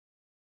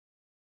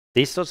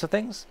 These sorts of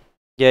things?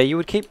 Yeah, you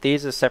would keep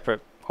these as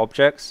separate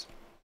objects.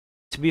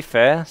 To be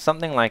fair,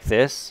 something like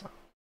this,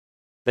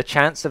 the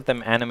chance of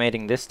them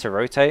animating this to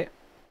rotate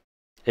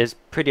is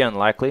pretty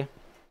unlikely.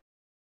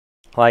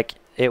 Like,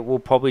 it will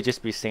probably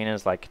just be seen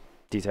as like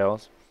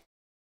details.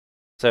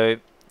 So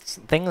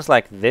things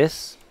like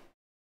this,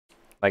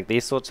 like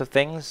these sorts of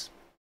things,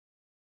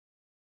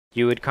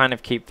 you would kind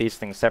of keep these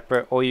things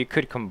separate, or you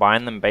could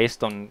combine them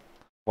based on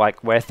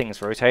like where things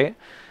rotate.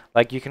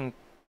 Like you can,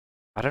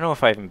 I don't know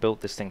if I even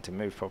built this thing to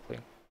move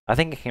properly. I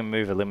think it can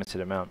move a limited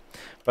amount,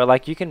 but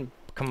like you can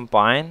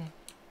combine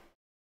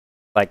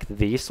like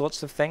these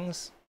sorts of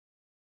things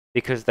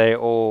because they're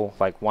all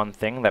like one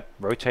thing that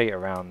rotate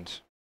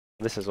around.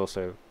 This is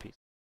also a piece.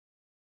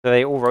 So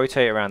they all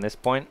rotate around this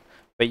point,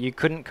 but you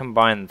couldn't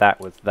combine that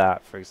with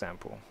that, for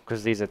example,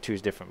 because these are two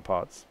different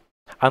parts.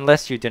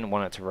 Unless you didn't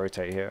want it to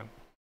rotate here.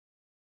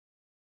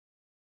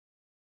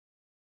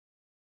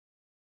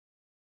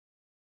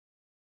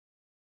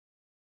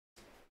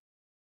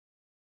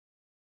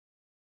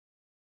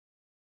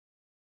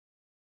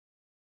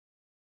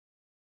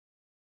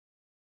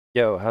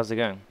 Yo, how's it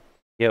going?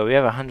 Yo, we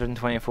have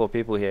 124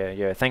 people here.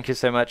 Yo, thank you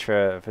so much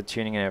for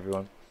tuning in,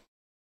 everyone.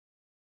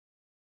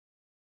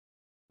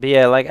 But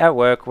yeah, like at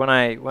work, when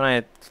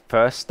I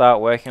first start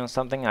working on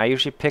something, I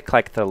usually pick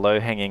like the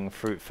low-hanging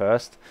fruit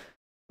first.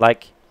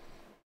 Like,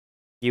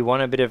 you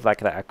want a bit of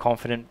like that a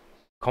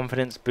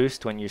confidence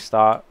boost when you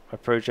start a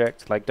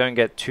project. Like, don't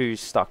get too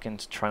stuck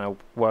into trying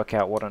to work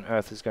out what on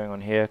earth is going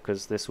on here,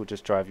 because this will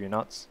just drive you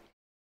nuts.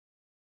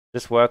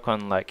 Just work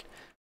on like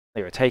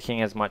you're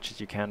taking as much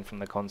as you can from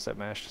the concept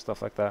mesh,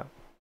 stuff like that.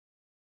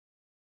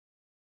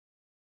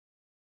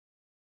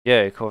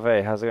 Yeah,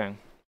 Corvée, how's it going?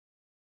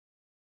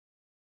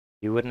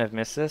 You wouldn't have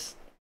missed this?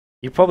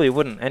 You probably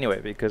wouldn't anyway,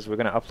 because we're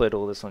going to upload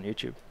all this on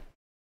YouTube.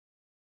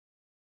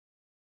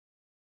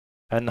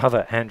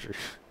 Another Andrew.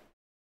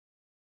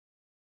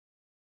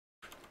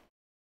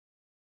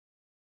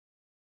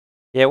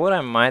 Yeah, what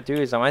I might do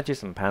is I might do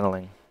some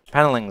paneling.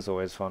 Paneling is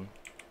always fun.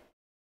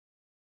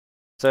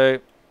 So,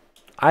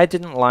 I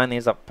didn't line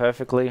these up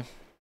perfectly.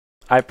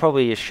 I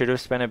probably should have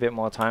spent a bit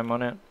more time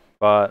on it,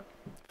 but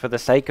for the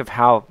sake of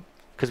how,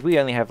 because we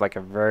only have like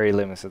a very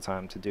limited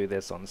time to do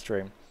this on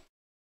stream,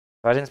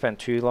 so I didn't spend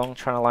too long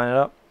trying to line it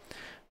up.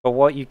 But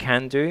what you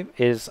can do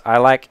is, I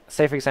like,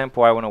 say for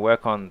example, I want to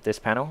work on this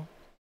panel,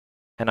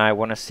 and I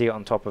want to see it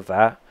on top of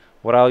that.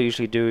 What I'll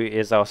usually do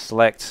is I'll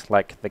select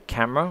like the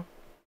camera.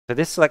 So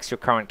this selects your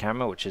current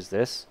camera, which is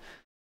this,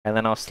 and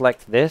then I'll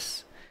select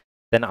this,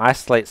 then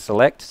isolate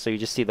select, so you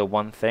just see the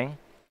one thing,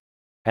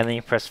 and then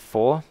you press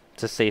 4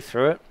 to see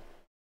through it.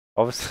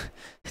 Obviously,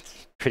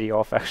 it's pretty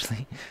off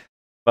actually,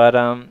 but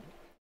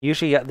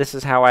usually this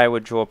is how I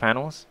would draw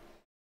panels,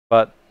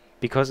 but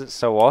because it's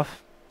so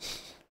off,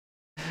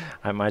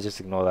 I might just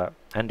ignore that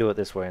and do it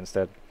this way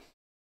instead.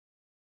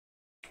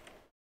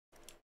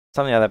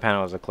 Some of the other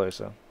panels are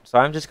closer, so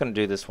I'm just going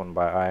to do this one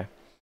by eye.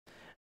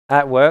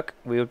 At work,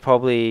 we would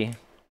probably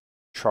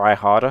try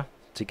harder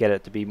to get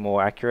it to be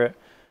more accurate,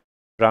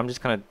 but I'm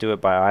just going to do it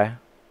by eye.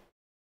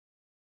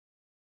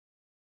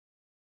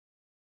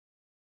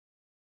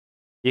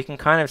 You can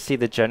kind of see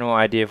the general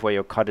idea of where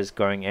your cut is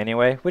going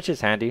anyway, which is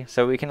handy.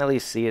 So we can at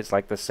least see it's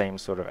like the same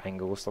sort of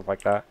angle, stuff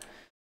like that.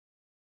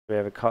 We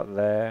have a cut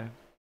there.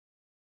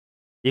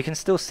 You can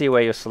still see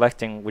where you're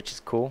selecting, which is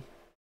cool.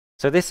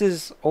 So this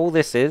is, all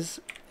this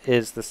is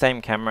the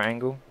same camera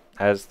angle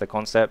as the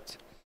concept,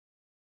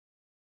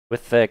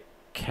 with the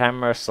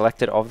camera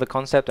selected of the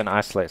concept and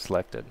isolate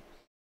selected.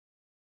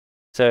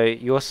 So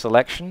your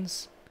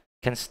selections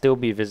can still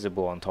be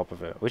visible on top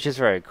of it, which is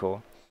very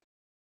cool.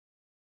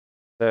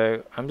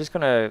 So I'm just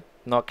going to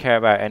not care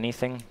about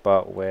anything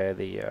but where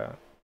the...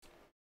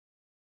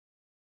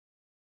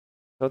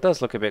 So it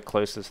does look a bit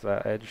closer to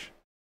that edge.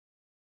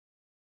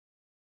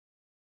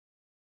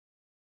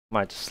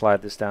 Might just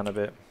slide this down a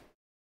bit.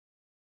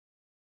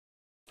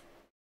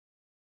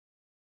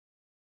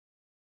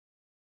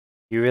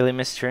 You really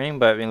miss streaming,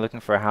 but been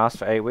looking for a house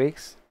for 8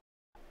 weeks?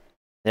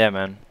 Yeah,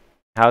 man.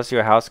 How's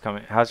your house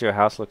coming? How's your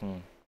house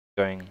looking,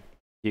 going,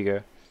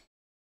 Hugo?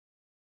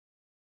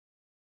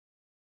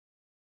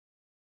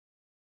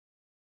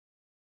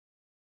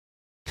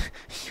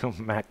 Your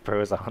Mac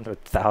Pro is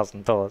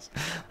 $100,000.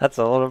 That's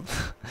a lot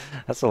of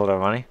that's a lot of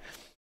money.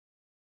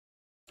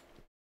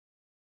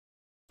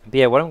 But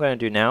yeah, what I'm going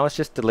to do now is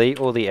just delete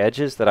all the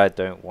edges that I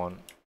don't want.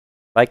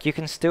 Like, you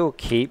can still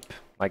keep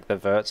like the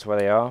verts where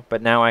they are,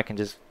 but now I can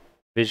just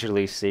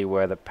visually see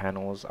where the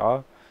panels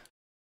are.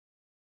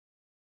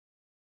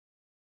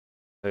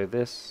 So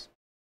this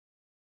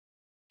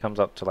comes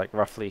up to like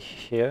roughly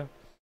here.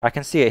 I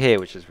can see it here,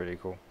 which is really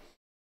cool.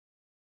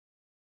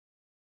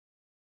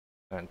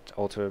 And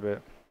alter a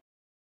bit.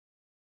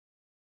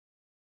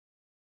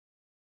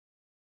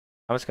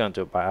 I'm just going to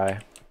do it by eye.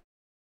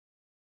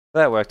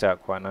 That worked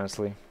out quite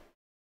nicely.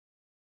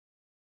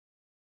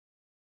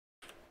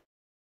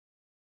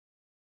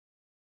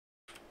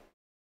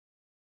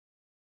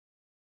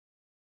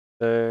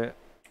 So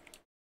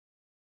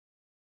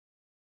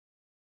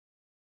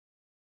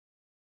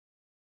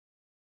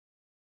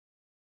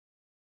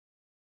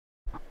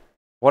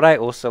what I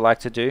also like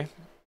to do,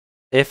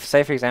 if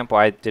say for example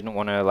I didn't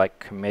want to like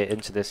commit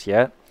into this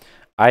yet,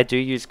 I do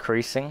use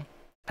creasing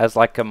as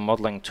like a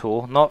modeling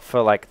tool, not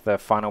for like the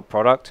final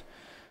product,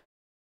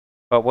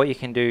 but what you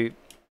can do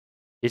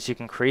is you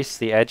can crease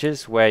the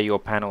edges where your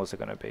panels are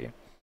going to be.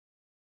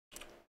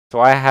 So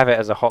I have it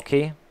as a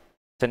hotkey,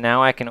 so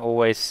now I can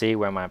always see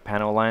where my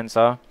panel lines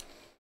are.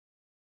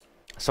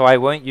 So I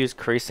won't use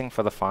creasing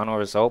for the final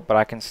result, but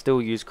I can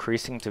still use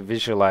creasing to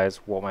visualize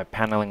what my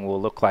paneling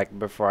will look like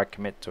before I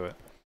commit to it.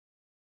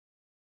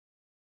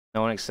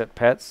 No one except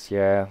pets?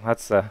 Yeah,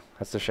 that's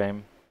a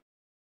shame.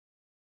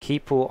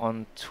 Keeple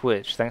on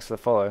Twitch, thanks for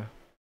the follow.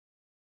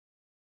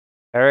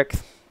 Eric,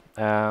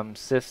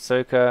 Sif,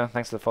 Soka,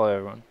 thanks for the follow,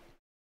 everyone.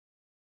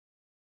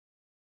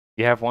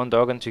 You have 1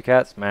 dog and 2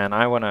 cats? Man,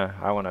 I want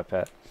a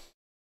pet.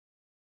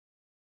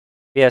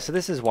 Yeah, so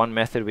this is one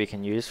method we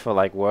can use for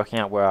like working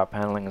out where our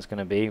paneling is going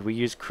to be. We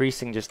use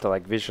creasing just to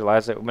like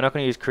visualize it. We're not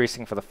going to use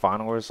creasing for the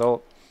final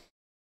result,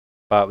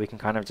 but we can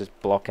kind of just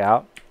block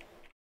out.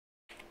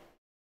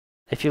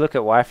 If you look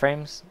at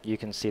wireframes, you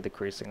can see the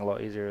creasing a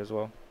lot easier as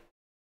well.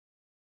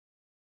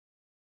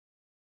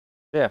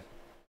 Yeah,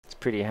 it's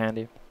pretty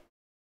handy.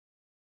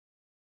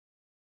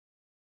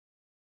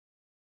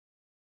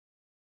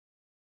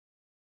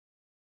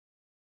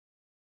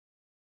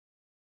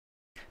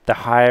 The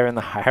higher in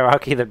the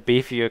hierarchy, the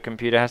beefier your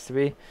computer has to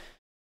be.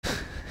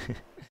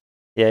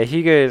 Yeah,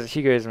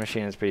 Hugo's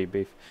machine is pretty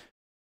beef.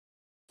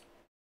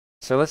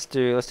 So let's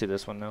do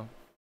this one now.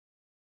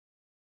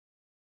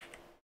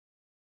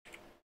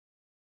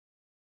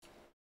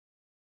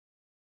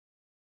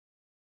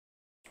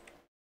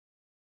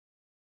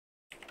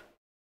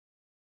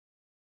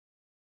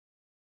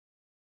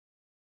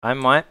 I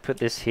might put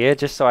this here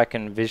just so I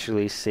can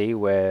visually see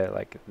where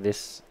like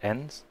this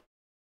ends.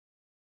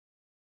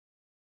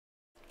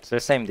 So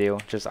same deal,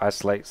 just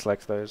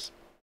select those.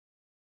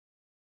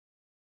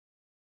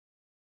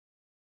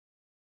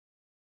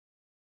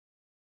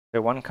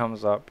 So one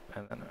comes up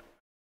and then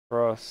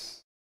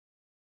across.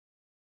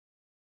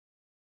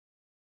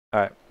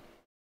 Alright.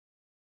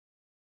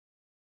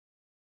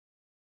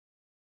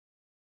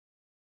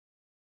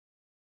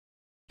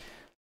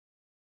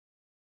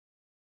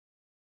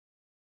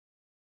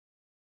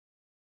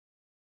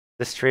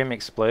 The stream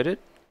exploded?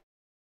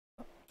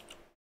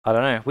 I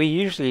don't know.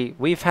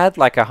 We've had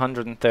like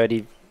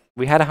 130,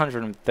 we had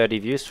 130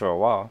 views for a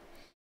while.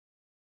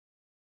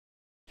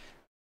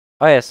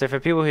 Oh yeah, so for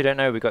people who don't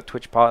know, we got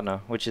Twitch Partner,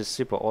 which is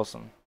super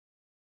awesome.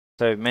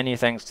 So many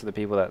thanks to the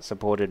people that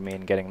supported me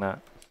in getting that.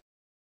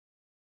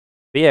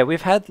 But yeah,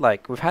 we've had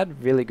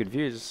really good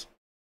views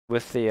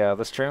with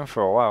the stream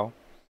for a while.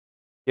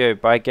 Yo,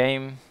 by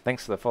game,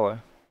 thanks for the follow.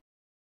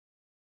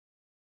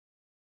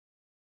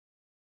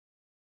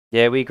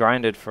 Yeah, we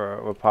grinded for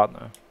a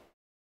partner.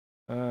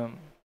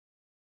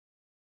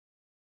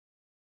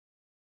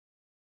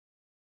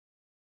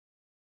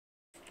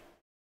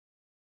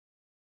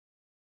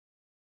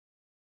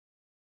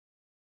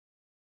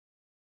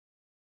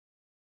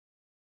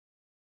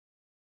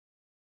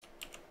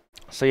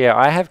 So yeah,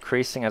 I have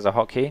creasing as a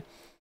hotkey.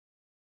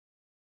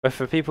 But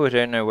for people who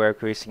don't know where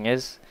creasing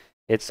is,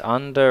 it's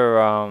under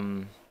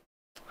oh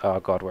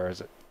god, where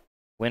is it?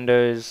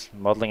 Windows,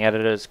 modeling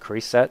editors,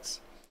 crease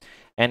sets.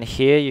 And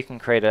here you can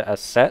create a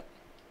set.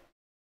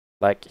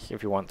 Like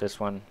if you want this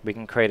one, we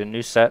can create a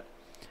new set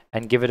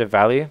and give it a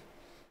value.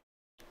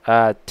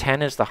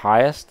 10 is the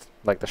highest,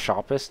 like the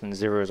sharpest, and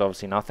 0 is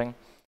obviously nothing.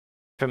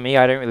 For me,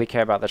 I don't really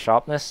care about the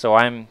sharpness, so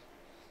I'll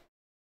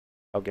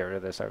get rid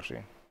of this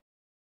actually.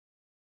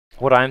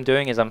 What I'm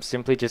doing is I'm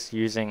simply just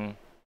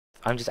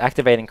I'm just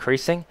activating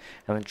creasing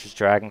and then just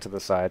dragging to the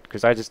side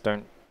because it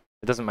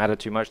doesn't matter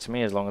too much to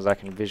me as long as I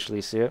can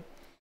visually see it.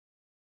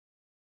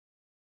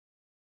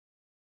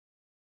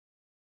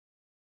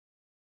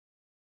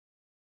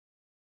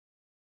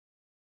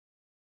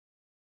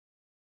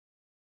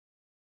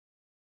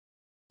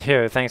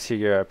 Yeah, thanks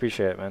Hugo, I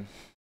appreciate it, man.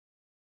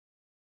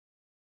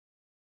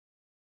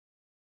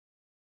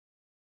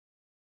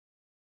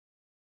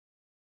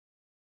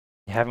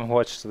 You haven't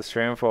watched the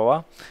stream for a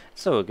while?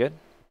 It's all good.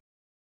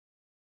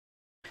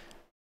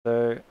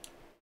 So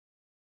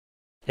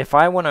if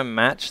I want to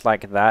match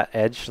like that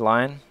edge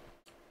line,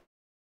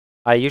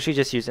 I usually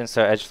just use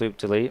insert edge loop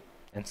delete,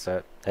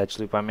 insert edge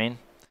loop I mean,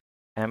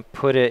 and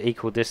put it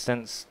equal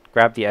distance,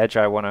 grab the edge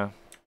I want to,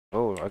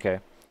 oh, okay.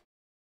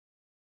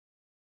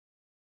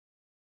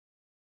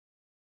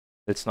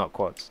 It's not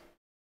quads.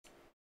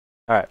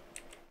 Alright,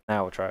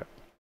 now we'll try it.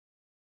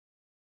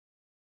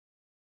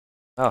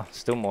 Oh,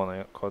 still more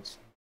than quads.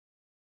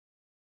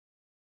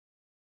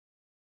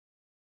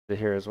 They're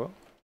here as well.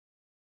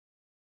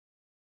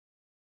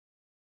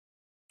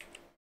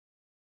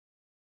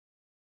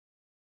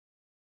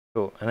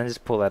 Cool, and then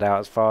just pull that out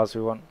as far as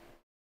we want.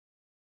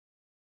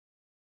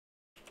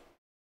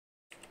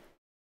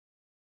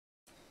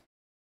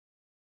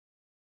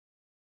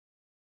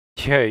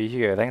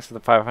 Yo, thanks for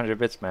the 500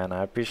 bits, man.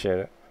 I appreciate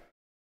it.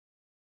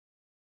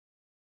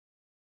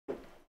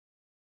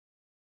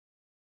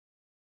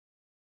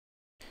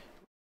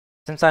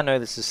 Since I know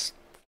this is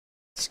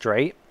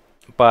straight,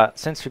 but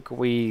since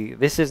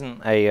this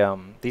isn't a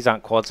these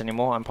aren't quads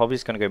anymore, I'm probably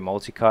just gonna go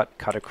multi-cut,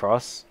 cut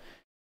across,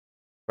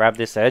 grab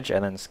this edge,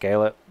 and then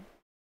scale it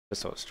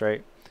just so it's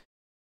straight.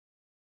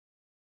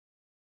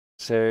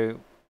 So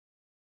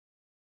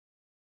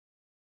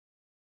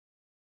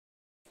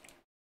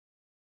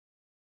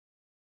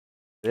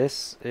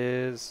this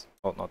is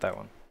not that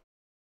one.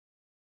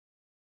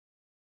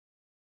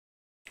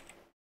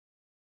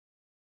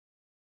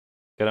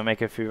 Gonna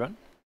make a few run.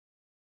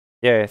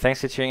 Yeah, thanks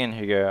for tuning in,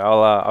 Hugo.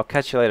 I'll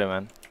catch you later,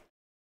 man.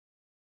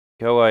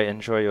 Go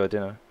enjoy your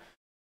dinner.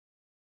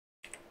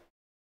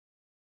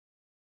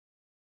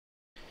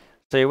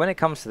 So when it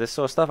comes to this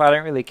sort of stuff, I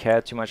don't really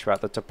care too much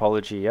about the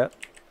topology yet.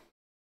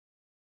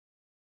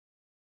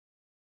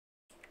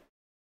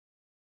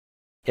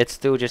 It's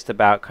still just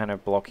about kind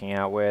of blocking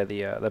out where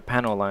the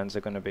panel lines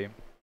are going to be.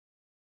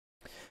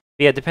 But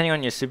yeah, depending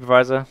on your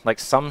supervisor, like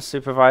some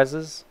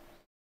supervisors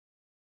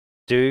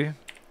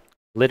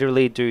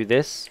literally do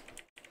this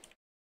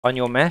on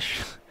your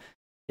mesh.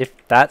 If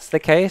that's the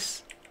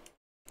case,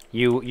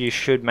 you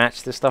should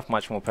match this stuff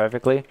much more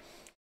perfectly.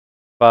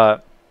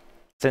 But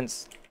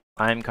since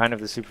I'm kind of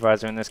the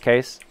supervisor in this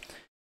case,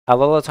 a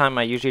lot of the time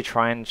I usually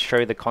try and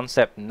show the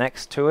concept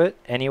next to it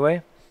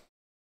anyway.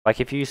 Like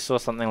if you saw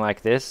something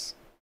like this,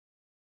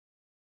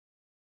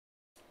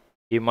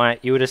 you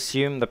would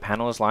assume the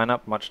panels line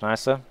up much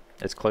nicer.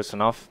 It's close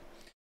enough.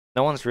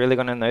 No one's really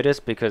going to notice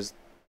because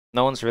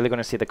no one's really going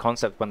to see the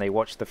concept when they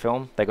watch the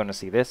film. They're going to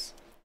see this.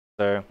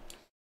 So,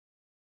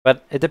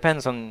 but it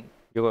depends on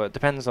your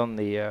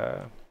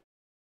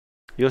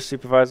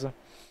supervisor.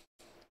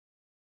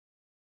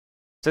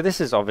 So this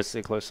is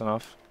obviously close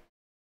enough.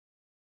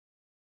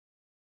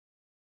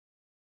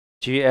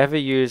 Do you ever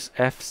use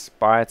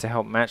F-Spy to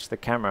help match the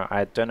camera?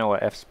 I don't know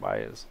what F-Spy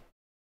is.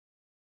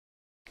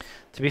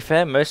 To be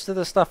fair, most of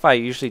the stuff I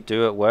usually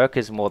do at work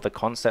is more the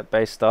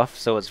concept-based stuff,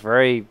 so it's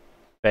very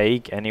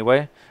vague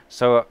anyway.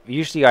 So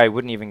usually I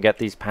wouldn't even get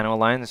these panel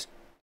lines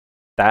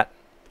that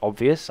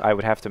obvious. I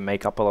would have to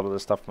make up a lot of the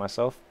stuff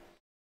myself.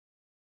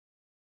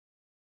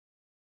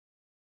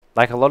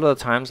 Like a lot of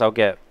the times I'll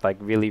get like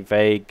really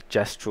vague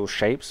gestural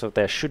shapes, so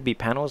there should be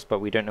panels, but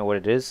we don't know what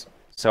it is.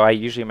 So I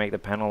usually make the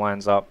panel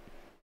lines up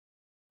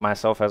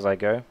myself as I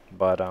go,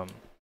 but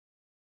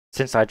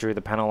since I drew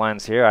the panel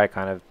lines here, I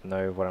kind of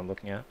know what I'm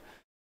looking at.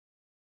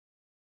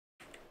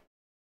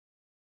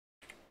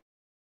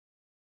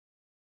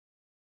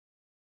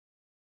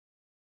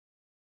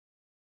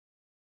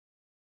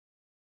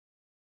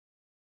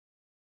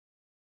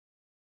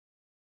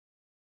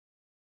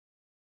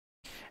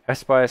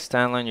 F-Spy is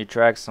standalone, you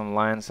drag some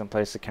lines and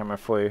place the camera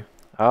for you.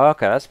 Oh,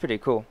 okay, that's pretty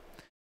cool.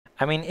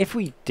 I mean, if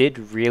we did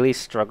really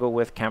struggle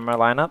with camera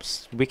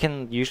lineups, we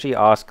can usually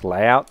ask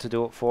Layout to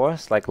do it for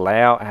us. Like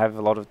Layout have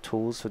a lot of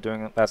tools for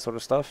doing that sort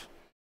of stuff.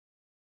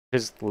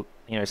 Because,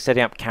 you know,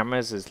 setting up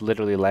cameras is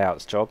literally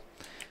Layout's job.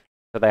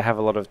 So they have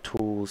a lot of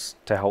tools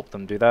to help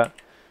them do that.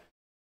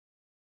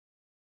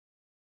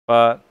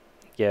 But,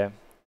 yeah.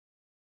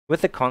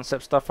 With the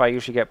concept stuff I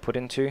usually get put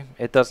into,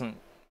 it doesn't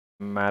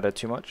matter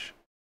too much.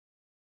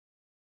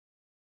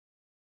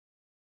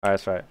 Oh,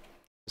 that's right.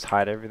 Just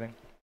hide everything.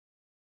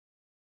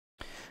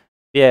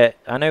 Yeah,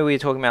 I know we were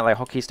talking about like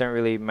hotkeys don't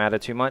really matter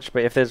too much,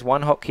 but if there's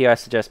one hotkey I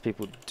suggest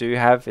people do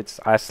have, it's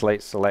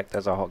isolate select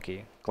as a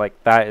hotkey.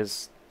 Like that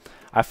is,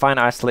 I find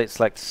isolate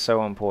select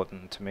so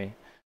important to me.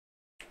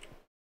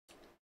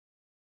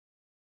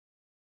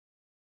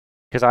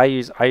 Because I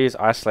use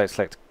isolate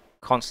select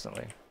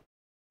constantly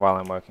while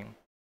I'm working.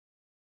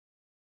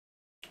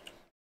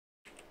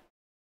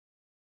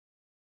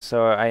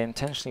 So I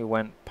intentionally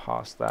went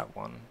past that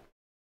one.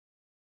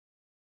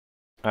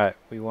 Alright,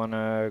 we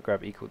wanna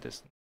grab equal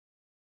distance.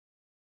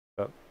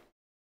 Oh.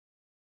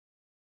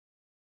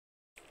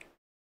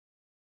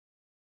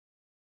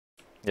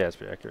 Yeah, it's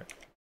pretty accurate.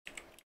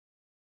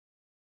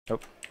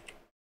 Nope.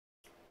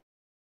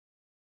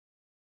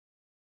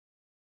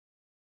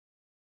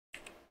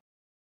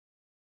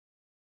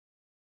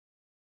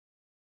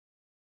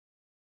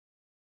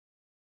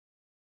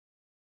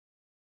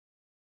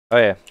 Oh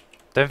yeah,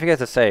 don't forget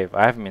to save.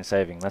 I haven't been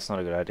saving, that's not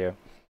a good idea.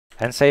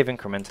 And save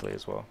incrementally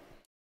as well.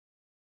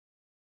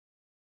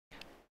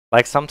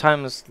 Like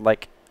sometimes,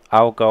 like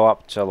I'll go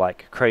up to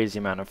like crazy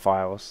amount of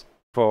files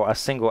for a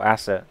single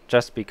asset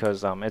just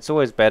because it's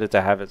always better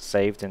to have it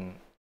saved in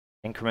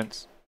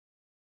increments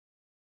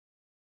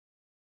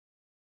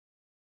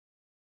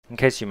in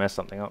case you mess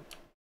something up.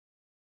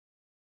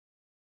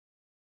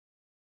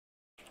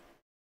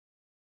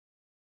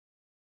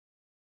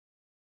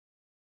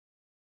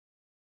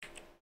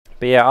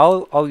 But yeah,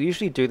 I'll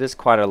usually do this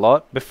quite a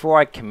lot. Before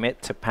I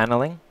commit to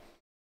paneling,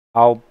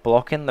 I'll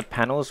block in the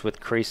panels with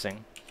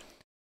creasing.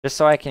 Just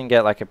so I can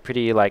get like a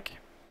pretty like...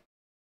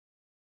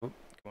 Oop,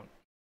 come on.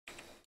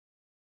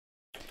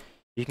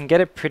 You can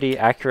get a pretty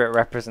accurate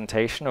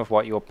representation of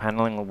what your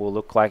paneling will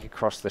look like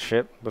across the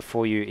ship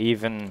before you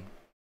even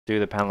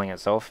do the paneling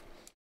itself.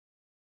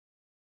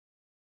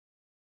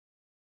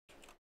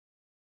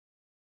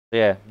 So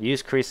yeah,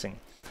 use creasing.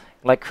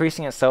 Like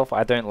creasing itself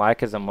I don't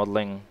like as a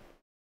modeling...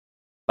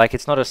 Like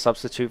it's not a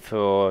substitute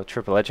for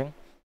triple edging,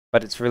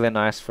 but it's really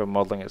nice for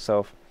modeling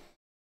itself.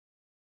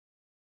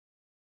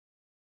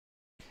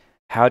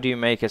 How do you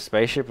make a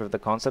spaceship if the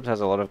concept has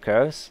a lot of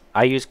curves?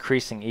 I use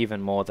creasing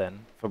even more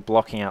then for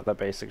blocking out the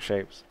basic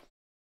shapes.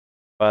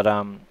 But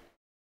I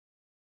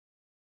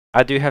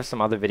do have some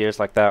other videos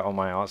like that on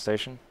my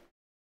ArtStation.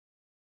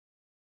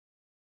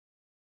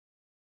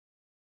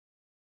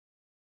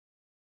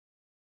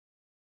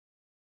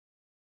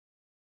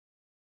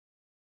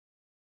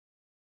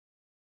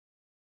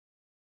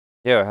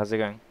 Yo, how's it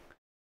going?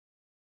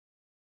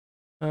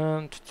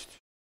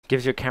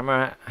 Gives your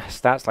camera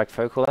stats like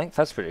focal length.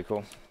 That's pretty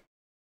cool.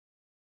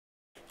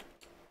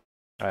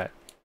 Alright,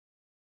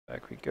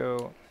 back we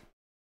go.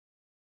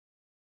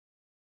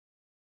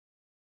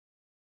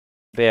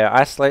 But yeah,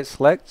 isolate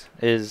select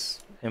is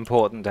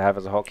important to have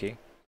as a hotkey.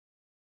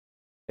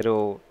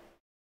 It'll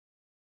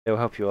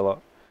help you a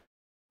lot.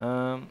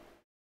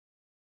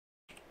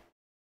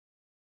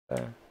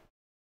 There.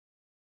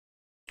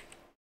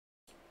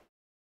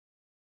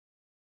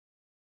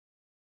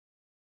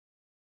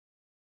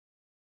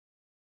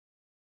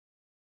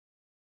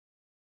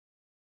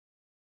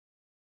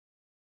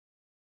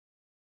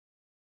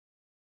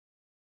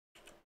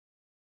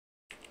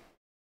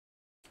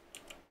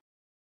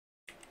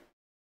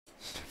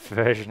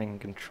 Versioning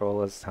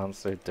controllers sounds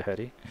so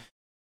dirty.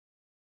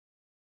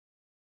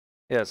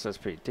 Yeah, so it's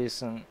pretty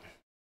decent.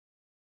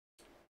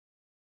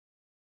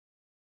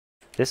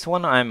 This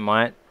one I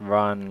might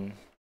run...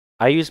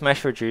 I use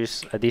mesh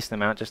reduce a decent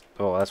amount, just...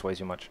 Oh, that's way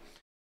too much.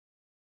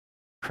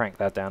 Crank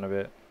that down a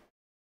bit.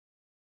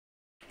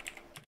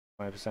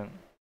 20%.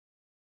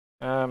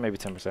 Maybe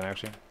 10%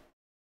 actually.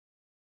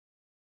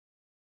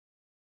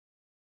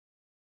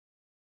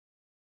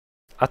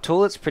 A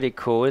tool that's pretty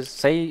cool is,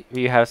 say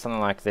you have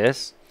something like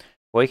this.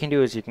 What you can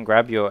do is you can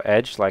grab your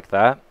edge like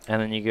that,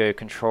 and then you go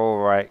control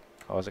right...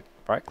 Oh, is it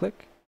right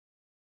click?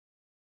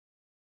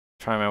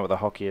 Try to remember what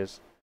the hotkey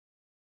is.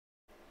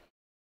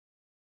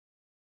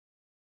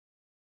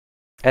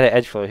 Edit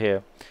edge flow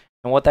here.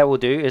 And what that will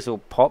do is it will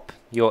pop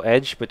your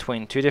edge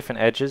between two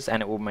different edges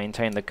and it will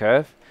maintain the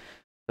curve.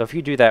 So if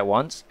you do that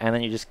once and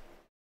then you just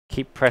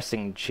keep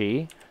pressing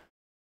G.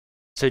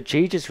 So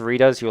G just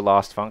redoes your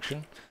last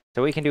function.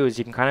 So what you can do is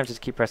you can kind of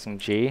just keep pressing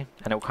G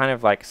and it will kind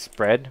of like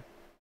spread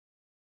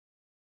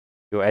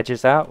your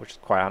edges out, which is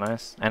quite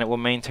nice. And it will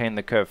maintain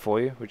the curve for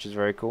you, which is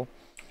very cool.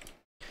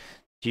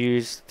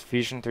 Use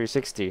Fusion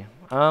 360.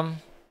 I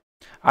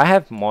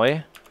have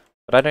Moi,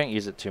 but I don't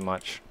use it too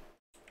much.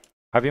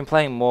 I've been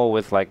playing more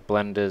with like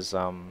Blender's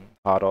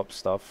hard op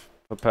stuff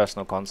for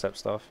personal concept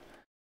stuff.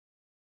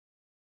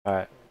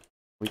 Alright,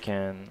 we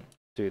can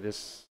do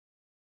this.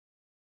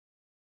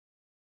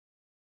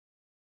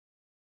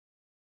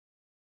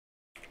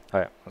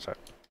 Alright, I'm sorry.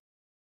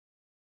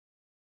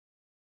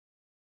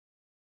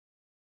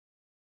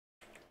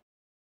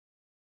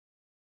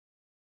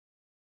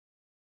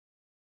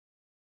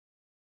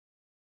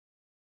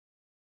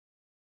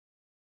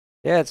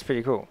 Yeah, it's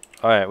pretty cool.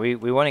 Alright, we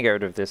want to get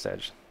rid of this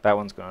edge. That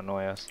one's going to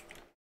annoy us.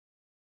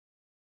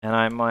 And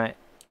I might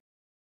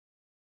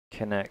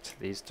connect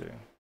these two.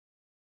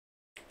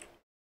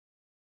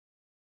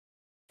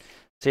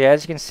 So yeah,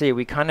 as you can see,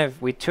 we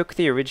took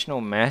the original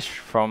mesh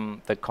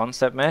from the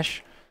concept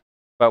mesh,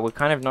 but we're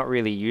kind of not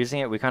really using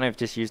it. We kind of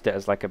just used it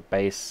as like a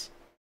base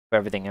for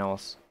everything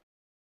else.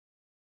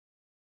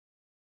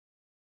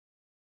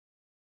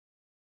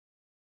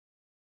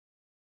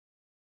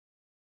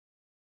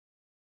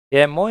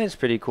 Yeah, Moi is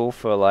pretty cool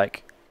for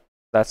like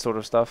that sort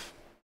of stuff.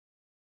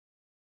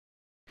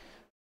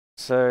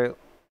 So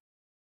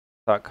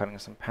start cutting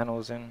some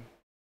panels in.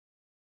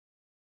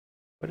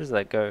 Where does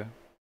that go?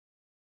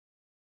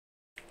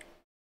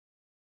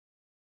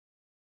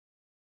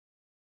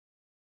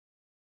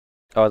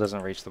 Oh, it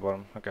doesn't reach the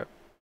bottom. Okay.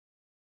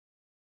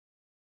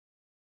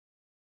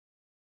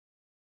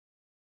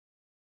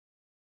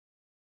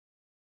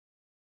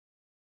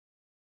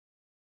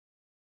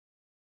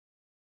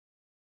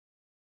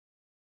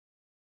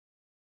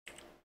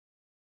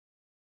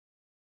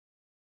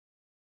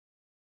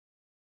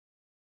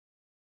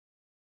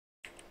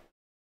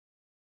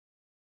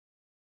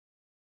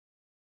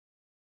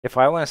 If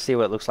I want to see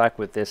what it looks like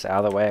with this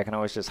out of the way, I can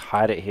always just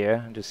hide it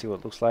here and just see what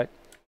it looks like.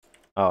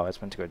 Oh,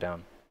 it's meant to go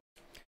down.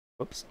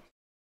 Whoops.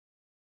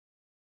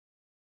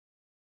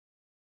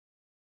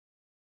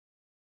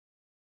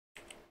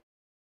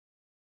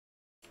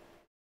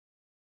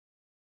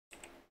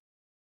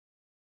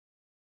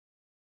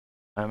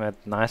 I'm a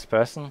nice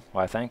person?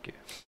 Why, thank you.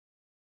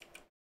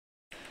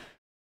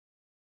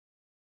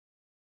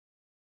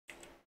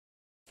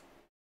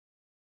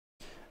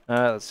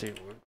 Let's see.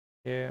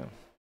 Yeah.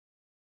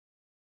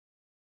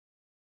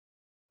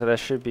 So there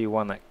should be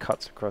one that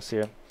cuts across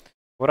here.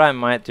 What I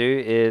might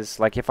do is,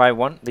 like, if I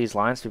want these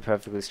lines to be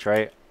perfectly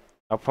straight,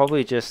 I'll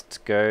probably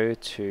just go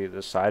to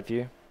the side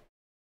view.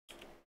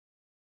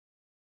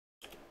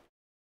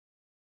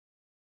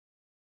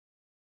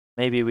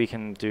 Maybe we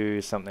can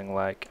do something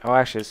like, oh,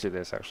 actually, let's do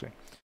this, actually.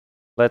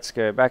 Let's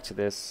go back to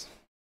this.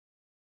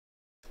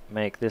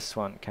 Make this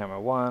one camera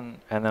 1,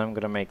 and then I'm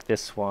going to make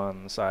this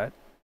one side.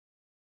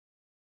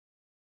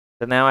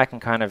 So now I can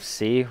kind of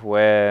see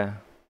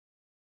where...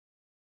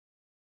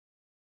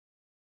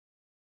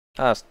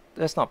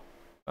 it's not...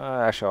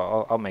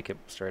 actually, I'll make it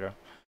straighter.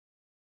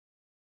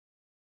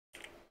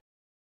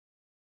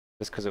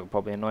 Just because it would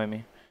probably annoy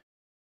me.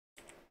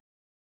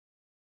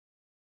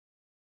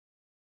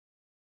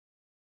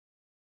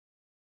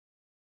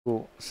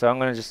 Cool. So I'm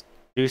going to just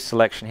do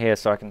selection here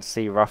so I can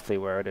see roughly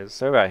where it is.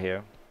 So right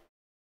here.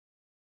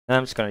 And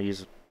I'm just going to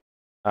use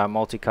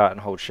multi-cut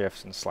and hold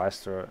shift and slice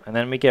through it. And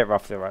then we get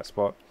roughly the right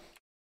spot.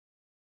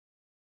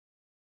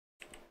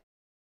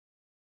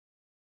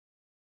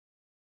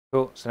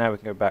 Cool. So now we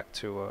can go back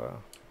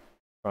to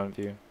front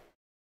view.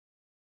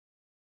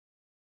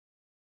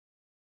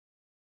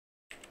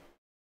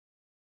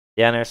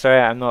 Yeah, no, sorry,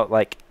 I'm not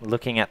like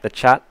looking at the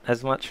chat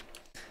as much.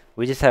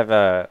 We just have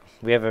a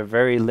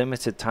very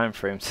limited time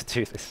frame to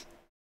do this.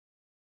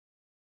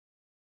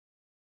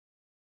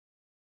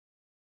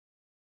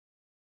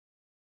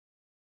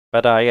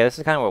 But yeah, this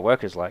is kind of what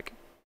work is like.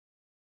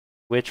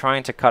 We're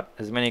trying to cut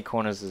as many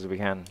corners as we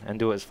can and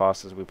do it as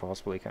fast as we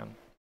possibly can.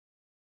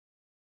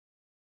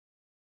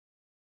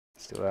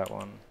 Let's do that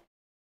one.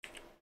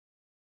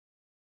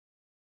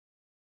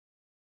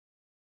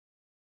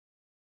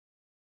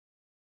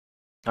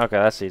 Okay,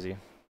 that's easy.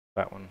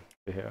 That one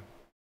over here.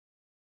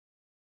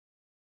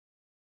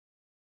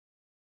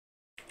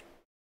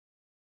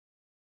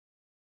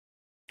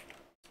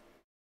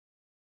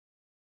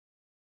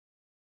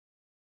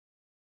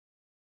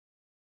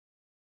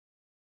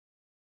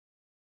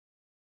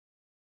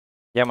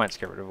 Yeah, I might just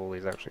get rid of all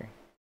these actually.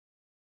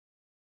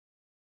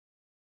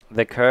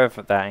 The curve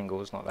at that angle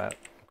is not that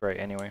great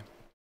anyway.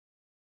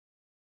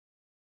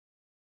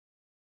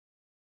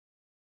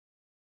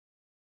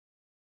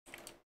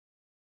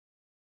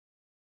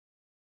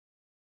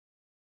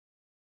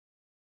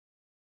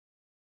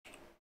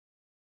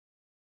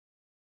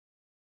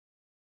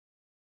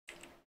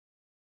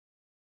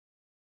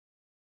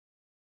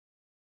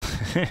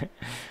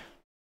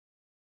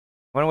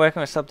 When working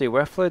with sub-D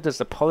workflow, does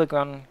the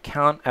polygon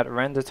count at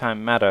render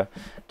time matter?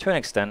 To an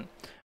extent.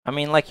 I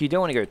mean, like, you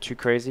don't want to go too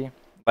crazy.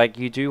 Like,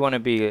 you do want to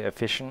be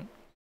efficient.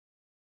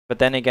 But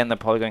then again, the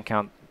polygon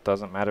count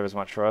doesn't matter as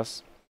much for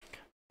us.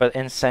 But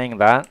in saying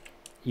that,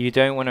 you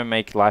don't want to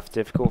make life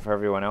difficult for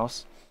everyone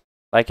else.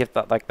 Like, if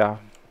the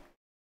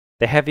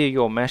heavier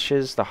your mesh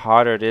is, the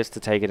harder it is to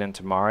take it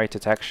into Mari to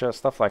texture,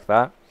 stuff like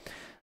that.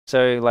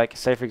 So, like,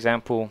 say for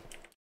example,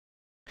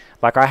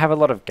 like I have a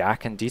lot of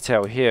GAC and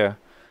detail here.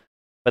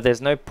 But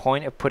there's no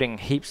point of putting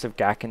heaps of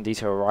GAC and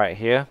detail right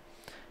here,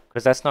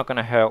 because that's not going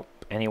to help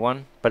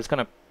anyone, but it's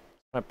going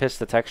to piss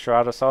the texture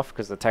artist off,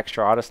 because the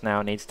texture artist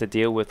now needs to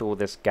deal with all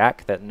this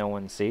GAC that no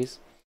one sees.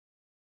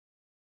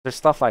 So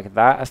stuff like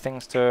that are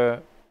things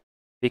to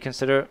be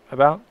considerate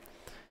about.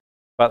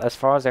 But as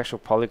far as the actual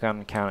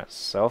polygon count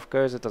itself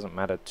goes, it doesn't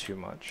matter too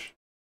much.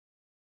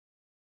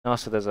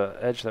 Also, there's an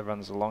edge that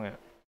runs along it.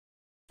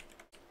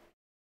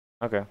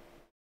 Okay.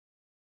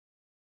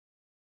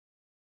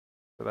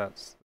 So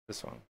that's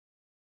this one.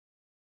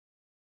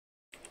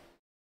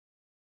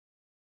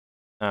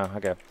 Oh,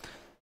 okay.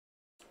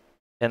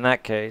 In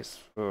that case,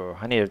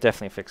 I need to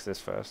definitely fix this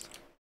first.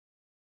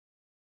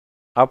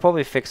 I'll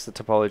probably fix the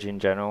topology in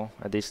general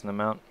a decent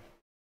amount.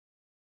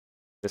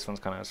 This one's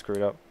kind of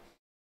screwed up.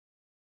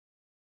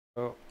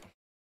 Oh.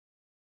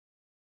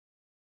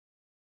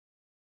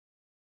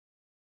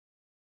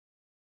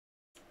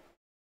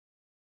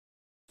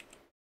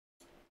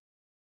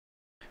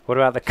 What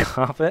about the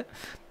carpet?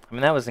 I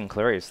mean, that was in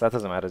Clarice. That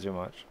doesn't matter too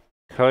much.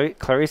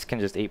 Clarice can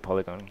just eat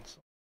polygons.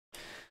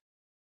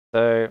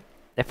 So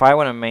if I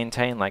want to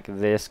maintain like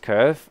this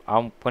curve,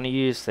 I'm going to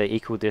use the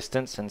equal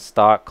distance and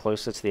start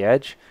closer to the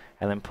edge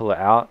and then pull it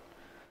out.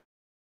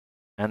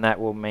 And that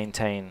will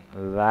maintain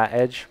that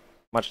edge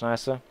much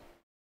nicer.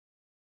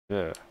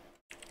 Ugh.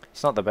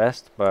 It's not the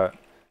best, but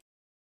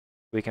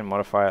we can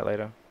modify it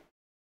later.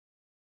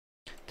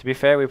 To be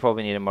fair, we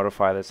probably need to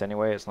modify this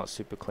anyway. It's not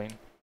super clean.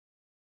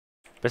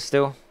 But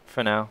still,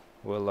 for now,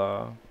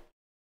 we'll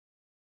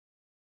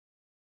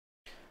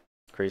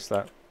increase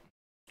that.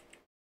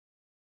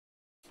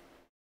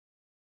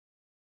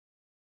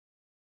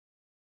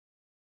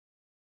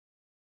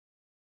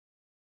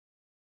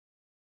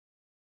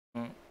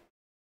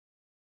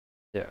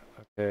 Yeah,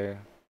 okay.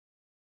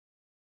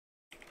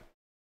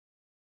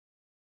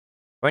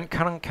 Won't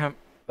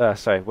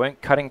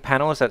cutting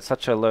panels at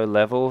such a low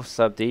level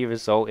sub-D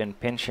result in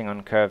pinching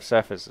on curved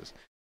surfaces?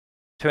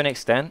 To an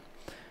extent,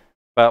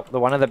 but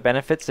one of the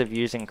benefits of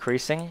using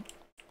creasing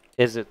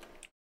is that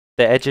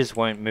the edges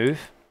won't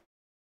move.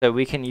 So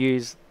we can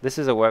use, this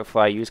is a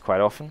workflow I use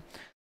quite often.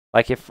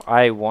 Like if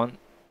I want,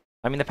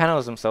 I mean the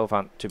panels themselves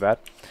aren't too bad,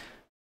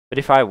 but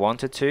if I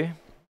wanted to,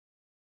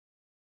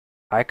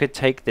 I could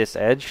take this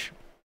edge,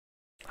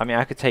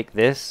 I could take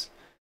this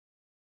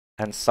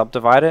and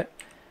subdivide it,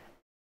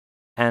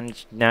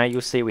 and now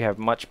you'll see we have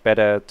much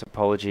better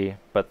topology,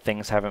 but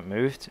things haven't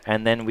moved,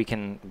 and then we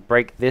can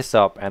break this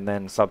up and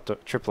then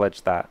triple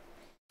edge that.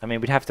 I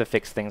mean, we'd have to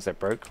fix things that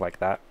broke, like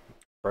that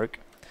broke.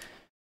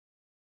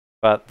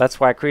 But that's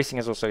why creasing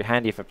is also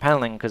handy for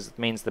paneling, because it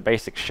means the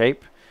basic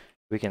shape,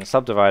 we can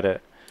subdivide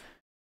it,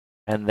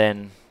 and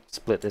then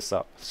split this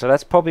up. So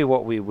that's probably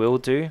what we will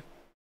do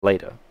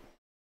later.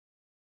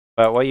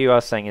 But what you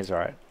are saying is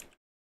right.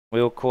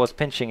 We will cause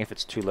pinching if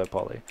it's too low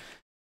poly.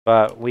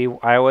 But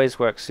I always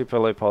work super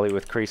low poly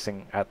with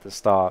creasing at the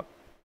start.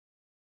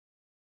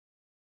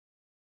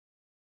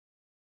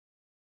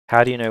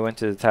 How do you know when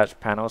to detach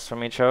panels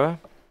from each other?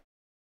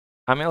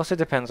 I mean, it also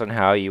depends on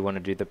how you want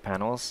to do the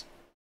panels.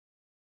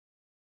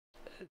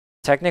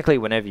 Technically,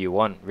 whenever you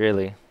want,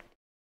 really.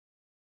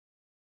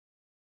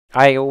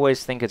 I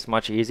always think it's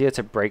much easier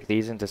to break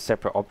these into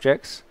separate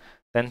objects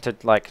than to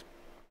like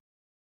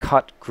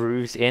cut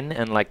grooves in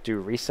and like do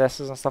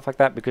recesses and stuff like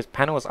that, because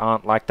panels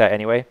aren't like that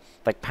anyway.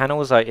 Like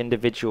panels are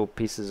individual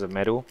pieces of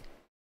metal,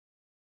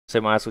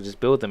 so might as well just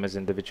build them as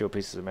individual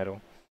pieces of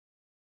metal.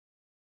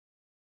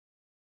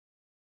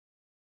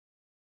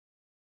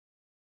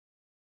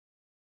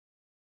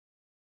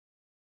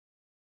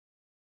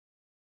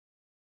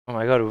 Oh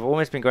my god, we've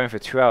almost been going for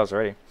 2 hours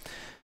already.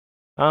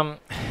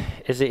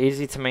 Is it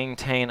easy to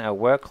maintain a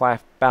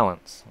work-life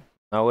balance?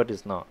 No, it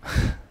is not.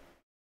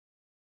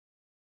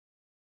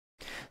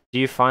 Do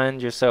you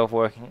find yourself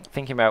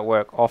thinking about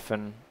work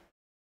often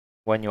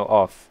when you're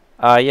off?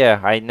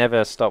 Yeah, I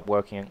never stop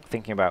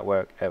thinking about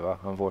work ever,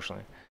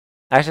 unfortunately.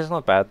 Actually, it's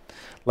not bad.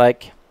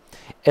 Like,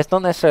 it's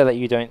not necessarily that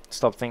you don't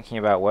stop thinking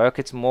about work.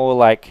 It's more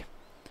like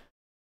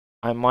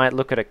I might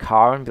look at a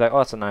car and be like,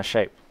 oh, it's a nice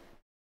shape.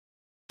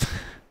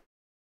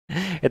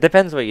 It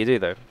depends what you do,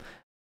 though.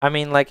 I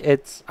mean, like,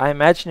 I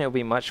imagine it would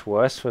be much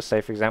worse for, say,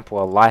 for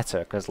example, a lighter,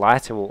 because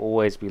lighter will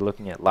always be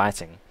looking at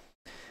lighting.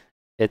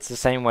 It's the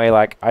same way,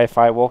 like, if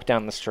I walk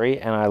down the street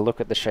and I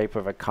look at the shape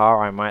of a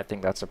car, I might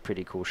think that's a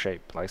pretty cool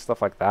shape, like stuff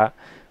like that.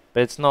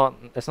 But it's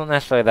not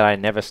necessarily that I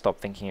never stop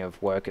thinking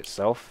of work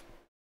itself.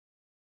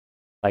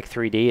 Like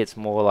 3D, it's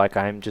more like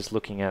I'm just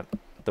looking at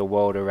the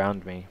world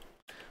around me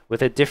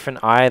with a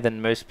different eye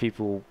than most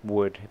people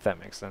would, if that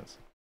makes sense.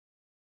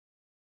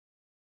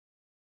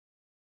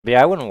 But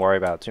yeah, I wouldn't worry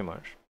about it too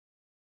much.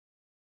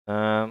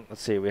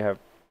 Let's see,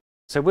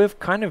 so we've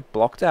kind of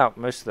blocked out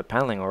most of the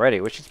paneling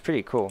already, which is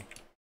pretty cool.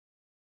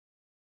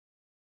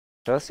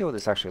 So let's see what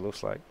this actually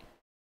looks like.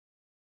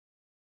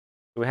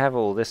 We have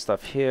all this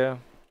stuff here.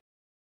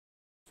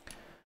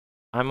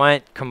 I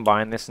might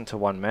combine this into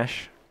one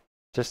mesh,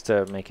 just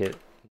to make it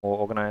more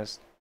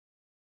organized.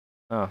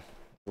 Oh,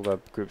 all the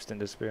groups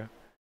didn't disappear.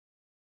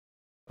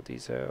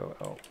 Detail,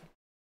 oh.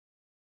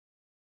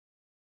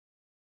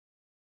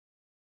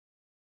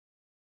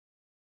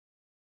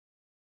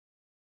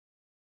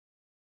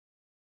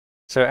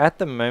 So at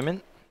the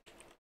moment,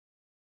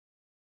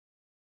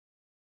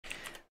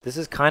 this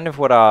is kind of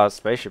what our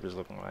spaceship is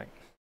looking like.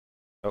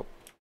 Oh.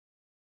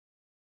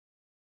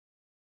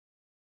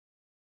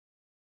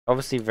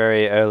 Obviously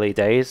very early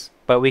days,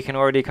 but we can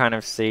already kind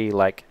of see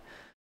like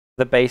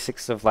the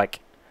basics of like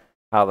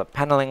how the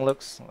paneling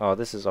looks. Oh,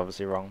 this is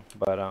obviously wrong,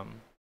 but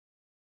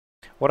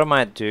what I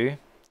might do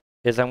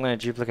is I'm going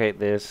to duplicate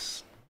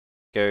this,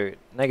 go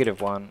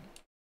 -1,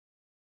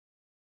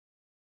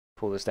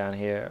 pull this down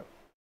here,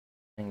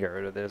 and get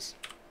rid of this.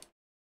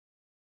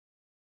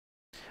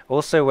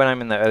 Also, when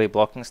I'm in the early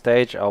blocking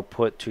stage, I'll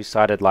put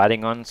two-sided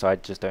lighting on, so I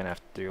just don't have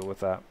to deal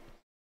with that.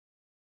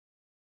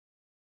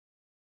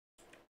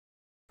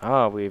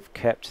 Ah, we've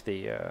kept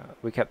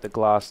the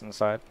glass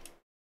inside.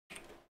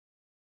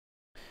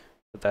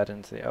 Put that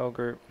into the L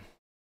group.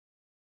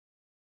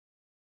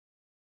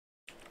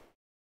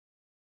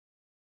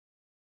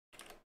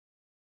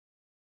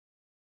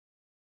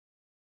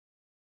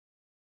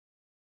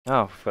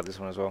 Oh, we've got this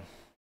one as well.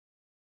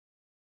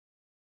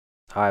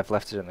 Ah, I've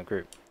left it in the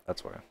group.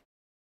 That's why.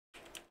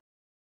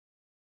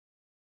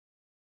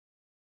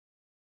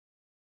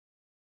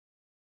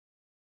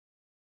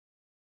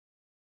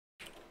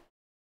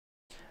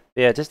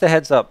 Yeah, just a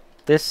heads up.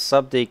 This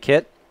sub-D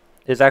kit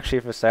is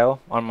actually for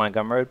sale on my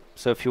Gumroad.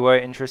 So if you were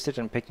interested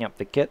in picking up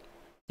the kit,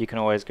 you can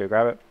always go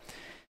grab it.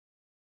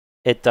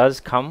 It does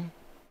come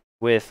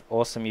with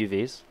awesome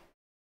UVs.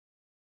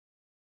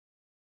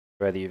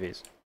 Where are the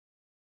UVs?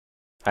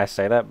 I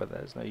say that, but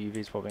there's no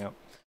UVs popping up.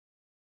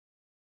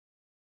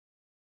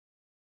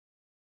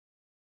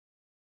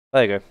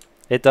 There you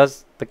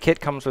go. The kit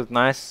comes with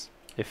nice,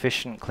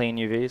 efficient, clean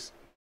UVs.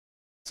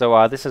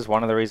 So this is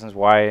one of the reasons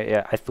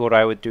why I thought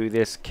I would do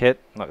this kit,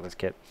 not this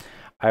kit,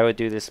 I would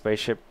do this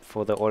spaceship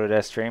for the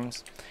Autodesk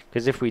streams.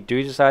 Because if we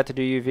do decide to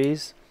do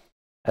UVs,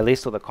 at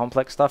least all the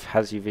complex stuff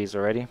has UVs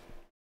already,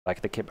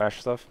 like the kit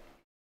bash stuff.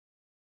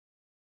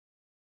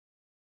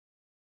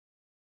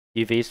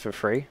 UVs for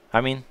free.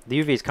 I mean,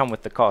 the UVs come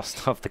with the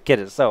cost of the kit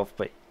itself,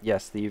 but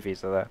yes, the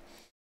UVs are there.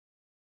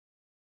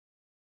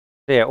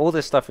 So yeah, all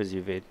this stuff is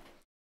UV'd.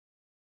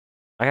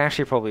 I can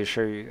actually probably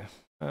show you.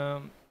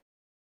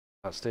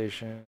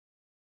 Outstation.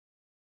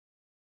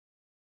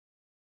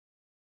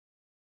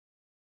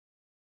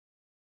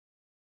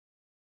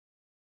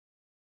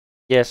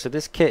 Yeah, so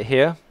this kit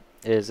here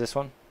is this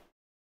one.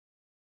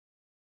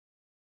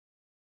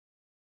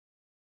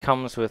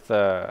 Comes with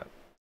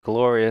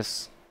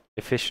glorious,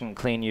 efficient,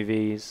 clean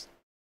UVs,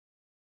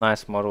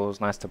 nice models,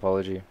 nice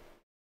topology.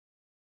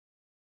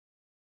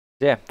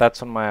 Yeah,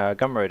 that's on my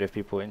Gumroad if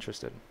people are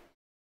interested.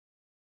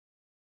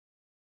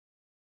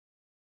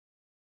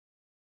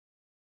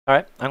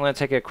 Alright, I'm going to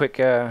take a quick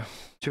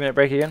 2-minute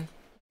break again.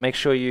 Make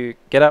sure you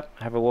get up,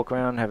 have a walk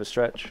around, have a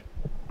stretch.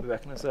 Be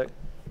back in a sec.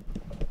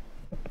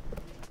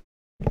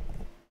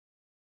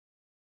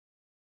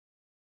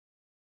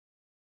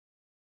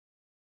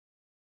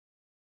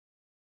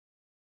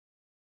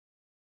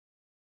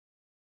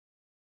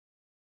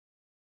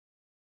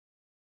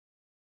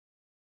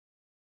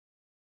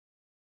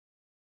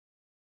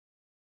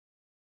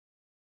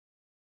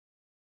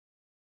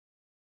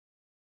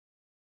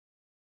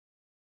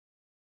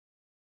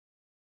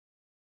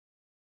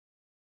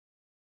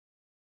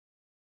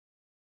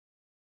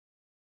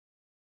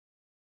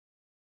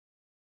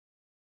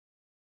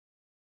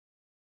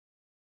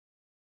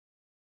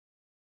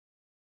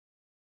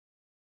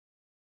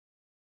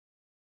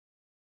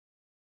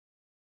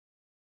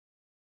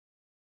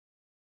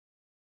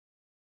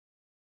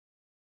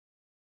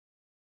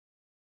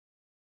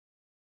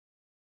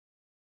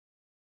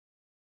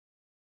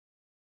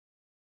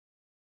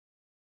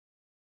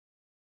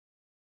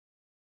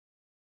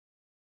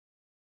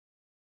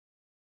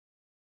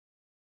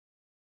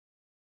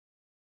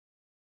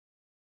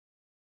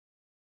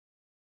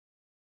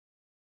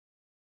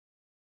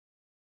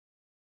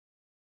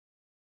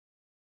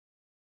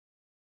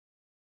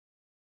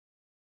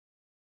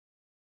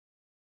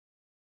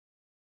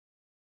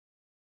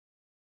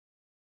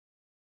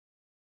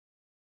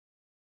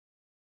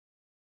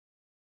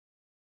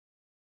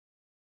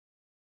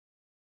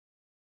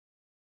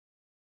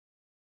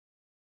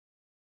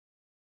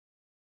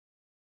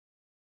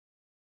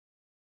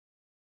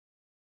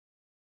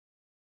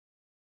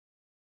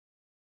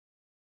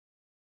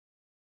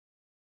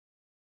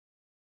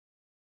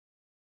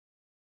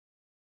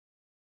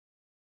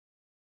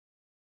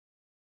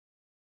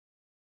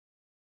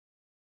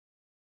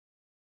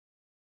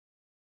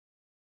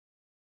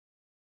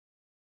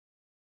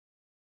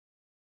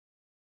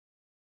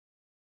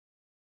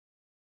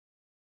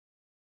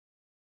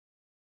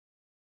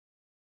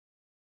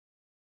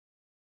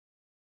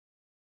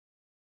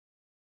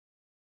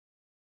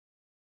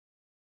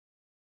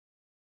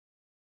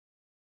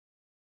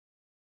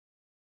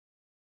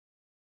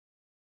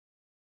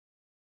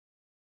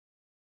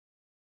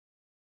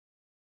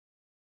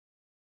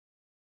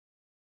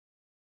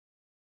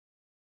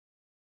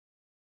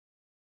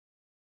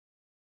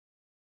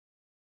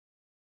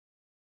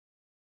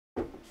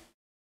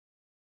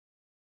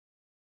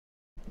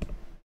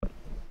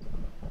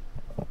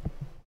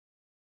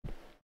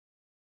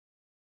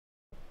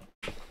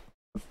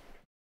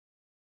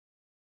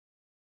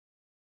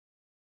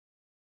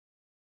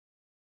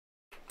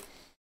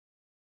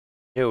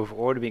 Yeah, we've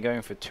already been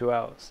going for 2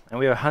 hours, and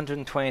we have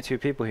 122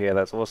 people here.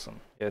 That's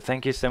awesome. Yeah,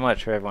 thank you so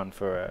much for everyone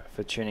for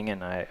tuning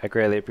in. I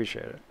greatly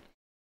appreciate it.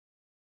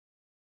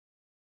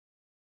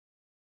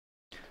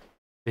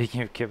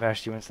 Speaking of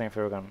Kibash, do you want something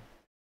for a gun?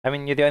 I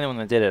mean, you're the only one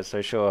that did it,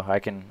 so sure, I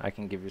can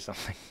give you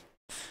something.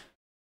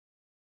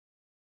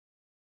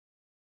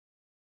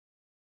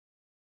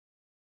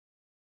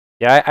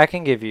 Yeah, I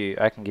can give you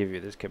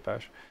this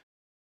Kibash.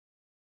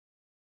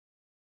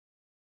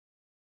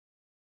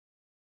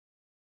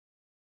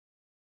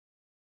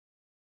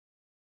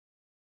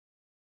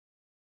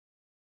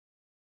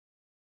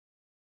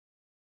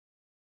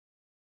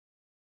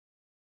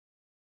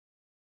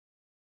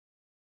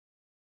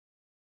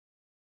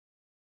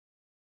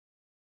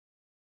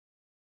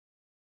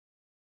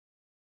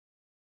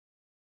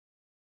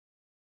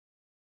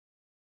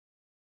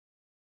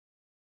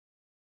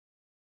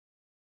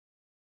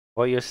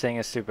 What you're saying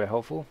is super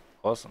helpful.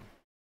 Awesome.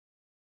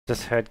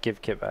 Just heard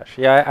give kit bash.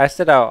 Yeah, I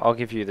said I'll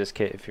give you this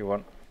kit if you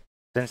want.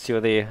 Since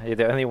you're the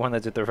only one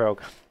that did the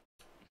railgun.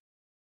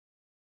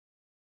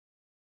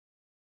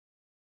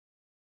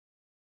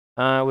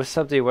 With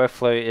sub-D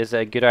workflow, is it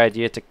a good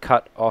idea to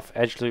cut off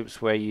edge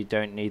loops where you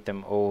don't need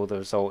them, or will the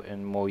result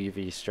in more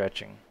UV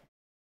stretching?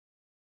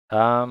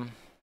 Well,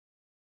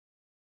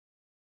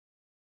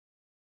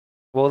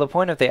 the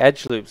point of the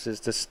edge loops is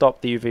to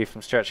stop the UV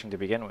from stretching to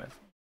begin with.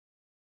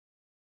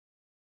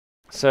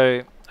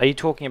 So, are you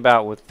talking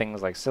about with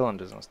things like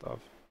cylinders and stuff?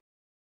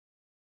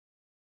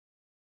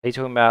 Are you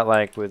talking about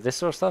like with this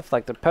sort of stuff?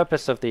 Like the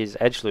purpose of these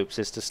edge loops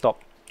is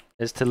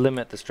to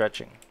limit the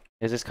stretching.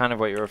 Is this kind of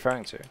what you're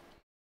referring to?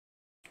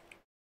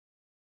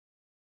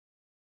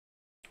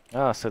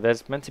 Oh, so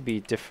there's meant to be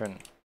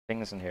different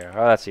things in here.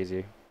 Oh, that's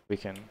easy. We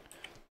can...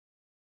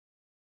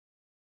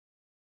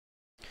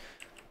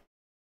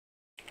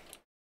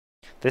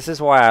 This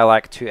is why I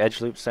like two edge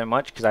loops so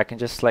much, because I can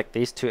just select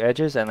these two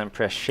edges and then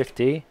press Shift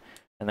D,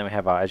 and then we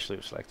have our edge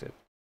loop selected.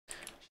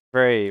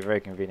 Very, very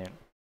convenient.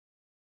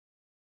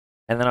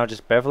 And then I'll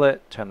just bevel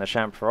it, turn the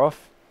chamfer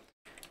off,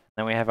 and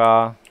then we have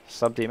our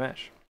sub D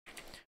mesh.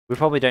 We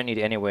probably don't need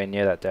anywhere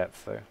near that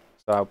depth though,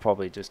 so I'll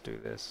probably just do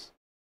this.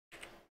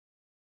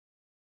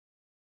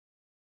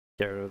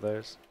 Get rid of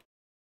those.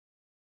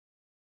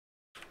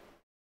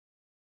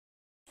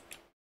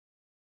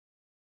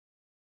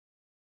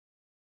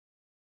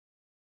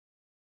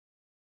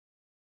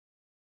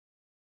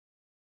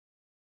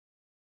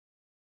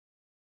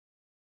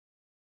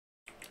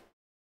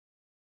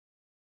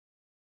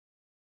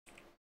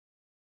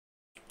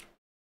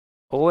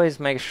 Always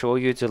make sure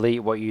you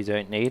delete what you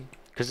don't need,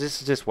 because this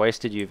is just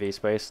wasted UV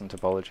space and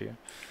topology.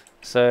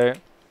 So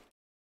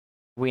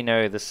we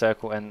know the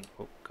circle end.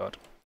 Oh god,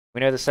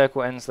 we know the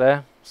circle ends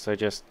there, so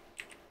just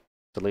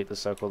delete the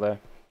circle there.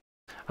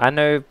 I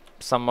know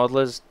some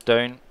modelers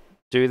don't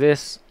do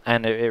this,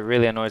 and it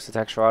really annoys the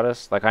texture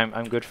artists. Like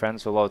I'm good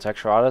friends with a lot of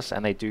texture artists,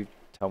 and they do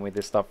tell me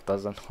this stuff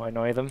doesn't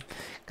annoy them,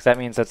 because that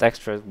means that's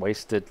extra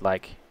wasted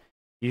like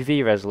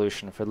UV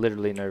resolution for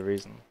literally no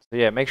reason. So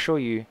yeah, make sure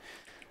you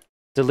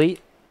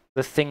delete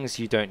the things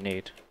you don't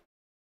need.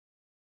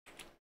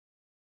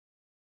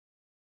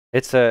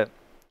 It's a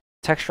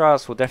texture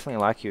artists will definitely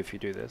like you if you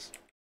do this.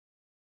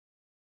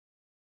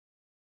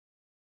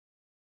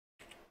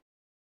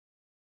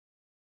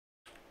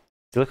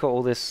 Look at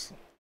all this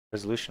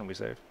resolution we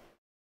saved.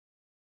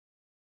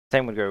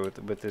 Same would go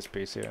with this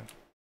piece here.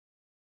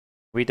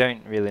 We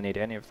don't really need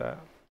any of that.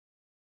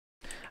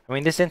 I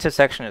mean, this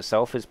intersection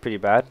itself is pretty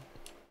bad.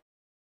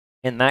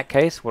 In that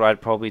case, what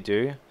I'd probably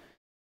do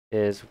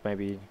is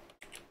maybe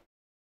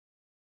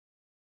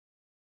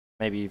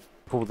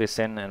pull this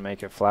in and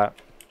make it flat.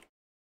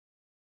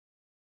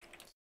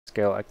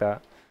 Scale it like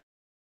that.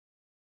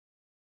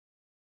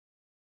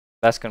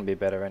 That's going to be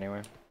better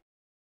anyway.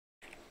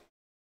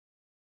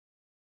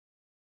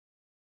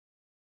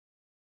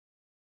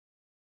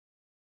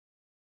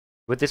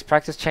 Would this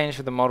practice change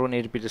for the model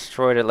need to be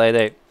destroyed at lay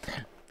date?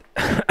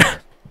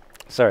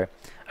 Sorry.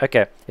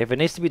 Okay, if it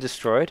needs to be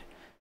destroyed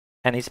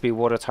and needs to be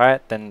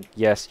watertight, then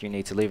yes, you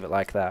need to leave it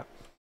like that.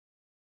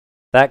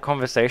 That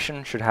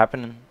conversation should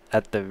happen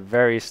at the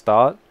very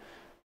start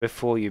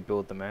before you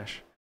build the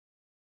mesh.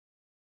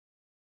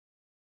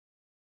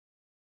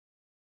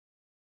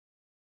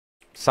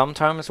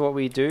 Sometimes what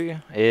we do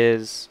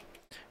is,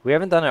 we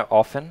haven't done it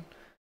often,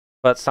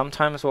 but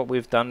sometimes what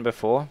we've done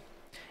before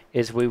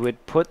is we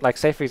would put, like,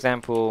 say for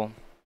example,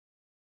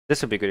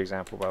 this would be a good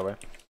example by the way.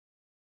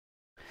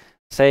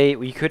 Say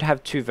we could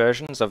have two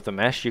versions of the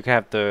mesh. You could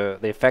have the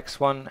effects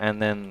one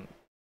and then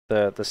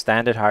the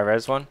standard high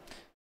res one.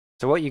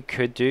 So what you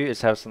could do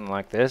is have something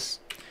like this.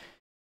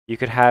 You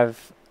could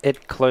have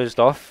it closed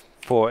off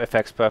for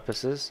effects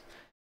purposes,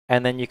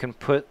 and then you can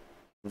put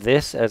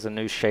this as a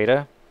new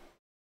shader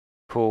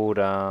called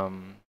wait,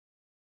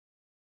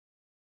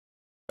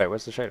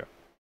 where's the shader?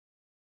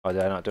 Oh,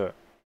 did I not do it?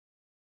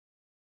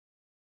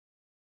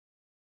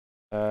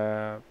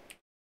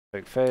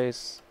 Big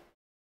face.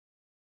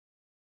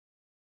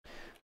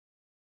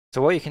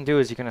 So what you can do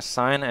is you can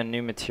assign a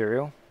new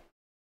material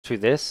to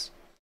this,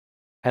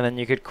 and then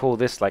you could call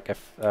this like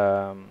just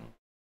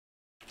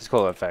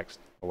call it effects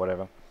or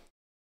whatever.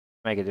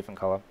 Make a different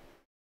color.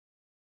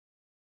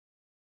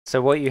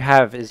 So what you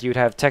have is you'd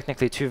have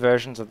technically two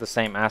versions of the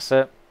same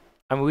asset.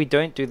 I mean, we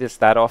don't do this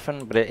that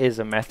often, but it is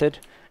a method.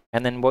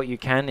 And then what you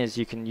can is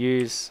you can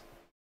use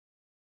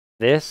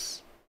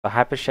this, the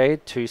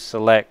hypershade, to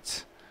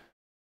select.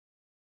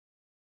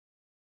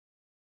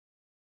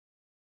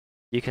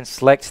 You can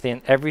select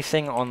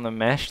everything on the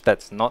mesh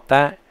that's not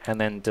that, and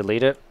then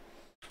delete it.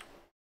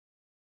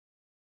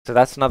 So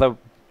that's another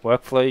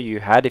workflow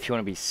you had if you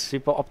want to be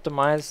super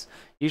optimized.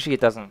 Usually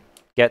it doesn't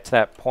get to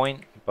that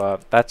point,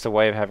 but that's a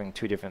way of having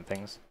two different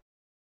things.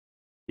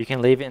 You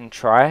can leave it in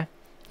try.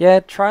 Yeah,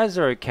 tries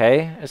are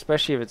okay,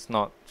 especially if it's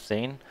not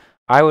seen.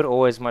 I would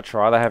always much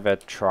rather have a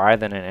try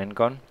than an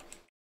n-gon.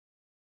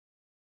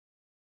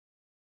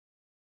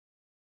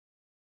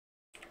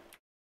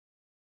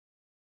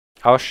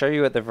 I'll show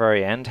you at the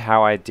very end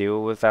how I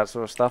deal with that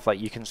sort of stuff. Like,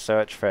 you can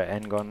search for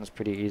n-gons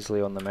pretty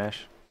easily on the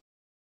mesh.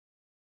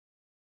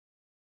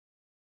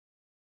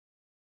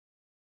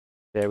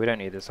 Yeah, we don't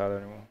need this either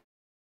anymore.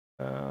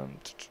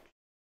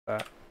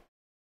 That.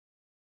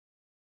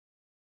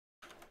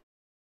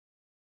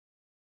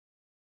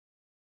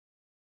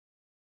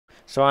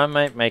 So I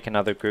might make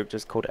another group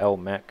just called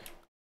LMech.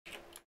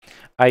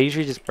 I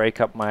usually just break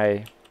up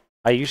my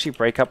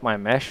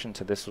mesh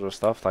into this sort of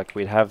stuff. Like,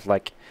 we'd have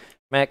like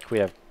mech, we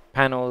have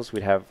panels,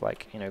 we'd have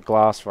like, you know,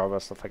 glass, rubber,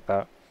 stuff like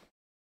that.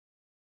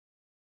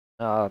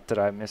 Did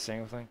I miss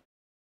anything?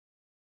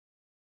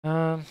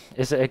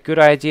 Is it a good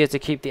idea to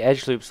keep the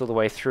edge loops all the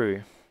way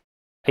through?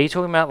 Are you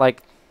talking about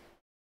like...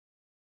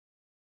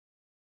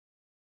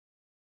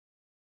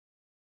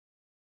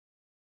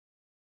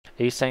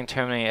 Are you saying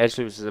terminating edge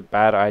loops is a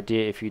bad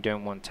idea if you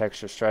don't want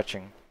texture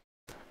stretching?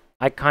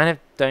 I kind of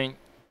don't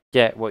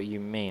get what you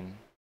mean.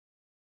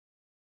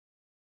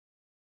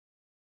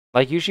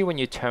 Like usually when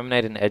you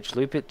terminate an edge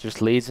loop, it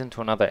just leads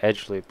into another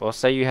edge loop. Or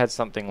say you had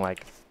something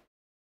like,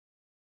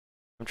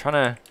 I'm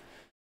trying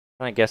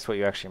to guess what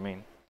you actually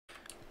mean.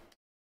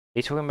 Are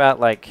you talking about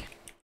like,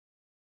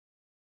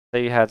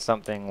 say you had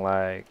something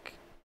like,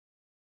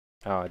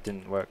 oh, it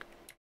didn't work.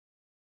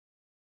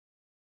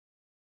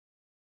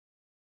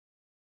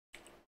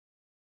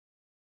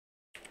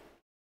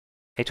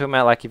 Are you talking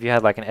about like if you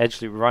had like an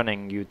edge loop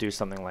running, you would do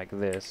something like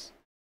this?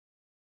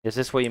 Is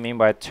this what you mean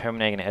by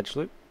terminating an edge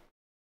loop?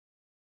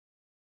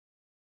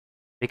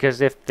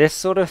 Because if this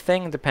sort of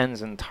thing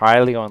depends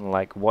entirely on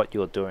like what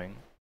you're doing,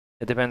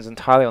 it depends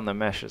entirely on the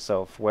mesh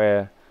itself,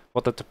 what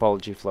the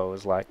topology flow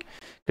is like.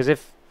 Because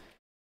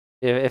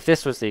if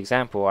this was the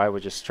example, I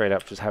would just straight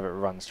up just have it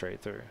run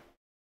straight through.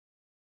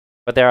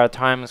 But there are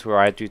times where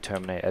I do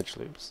terminate edge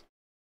loops.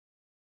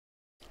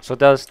 So it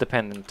does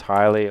depend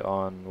entirely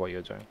on what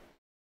you're doing.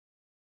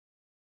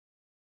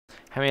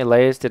 How many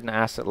layers did an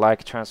asset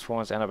like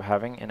transformers end up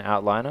having in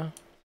Outliner?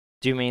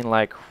 Do you mean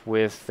like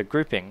with the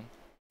grouping?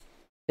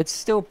 It's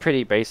still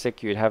pretty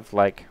basic. You'd have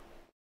like,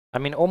 I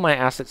mean, all my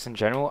assets in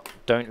general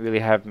don't really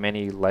have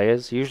many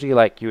layers. Usually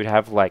like you would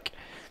have like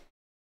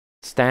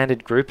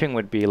standard grouping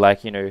would be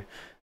like, you know,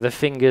 the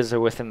fingers are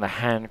within the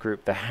hand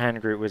group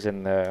was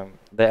in the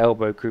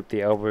elbow group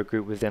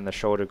within the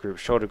shoulder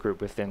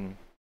group within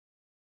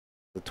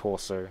the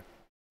torso.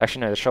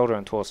 Actually no, the shoulder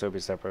and torso would be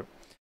separate.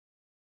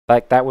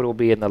 Like that would all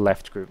be in the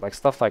left group, like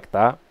stuff like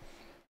that.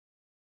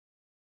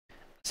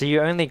 So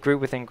you only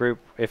group within group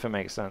if it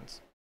makes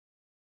sense.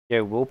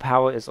 Yo,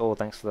 willpower is all,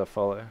 thanks for the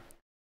follow.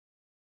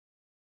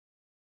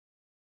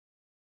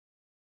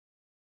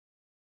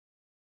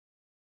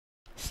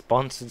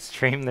 Sponsored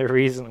stream, the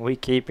reason we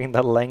keeping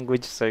the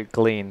language so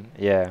clean.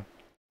 Yeah.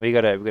 We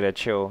gotta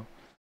chill.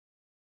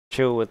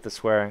 Chill with the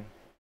swearing.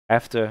 I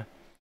have to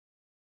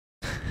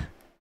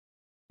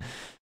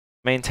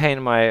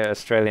maintain my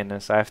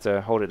Australianness. I have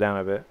to hold it down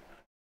a bit.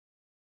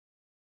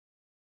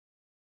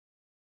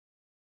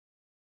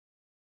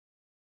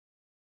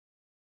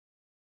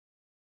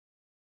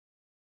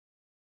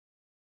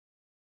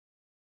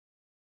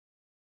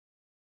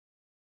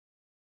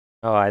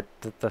 Oh,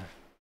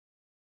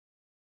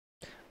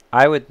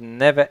 I would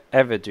never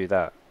ever do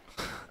that.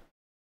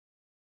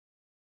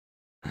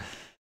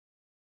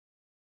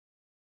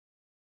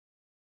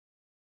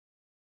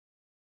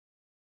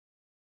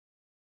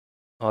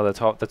 Oh, the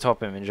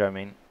top image, I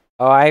mean.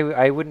 Oh,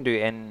 I wouldn't do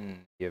any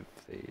of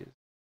these.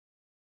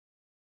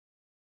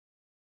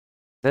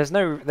 There's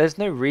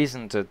no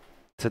reason to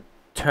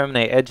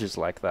terminate edges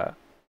like that.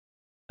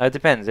 It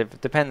depends.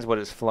 It depends what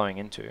it's flowing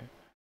into.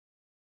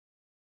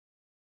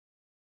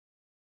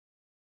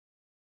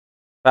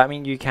 But I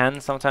mean, you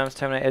can sometimes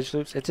terminate edge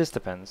loops. It just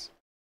depends.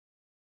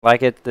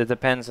 Like it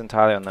depends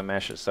entirely on the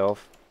mesh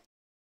itself.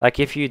 Like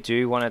if you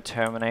do want to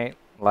terminate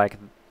like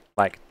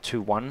to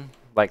 1,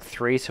 like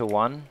 3 to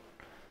 1,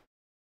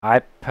 I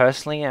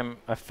personally am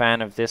a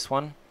fan of this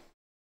one.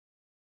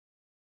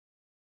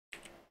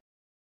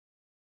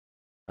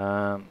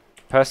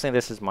 Personally,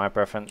 this is my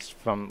preference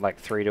from like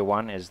 3 to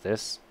 1 is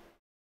this.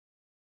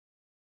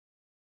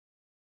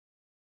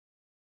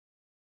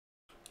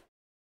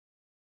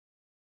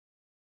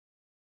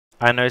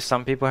 I know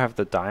some people have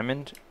the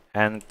diamond,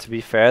 and to be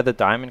fair, the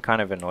diamond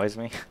kind of annoys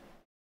me.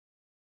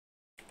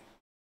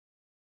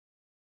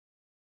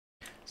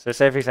 So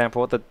say for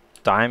example, what the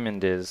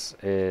diamond is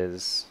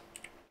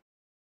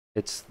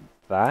it's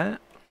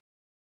that.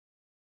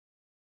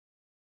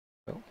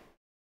 Oh.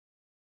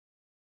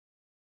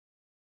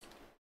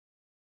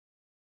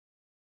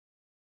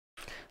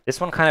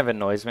 This one kind of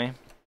annoys me.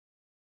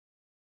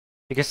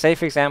 Because say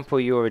for example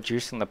you're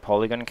reducing the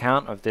polygon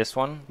count of this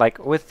one, like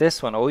with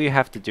this one all you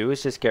have to do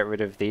is just get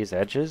rid of these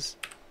edges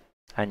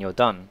and you're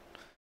done.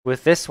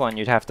 With this one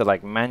you'd have to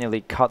like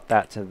manually cut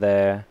that to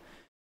there,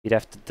 you'd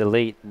have to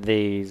delete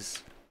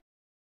these,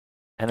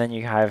 and then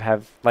you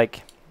have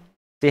like,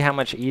 see how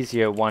much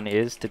easier one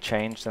is to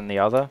change than the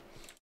other?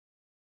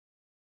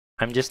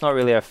 I'm just not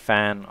really a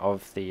fan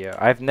of the,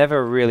 I've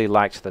never really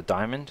liked the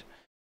diamond.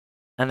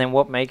 And then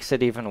what makes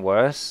it even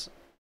worse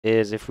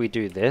is if we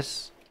do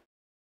this,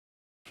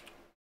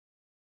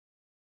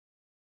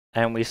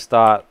 and we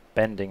start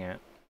bending it.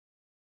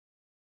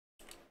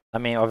 I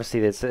mean, obviously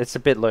it's a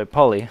bit low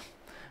poly,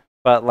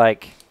 but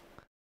like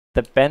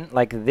the bend,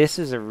 like this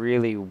is a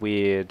really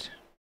weird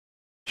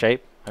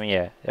shape. I mean,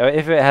 yeah,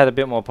 if it had a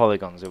bit more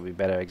polygons, it would be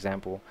a better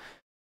example.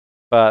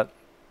 But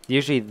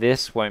usually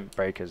this won't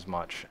break as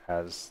much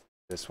as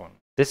this one.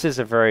 This is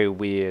a very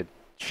weird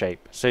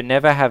shape. So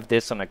never have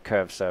this on a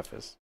curved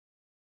surface,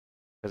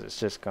 because it's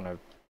just gonna.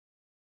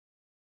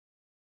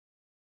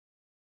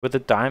 Would the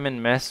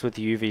diamond mess with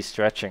UV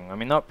stretching? I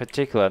mean, not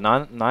particular.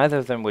 Neither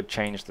of them would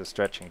change the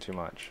stretching too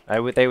much.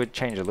 They would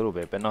change a little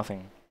bit, but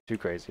nothing too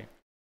crazy.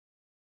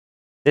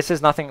 This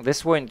is nothing.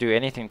 This won't do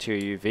anything to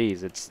your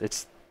UVs.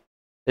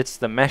 It's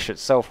the mesh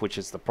itself which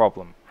is the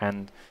problem,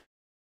 and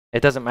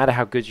it doesn't matter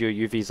how good your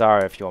UVs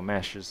are if your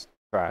mesh is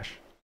trash.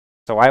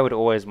 So I would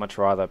always much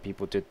rather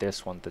people did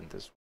this one than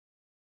this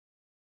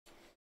one,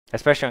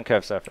 especially on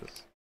curved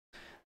surface.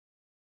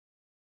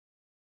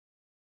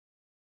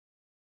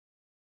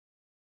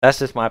 That's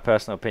just my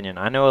personal opinion.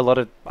 I know a lot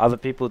of other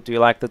people do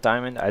like the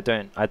diamond. I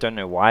don't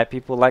know why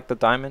people like the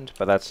diamond,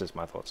 but that's just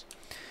my thoughts.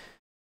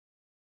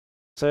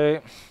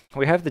 So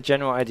we have the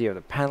general idea of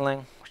the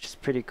paneling, which is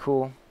pretty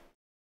cool.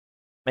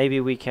 Maybe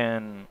we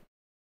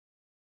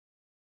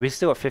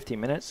still have 50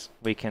 minutes.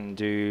 We can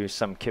do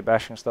some kit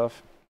bashing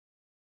stuff.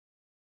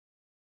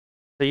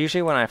 So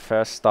usually when I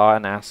first start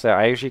an asset,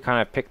 I usually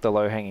kind of pick the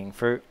low-hanging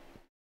fruit.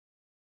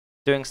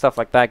 Doing stuff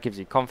like that gives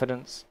you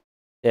confidence.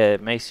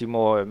 It makes you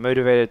more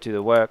motivated to do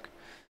the work.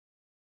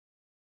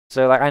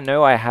 So like I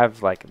know I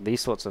have like these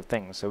sorts of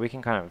things, so we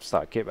can kind of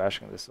start kit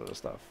bashing this sort of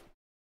stuff.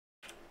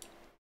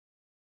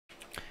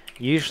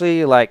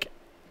 Usually like,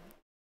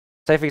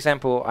 say for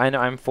example, I know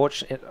I'm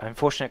fortunate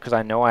because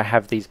I know I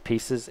have these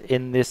pieces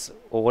in this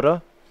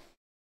order.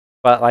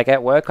 But like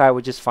at work, I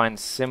would just find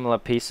similar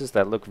pieces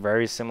that look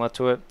very similar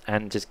to it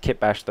and just kit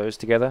bash those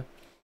together.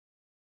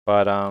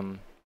 But I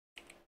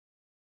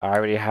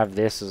already have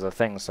this as a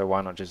thing, so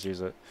why not just use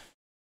it?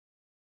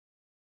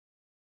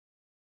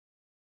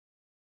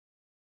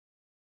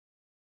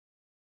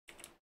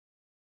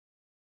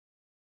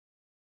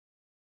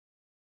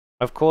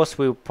 Of course,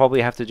 we'll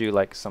probably have to do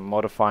like some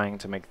modifying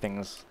to make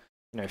things,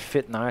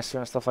 fit nicer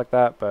and stuff like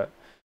that. But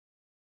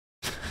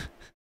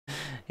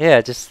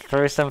yeah, just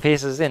throw some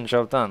pieces in,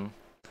 job done.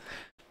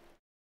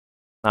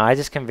 Now, I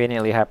just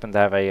conveniently happen to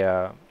have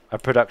a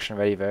production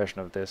ready version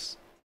of this,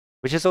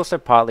 which is also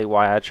partly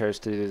why I chose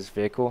to do this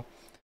vehicle,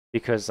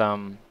 because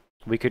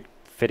we could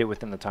fit it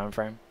within the time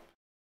frame.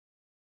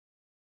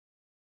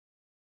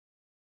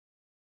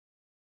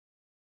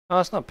 Oh,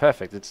 it's not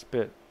perfect. It's a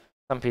bit.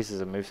 Some pieces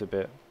have moved a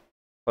bit.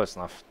 Close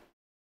enough.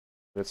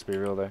 Let's be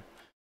real though.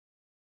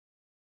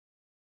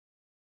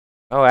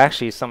 Oh,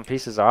 actually, some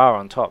pieces are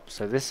on top,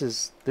 so this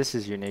is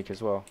unique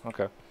as well.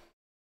 Okay.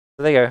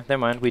 So there you go. Never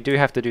mind. We do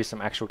have to do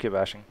some actual kit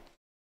bashing.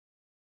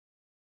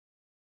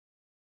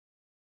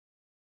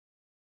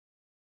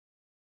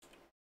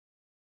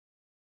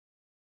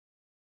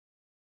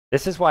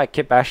 This is why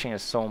kit bashing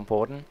is so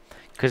important.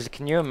 Because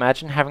can you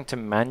imagine having to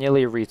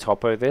manually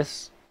retopo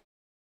this?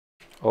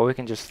 Or we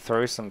can just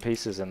throw some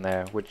pieces in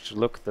there which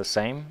look the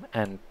same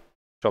and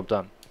job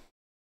done.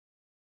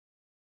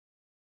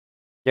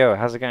 Yo,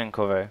 how's it going,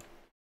 Corvo?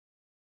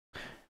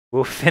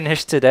 We'll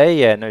finish today?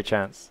 Yeah, no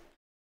chance.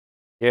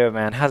 Yo,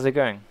 man, how's it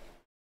going?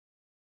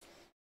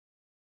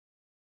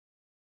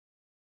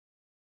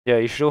 Yeah,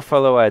 you should all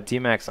follow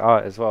D-Max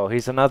Art as well.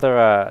 He's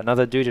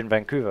another dude in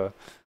Vancouver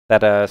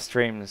that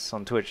streams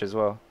on Twitch as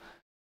well.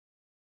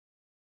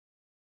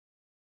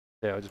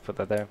 Yeah, I'll just put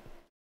that there.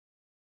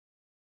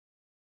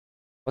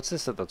 What's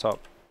this at the top?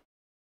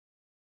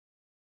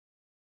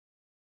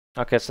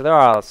 Okay, so there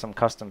are some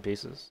custom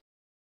pieces.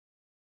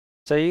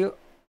 So you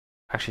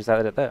actually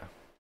started it there.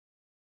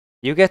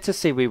 You get to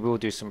see we will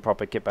do some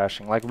proper kit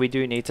bashing. Like we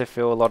do need to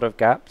fill a lot of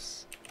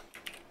gaps.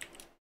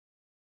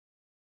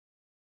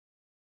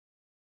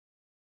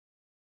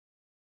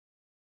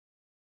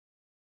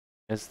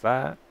 Is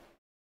that?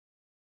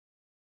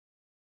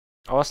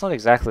 Oh, it's not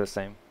exactly the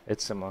same.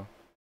 It's similar.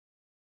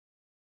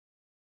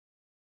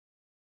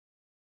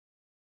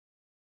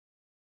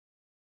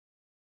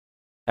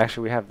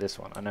 Actually, we have this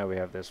one. I know we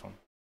have this one.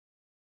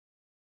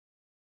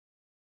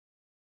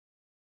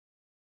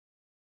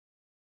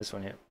 This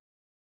one here.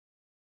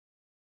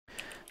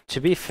 To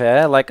be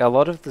fair, like a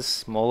lot of the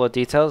smaller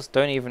details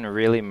don't even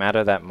really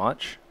matter that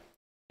much.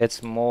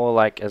 It's more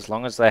like as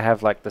long as they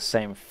have like the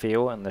same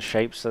feel and the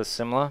shapes are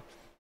similar,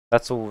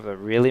 that's all that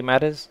really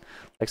matters.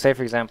 Like say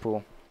for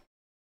example,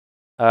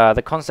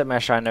 the concept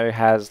mesh I know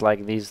has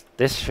like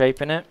this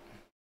shape in it,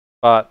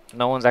 but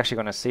no one's actually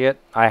going to see it.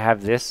 I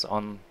have this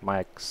on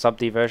my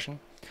sub-D version.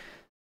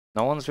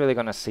 No one's really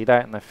going to see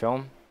that in the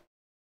film,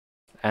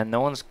 and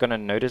no one's going to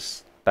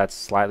notice that's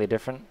slightly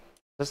different.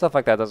 So stuff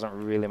like that doesn't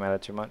really matter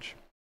too much.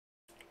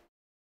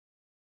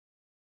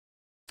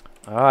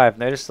 Oh, I've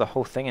noticed the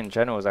whole thing in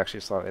general is actually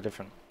slightly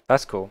different.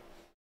 That's cool.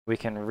 We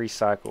can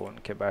recycle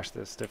and kit bash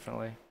this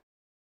differently.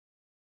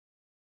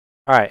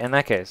 Alright, in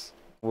that case,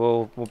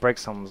 we'll break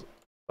some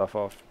stuff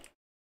off.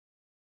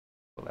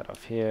 Pull that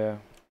off here.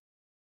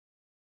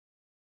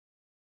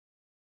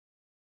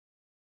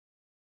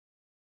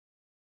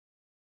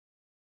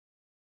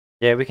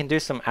 Yeah, we can do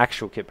some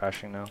actual kit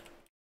bashing now.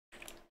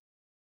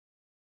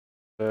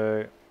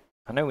 So,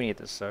 I know we need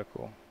this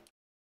circle.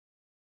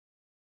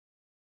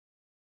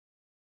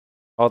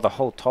 Oh, the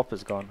whole top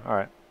is gone.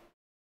 Alright.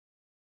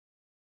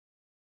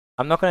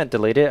 I'm not going to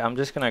delete it. I'm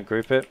just going to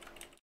group it.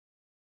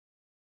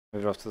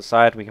 Move it off to the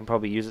side. We can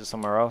probably use it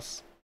somewhere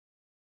else.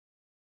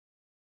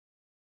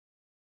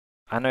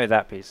 I know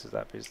that piece is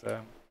that piece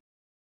there.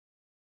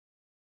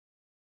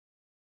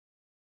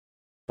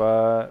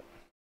 But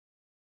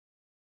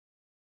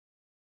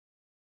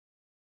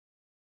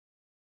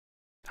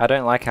I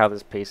don't like how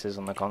this piece is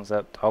on the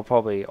concept. I'll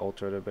probably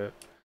alter it a bit.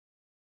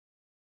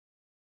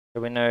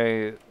 So we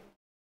know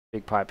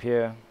big pipe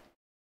here.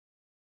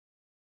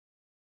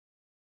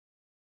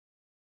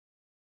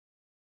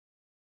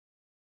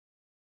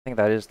 I think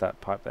that is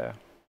that pipe there.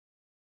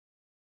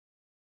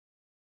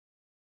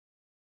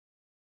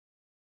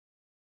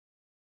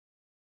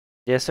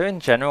 Yeah, so in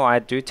general, I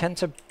do tend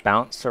to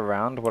bounce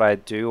around what I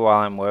do while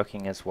I'm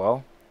working as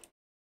well.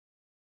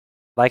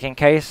 Like in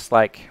case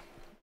like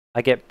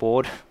I get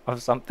bored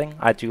of something,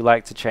 I do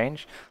like to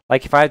change.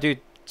 Like if I do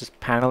just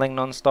paneling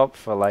non-stop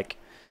for like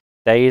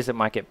days, it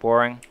might get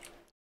boring.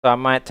 So I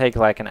might take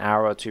like an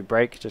hour or two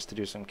break just to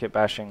do some kit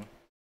bashing.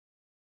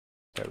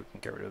 So we can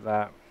get rid of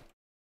that.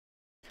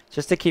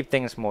 Just to keep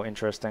things more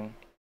interesting.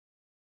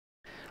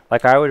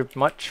 Like I would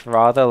much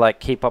rather like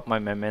keep up my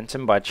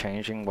momentum by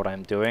changing what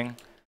I'm doing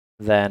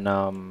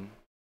than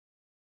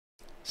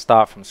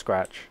start from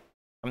scratch.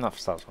 I'm not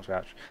start from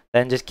scratch.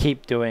 Then just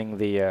keep doing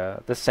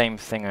the same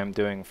thing I'm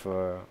doing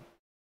for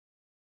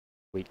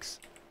weeks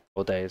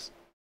or days.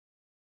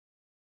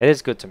 It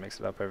is good to mix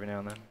it up every now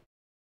and then.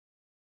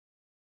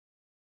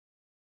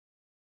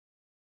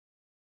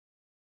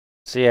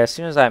 So yeah, as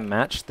soon as I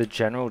match the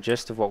general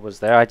gist of what was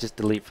there, I just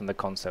delete from the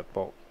concept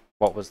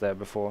what was there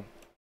before.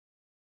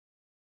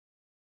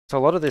 So a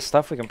lot of this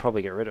stuff we can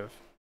probably get rid of.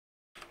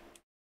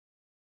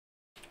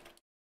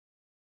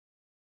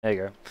 There you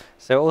go.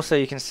 So also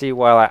you can see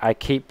while I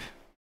keep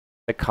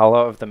the color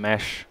of the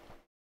mesh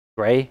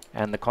gray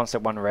and the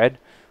concept one red,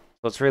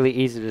 so it's really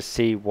easy to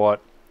see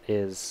what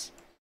is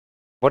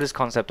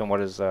concept and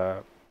what is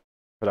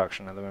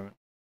production at the moment.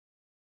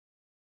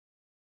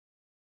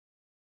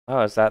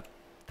 Oh, is that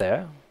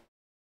there?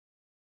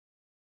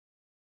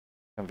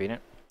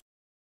 Convenient.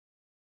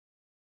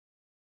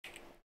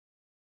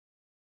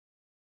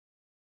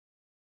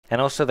 And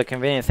also the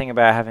convenient thing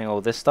about having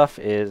all this stuff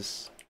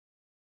is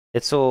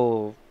it's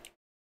all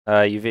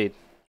UV.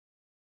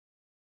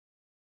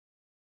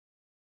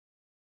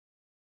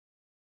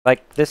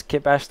 Like this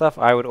kit bash stuff,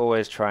 I would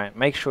always try and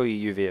make sure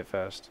you UV it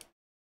first.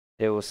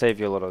 It will save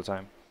you a lot of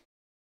time.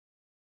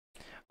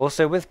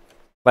 Also with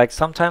like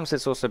sometimes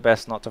it's also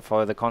best not to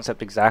follow the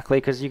concept exactly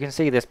because you can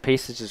see this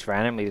piece is just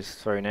randomly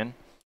thrown in.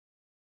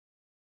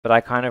 But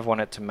I kind of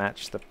want it to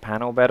match the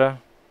panel better.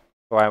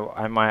 So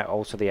I might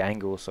alter the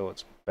angle so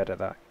it's better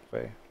that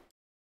way.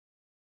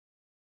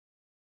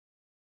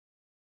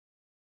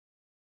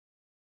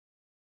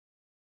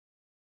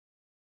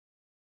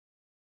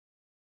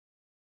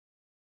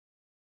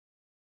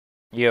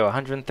 Yo,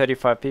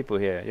 135 people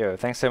here. Yo,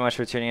 thanks so much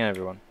for tuning in,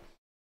 everyone.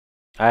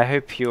 I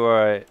hope you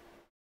are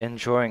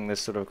enjoying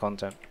this sort of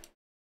content.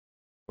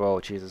 Whoa,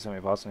 Jesus, so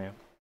many parts in here.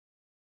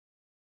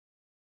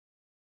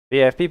 But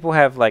yeah, if people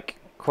have like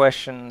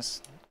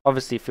questions,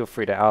 obviously feel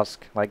free to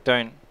ask. Like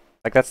don't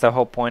like that's the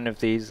whole point of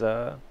these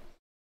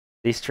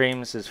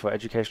streams is for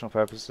educational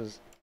purposes.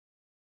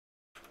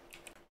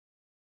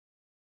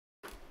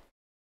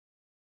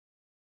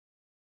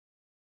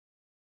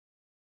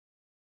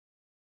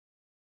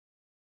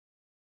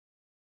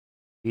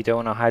 You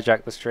don't want to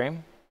hijack the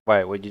stream?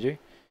 Wait, what'd you do?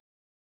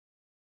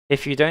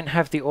 If you don't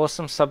have the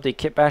awesome subd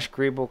kit bash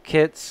agreeable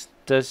kits,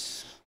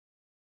 does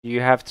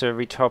you have to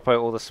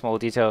retopo all the small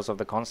details of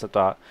the concept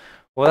art?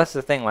 Well, that's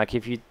the thing. Like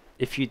if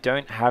you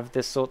don't have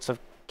this sorts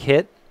of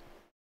kit,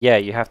 yeah,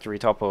 you have to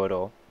retopo it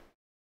all.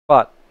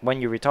 But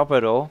when you retopo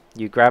it all,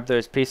 you grab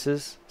those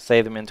pieces,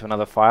 save them into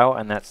another file,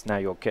 and that's now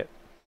your kit.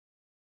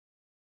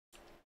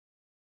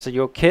 So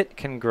your kit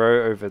can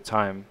grow over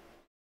time.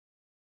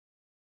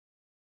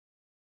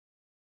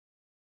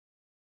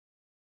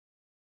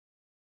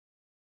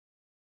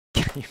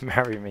 Can you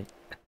marry me?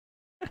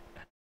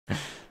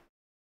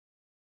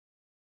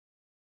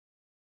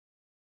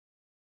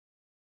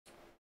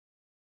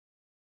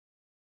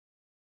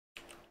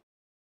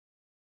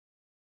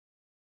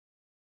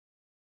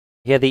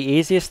 Yeah, the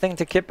easiest thing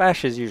to kit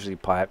bash is usually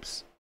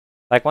pipes.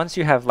 Like once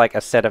you have like a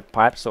set of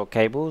pipes or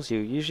cables,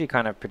 you're usually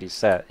kind of pretty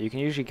set. You can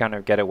usually kind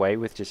of get away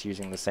with just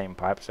using the same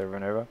pipes over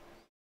and over.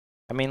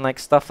 I mean, like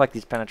stuff like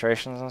these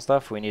penetrations and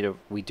stuff,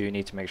 we do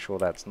need to make sure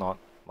that's not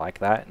like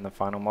that in the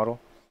final model.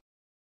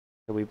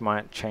 So we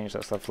might change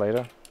that stuff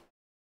later.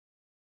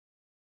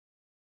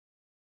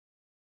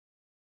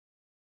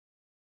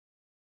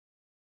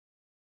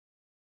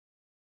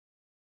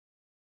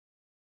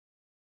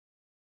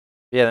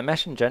 Yeah, the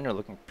mesh in general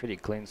looking pretty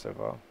clean so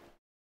far.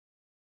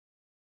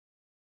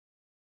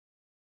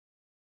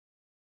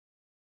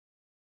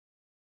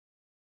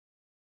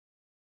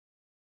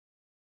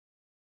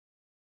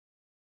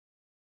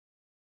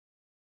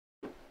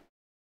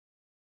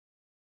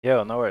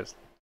 Yeah, no worries.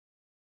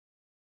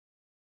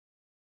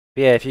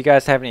 But yeah, if you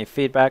guys have any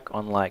feedback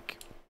on like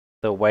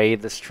the way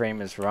the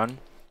stream is run,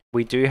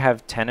 we do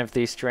have 10 of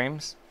these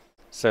streams,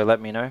 so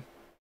let me know.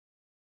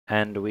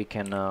 And we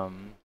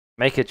can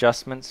make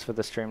adjustments for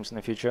the streams in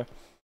the future.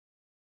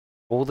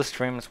 All the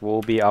streams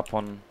will be up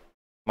on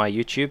my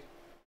YouTube,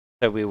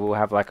 so we will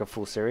have like a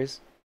full series.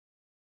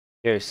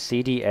 Yo,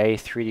 CDA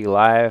 3D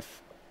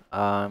Live,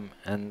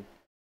 and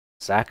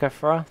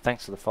Zakafra,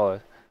 thanks for the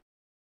follow.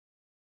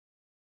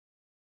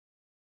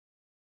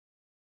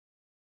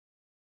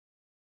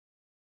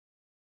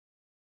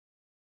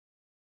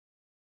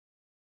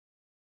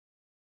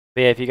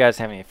 But yeah, if you guys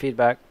have any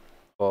feedback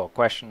or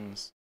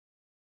questions,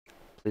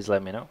 please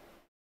let me know.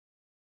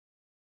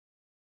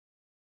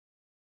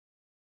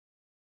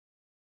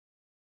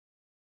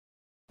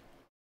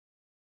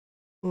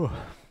 Ooh.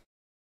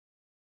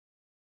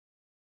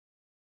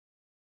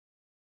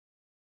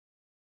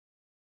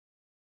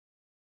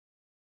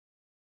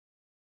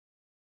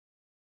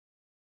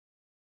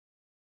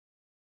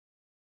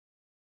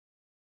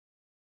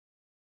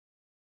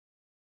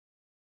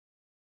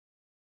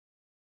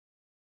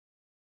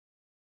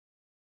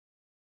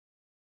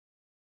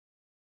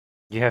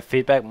 You have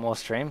feedback, more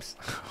streams?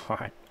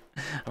 Alright.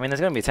 I mean, there's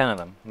gonna be 10 of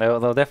them.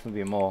 There'll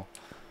definitely be more.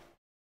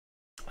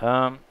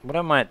 What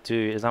I might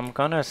do is I'm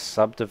gonna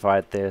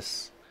subdivide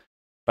this,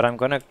 but I'm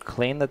gonna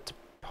clean the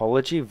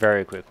topology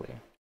very quickly.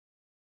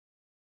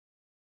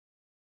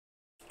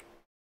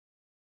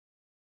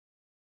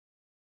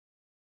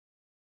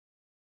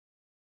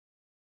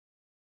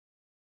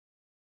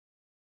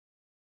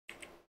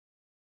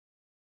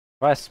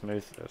 If I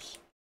smooth this.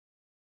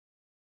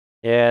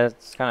 Yeah,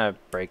 it's gonna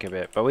break a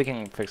bit, but we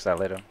can fix that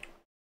later.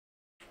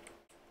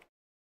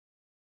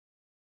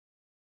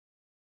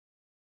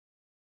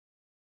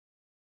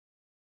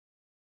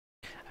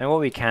 And what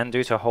we can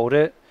do to hold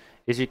it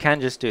is you can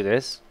just do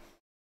this.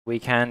 We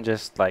can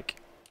just like,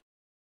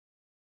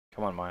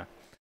 come on Maya,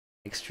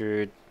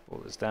 extrude, pull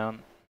this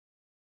down.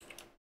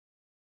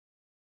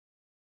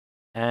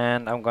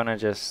 And I'm gonna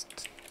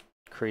just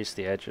crease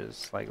the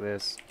edges like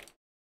this.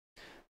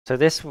 So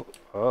this,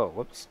 oh,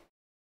 whoops.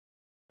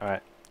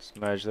 Alright, just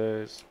merge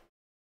those.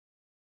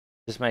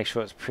 Just make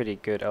sure it's pretty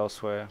good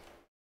elsewhere.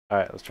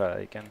 Alright, let's try that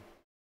again.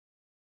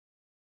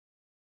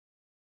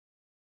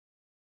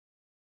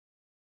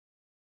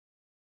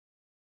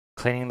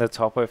 Cleaning the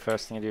topo,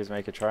 first thing you do is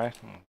make a try.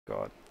 Oh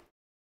god.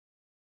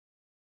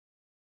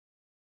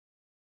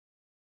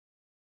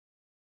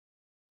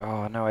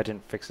 Oh no, I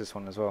didn't fix this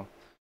one as well.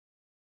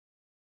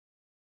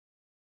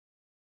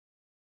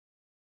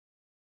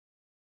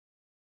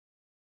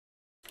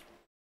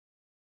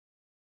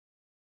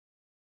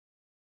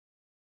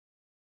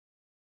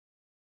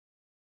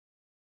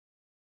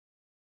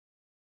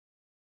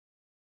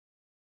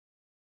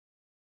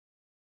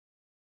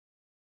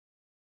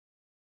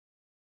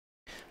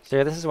 So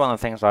yeah, this is one of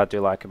the things I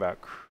do like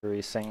about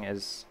creasing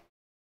is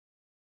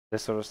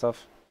this sort of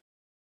stuff.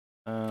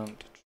 Oh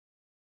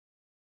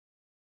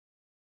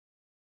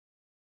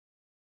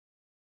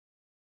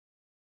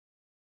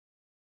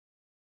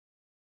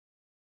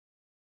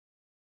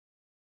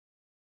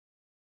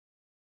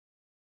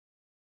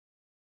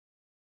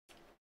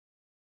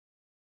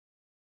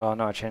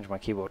no, I changed my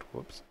keyboard.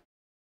 Whoops.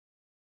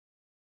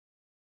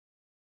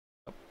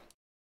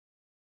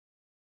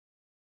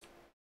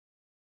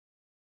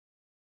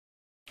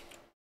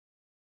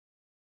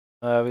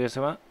 We just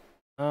what?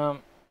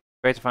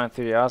 Great to find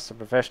 3D artists, a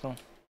professional.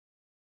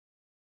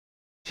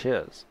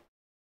 Cheers.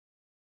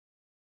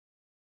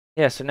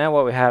 Yeah, so now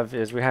what we have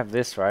is we have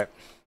this, right?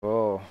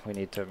 Oh, we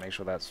need to make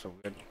sure that's all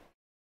good.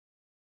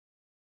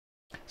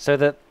 So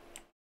the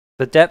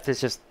depth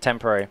is just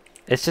temporary.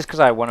 It's just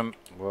because I want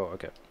to. Whoa,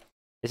 okay.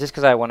 It's just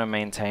because I want to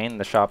maintain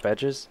the sharp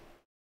edges.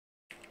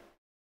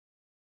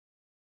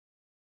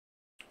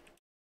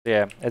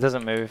 Yeah, it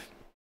doesn't move.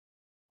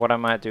 What I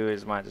might do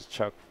is might just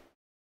chuck,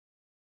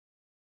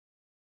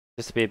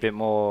 just to be a bit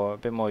more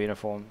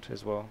uniformed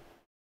as well.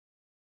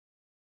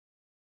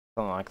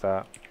 Something like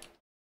that.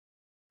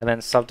 And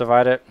then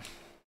subdivide it.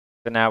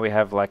 So now we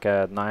have like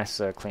a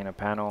nicer, cleaner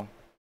panel.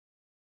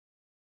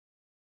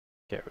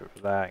 Get rid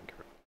of that, get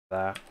rid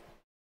of that.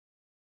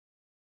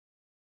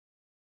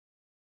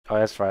 Oh,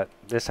 that's right.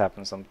 This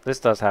happens. This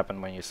does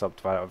happen when you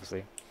subdivide,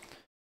 obviously,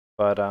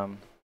 but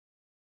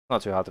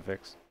not too hard to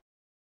fix.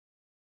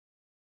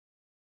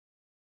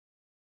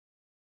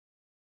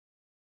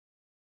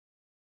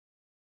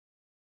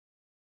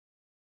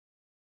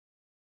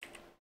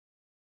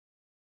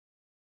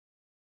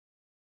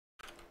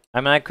 I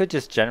mean, I could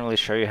just generally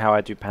show you how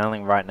I do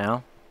paneling right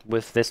now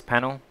with this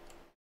panel.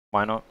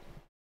 Why not?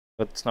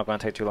 But it's not going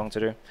to take too long to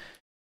do.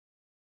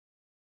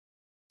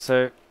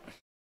 So,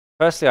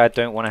 firstly, I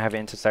don't want to have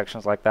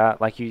intersections like that.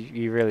 Like,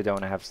 you really don't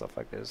want to have stuff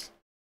like this.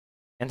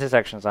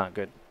 Intersections aren't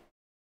good.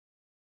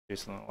 Do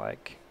something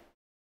like...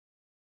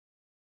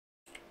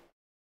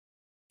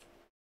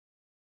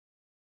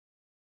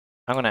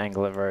 I'm going to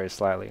angle it very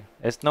slightly.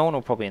 No one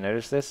will probably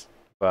notice this,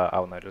 but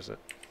I'll notice it.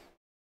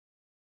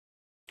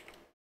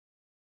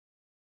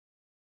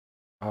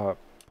 Oh, it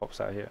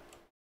pops out here.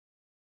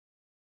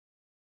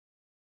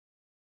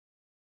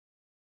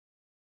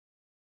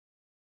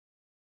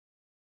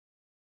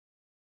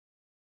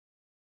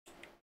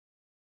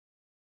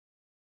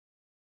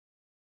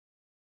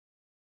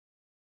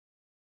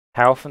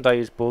 How often do I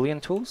use Boolean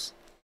tools?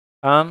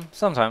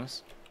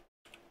 Sometimes.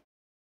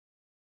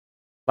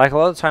 Like a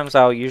lot of times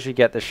I'll usually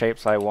get the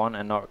shapes I want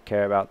and not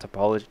care about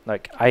topology.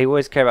 Like I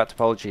always care about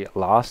topology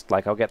last.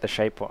 Like I'll get the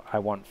shape I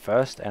want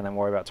first and then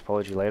worry about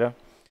topology later.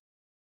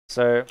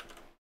 So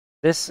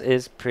this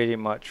is pretty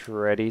much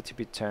ready to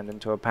be turned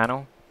into a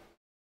panel.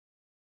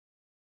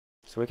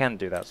 So we can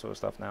do that sort of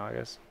stuff now, I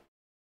guess.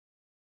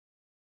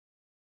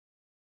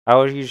 I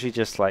would usually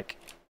just like,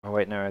 oh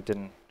wait, no, I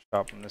didn't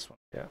sharpen this one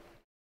yet.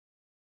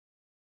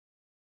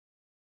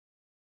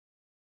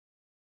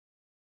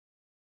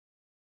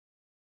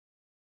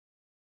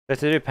 So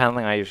to do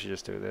paneling, I usually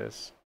just do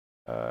this.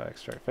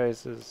 Extract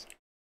faces.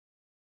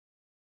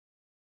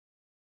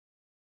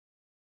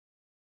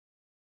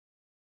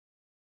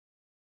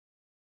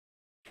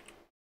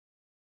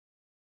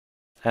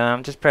 And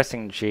I'm just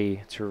pressing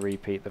G to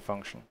repeat the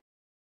function.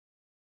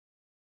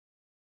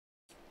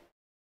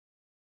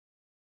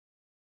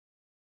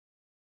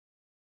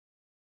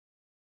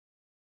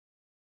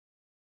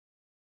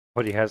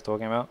 What are you guys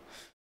talking about?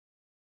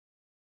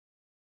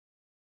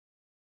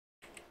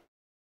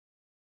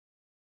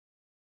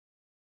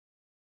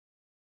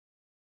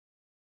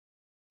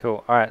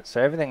 Cool. Alright,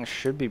 so everything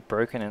should be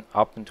broken and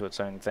up into its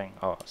own thing.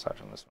 Oh, aside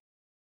from this one.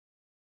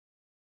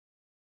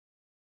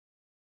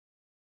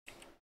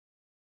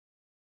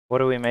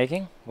 What are we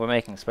making? We're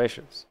making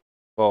spaceships.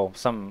 Well,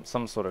 some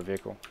sort of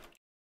vehicle.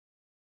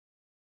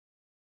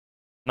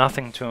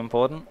 Nothing too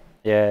important.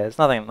 Yeah, it's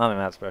nothing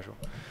that special.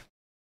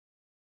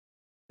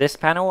 This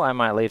panel I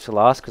might leave to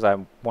last because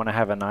I want to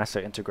have a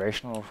nicer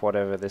integration of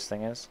whatever this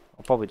thing is.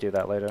 I'll probably do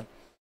that later.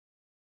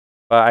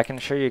 But I can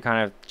show you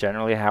kind of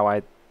generally how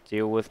I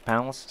deal with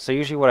panels. So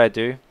usually what I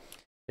do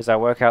is I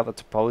work out the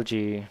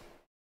topology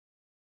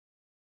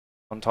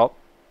on top.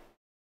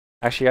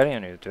 Actually, I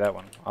don't need to do that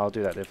one. I'll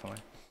do that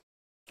differently.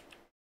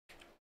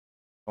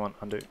 Come on,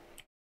 undo.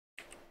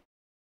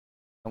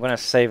 I'm going to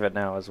save it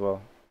now as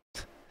well.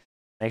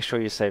 Make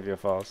sure you save your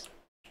files.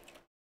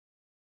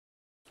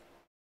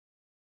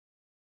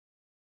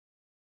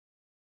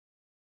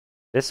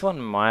 This one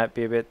might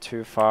be a bit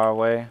too far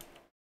away.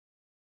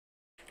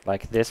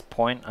 Like this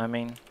point, I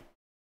mean.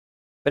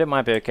 But it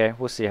might be okay.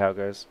 We'll see how it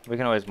goes. We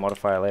can always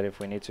modify it later if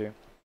we need to.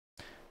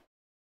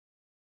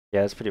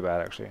 Yeah, it's pretty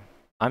bad actually.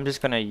 I'm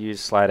just going to use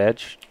slide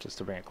edge just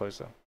to bring it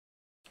closer.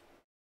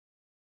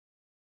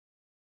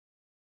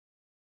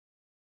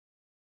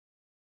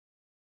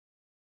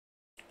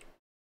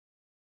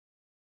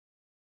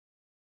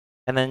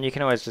 And then you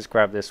can always just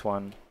grab this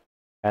one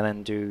and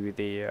then do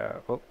the,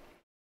 oh,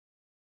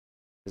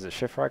 is it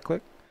shift right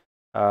click?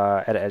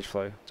 Edit edge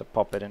flow to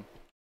pop it in.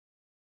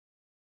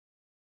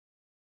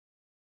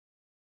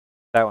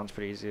 That one's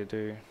pretty easy to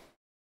do.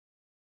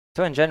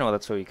 So in general,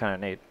 that's all you kind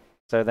of need.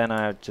 So then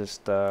I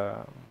just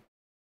extrude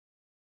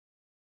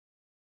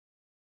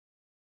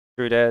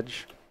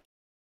edge.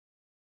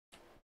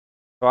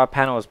 So our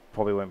panels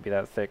probably won't be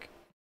that thick.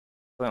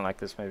 Something like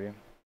this maybe.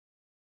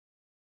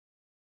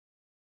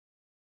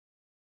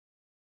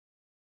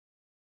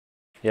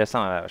 Yeah,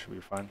 something like that should be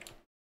fine.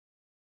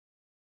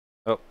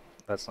 Oh,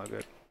 that's not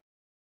good.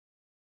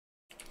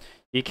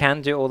 You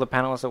can do all the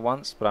panels at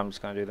once, but I'm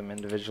just going to do them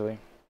individually.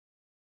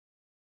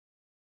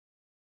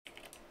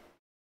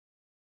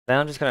 Then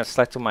I'm just going to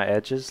select all my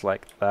edges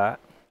like that.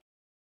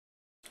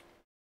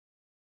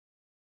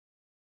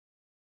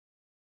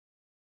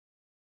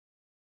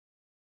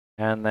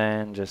 And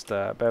then just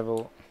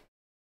bevel.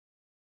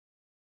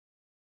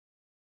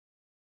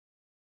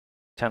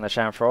 Turn the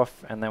chamfer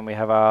off, and then we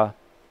have our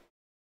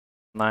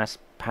nice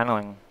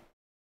paneling.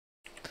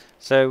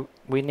 So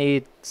we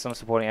need some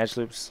supporting edge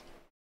loops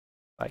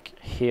like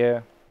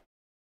here.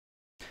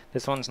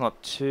 This one's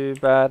not too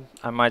bad.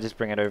 I might just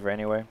bring it over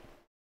anyway.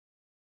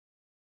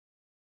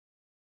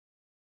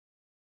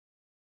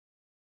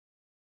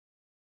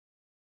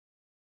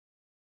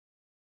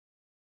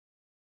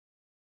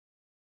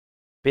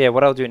 But yeah,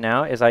 what I'll do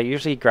now is I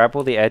usually grab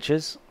all the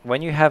edges.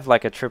 When you have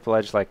like a triple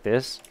edge like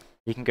this,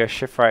 you can go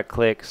shift right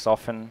click,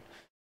 soften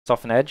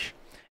edge,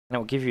 and it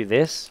will give you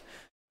this.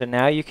 So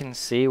now you can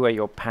see where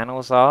your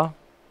panels are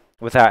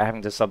without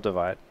having to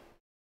subdivide.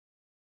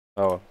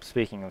 Oh,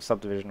 speaking of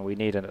subdivision, we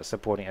need a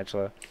supporting edge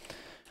layer.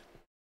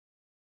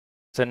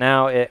 So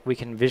now we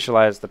can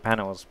visualize the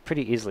panels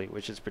pretty easily,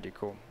 which is pretty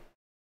cool.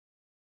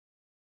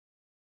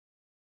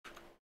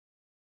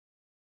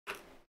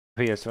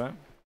 Here's to it.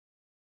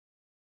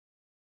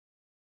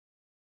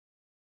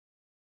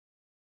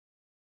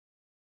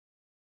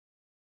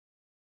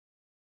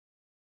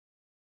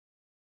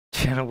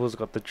 Janible's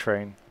got the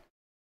train.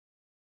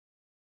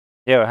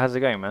 Yo, how's it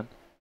going, man?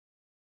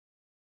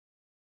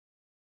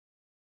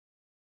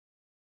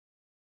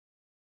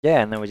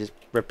 Yeah, and then we just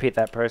repeat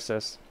that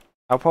process.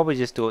 I'll probably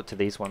just do it to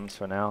these ones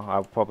for now.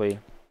 I'll probably...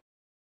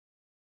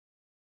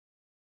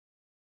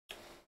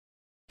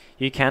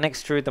 You can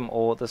extrude them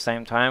all at the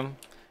same time,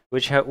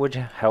 which would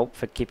help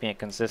for keeping it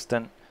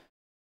consistent.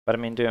 But I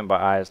mean, doing by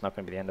eye is not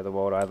going to be the end of the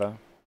world either.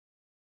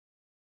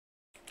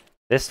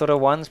 This sort of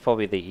one's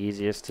probably the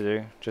easiest to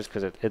do, just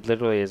because it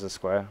literally is a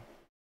square.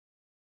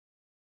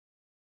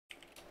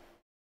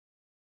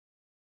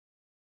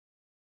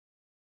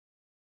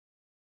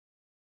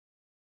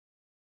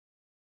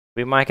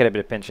 We might get a bit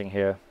of pinching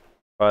here,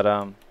 but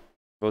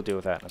we'll deal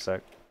with that in a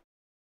sec.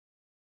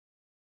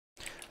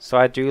 So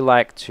I do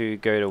like to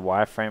go to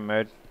wireframe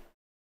mode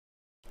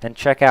and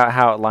check out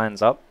how it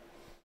lines up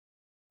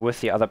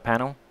with the other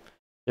panel,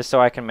 just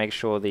so I can make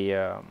sure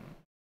the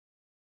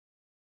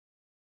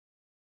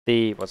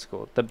what's it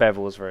called, the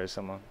bevel is very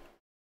similar.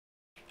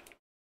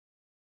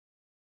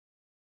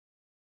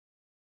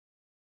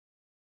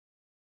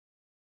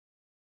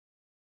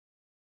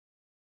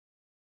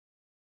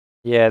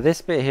 Yeah,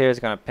 this bit here is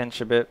going to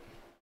pinch a bit.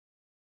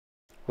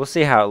 We'll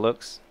see how it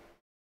looks.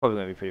 Probably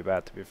going to be pretty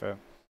bad, to be fair.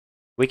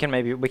 We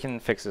can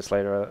fix this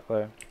later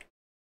though.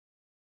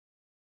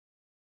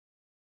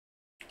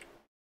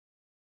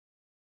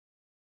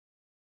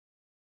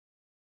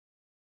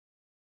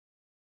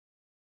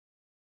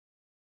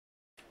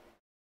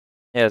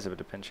 Yeah, there's a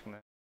bit of pinching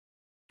there.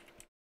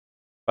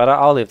 But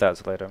I'll leave that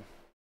to later.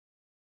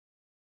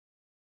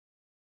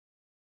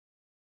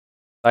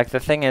 Like the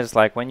thing is,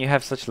 like when you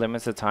have such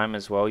limited time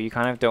as well, you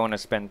kind of don't want to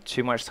spend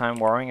too much time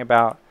worrying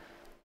about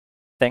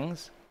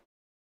things,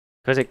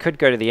 because it could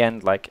go to the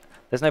end. Like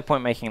there's no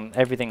point making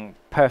everything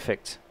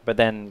perfect, but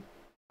then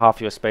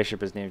half your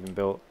spaceship isn't even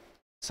built.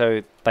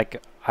 So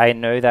like I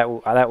know that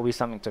will be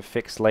something to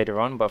fix later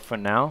on, but for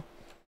now,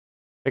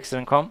 fix it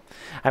in comp.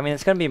 I mean,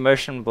 it's going to be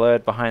motion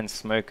blurred behind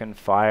smoke and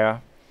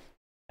fire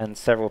and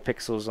several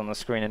pixels on the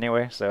screen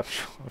anyway, so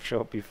I'm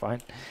sure it'll be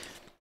fine.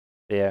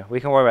 But yeah,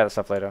 we can worry about that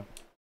stuff later.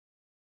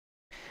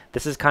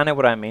 This is kind of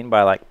what I mean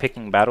by like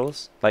picking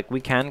battles. Like we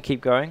can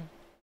keep going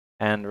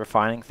and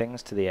refining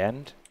things to the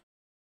end,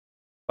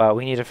 but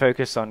we need to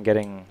focus on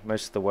getting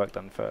most of the work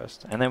done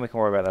first, and then we can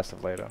worry about that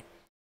stuff later.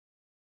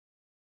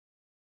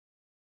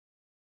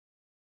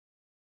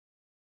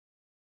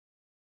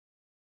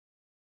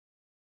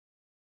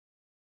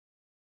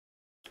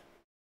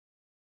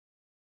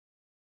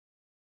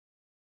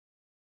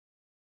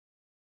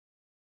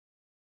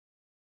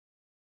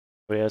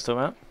 What are you guys talking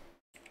about?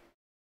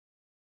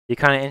 You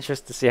kind of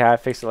interested to see how I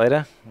fix it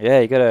later? Yeah,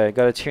 you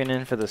gotta tune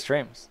in for the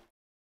streams.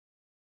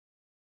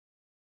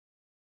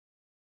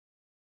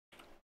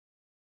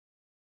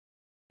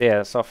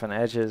 Yeah, soften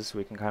edges.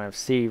 We can kind of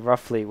see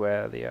roughly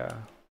where the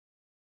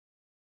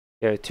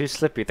yeah, too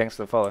slippy. Thanks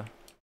for the follow.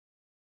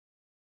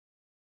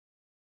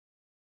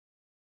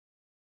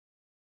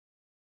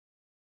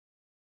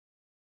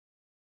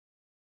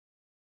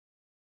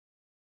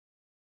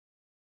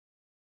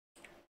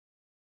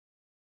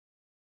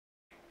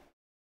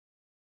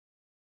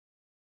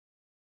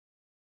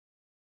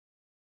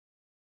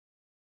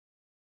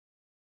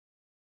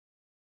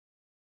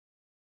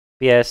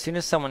 But yeah, as soon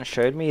as someone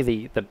showed me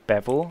the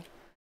bevel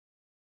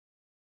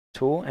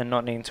tool and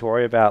not needing to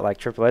worry about like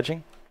triple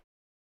edging,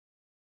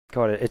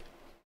 God, it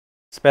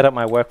sped up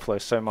my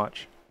workflow so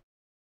much.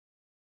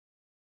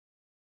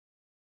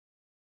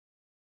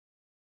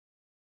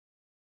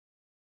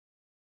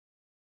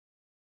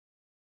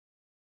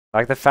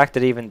 Like the fact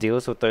that it even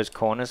deals with those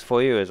corners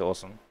for you is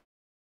awesome.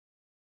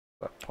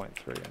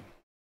 0.3. Of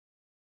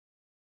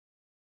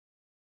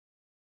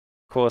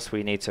course,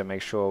 we need to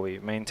make sure we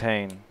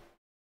maintain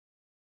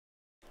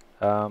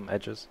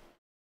edges.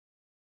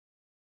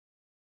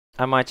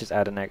 I might just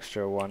add an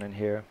extra one in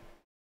here.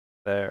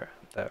 There.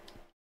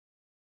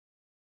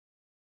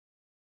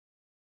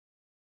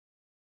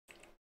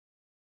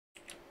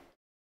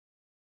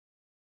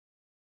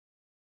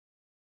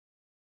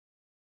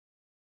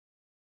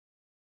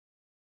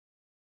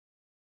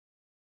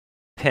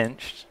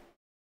 Pinched.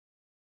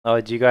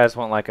 Oh, do you guys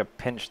want like a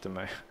pinched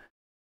emote?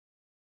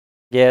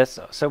 Yes,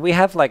 so we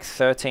have like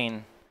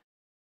 13.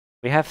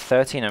 We have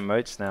 13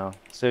 emotes now.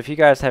 So if you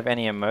guys have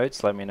any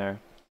emotes, let me know.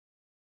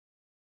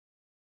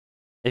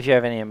 If you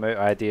have any emote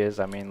ideas,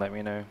 I mean, let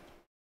me know.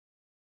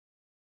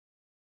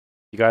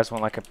 You guys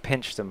want like a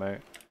pinched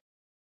emote?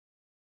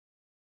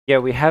 Yeah,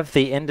 we have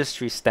the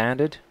industry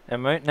standard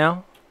emote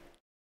now.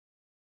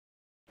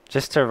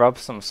 Just to rub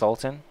some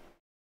salt in.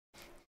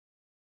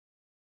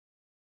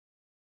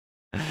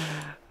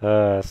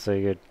 So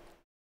good.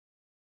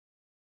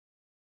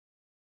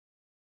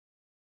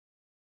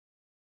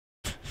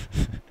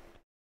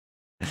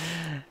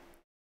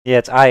 Yeah,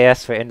 it's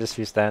IS for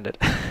industry standard.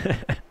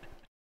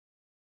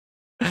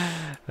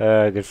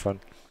 Good fun.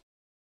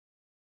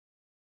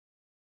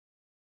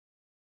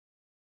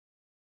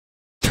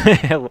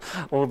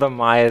 All the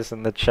Mayas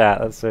in the chat,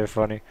 that's so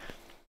funny.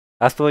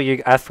 I thought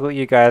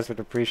you guys would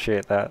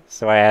appreciate that,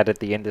 so I added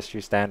the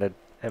industry standard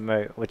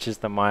emote, which is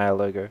the Maya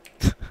logo.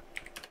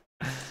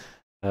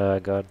 Oh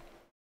god.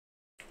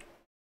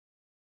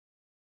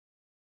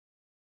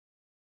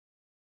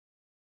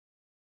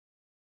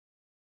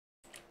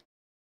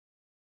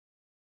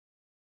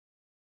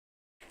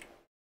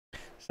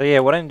 So yeah,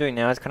 what I'm doing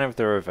now is kind of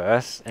the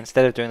reverse.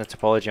 Instead of doing the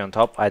topology on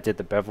top, I did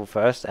the bevel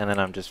first, and then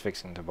I'm just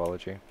fixing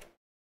topology.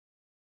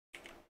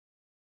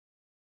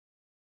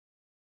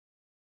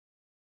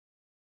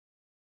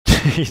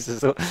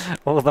 Jesus,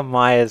 all the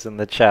Mayas in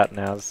the chat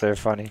now is so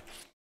funny.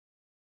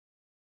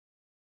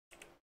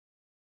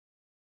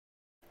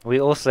 We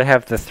also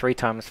have the 3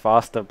 times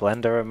faster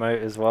Blender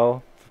emote as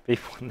well for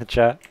people in the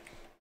chat.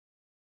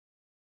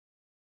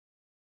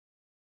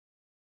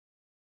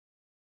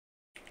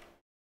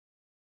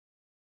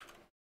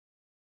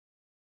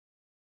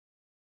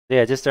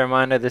 Yeah, just a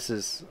reminder, this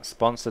is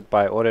sponsored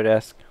by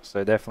Autodesk,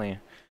 so definitely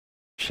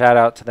shout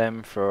out to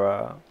them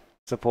for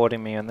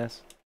supporting me on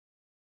this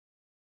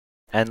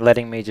and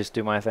letting me just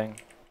do my thing,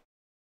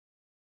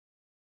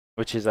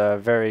 which is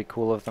very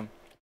cool of them.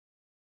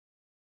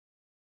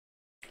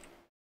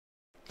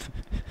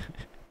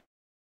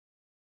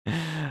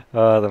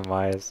 Oh, the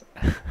Mayas.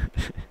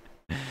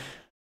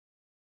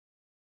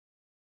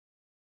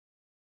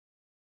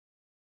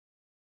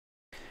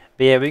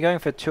 But yeah, we're going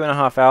for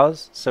 2.5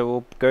 hours, so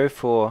we'll go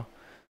for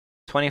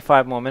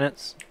 25 more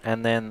minutes,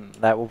 and then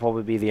that will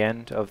probably be the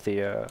end of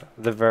the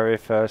very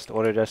first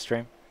Autodesk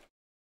stream.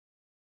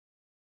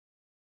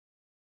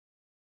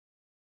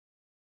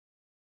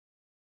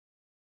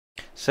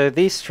 So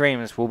these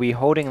streams, we'll be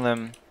holding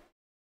them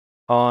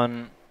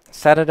on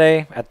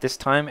Saturday at this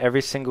time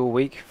every single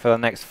week for the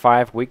next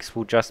 5 weeks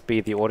will just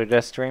be the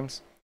Autodesk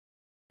streams.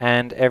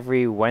 And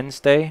every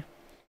Wednesday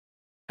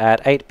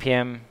at 8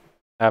 p.m.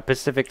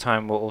 Pacific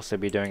time we'll also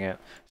be doing it.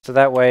 So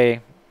that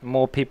way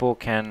more people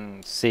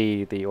can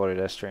see the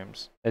Autodesk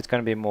streams. It's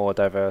going to be more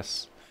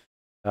diverse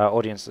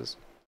audiences.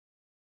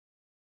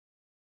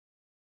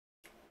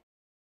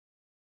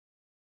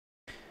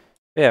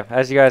 Yeah,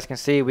 as you guys can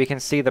see, we can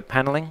see the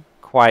paneling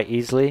quite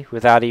easily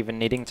without even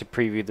needing to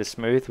preview the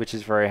smooth, which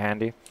is very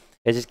handy.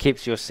 It just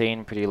keeps your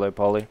scene pretty low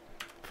poly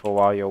for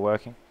while you're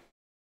working.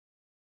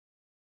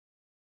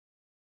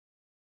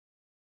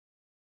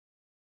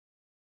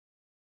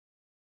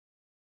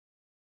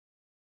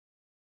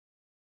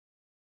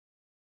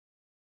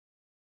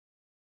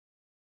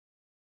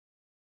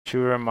 Should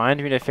we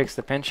remind me to fix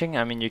the pinching?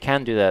 I mean, you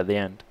can do that at the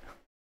end.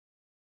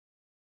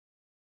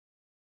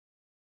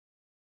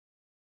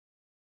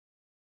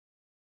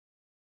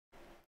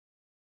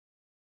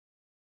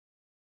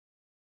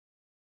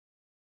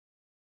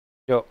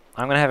 Yo,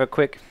 I'm gonna have a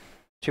quick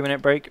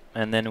 2-minute break,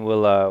 and then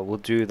we'll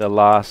do the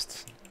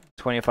last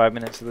 25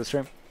 minutes of the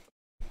stream.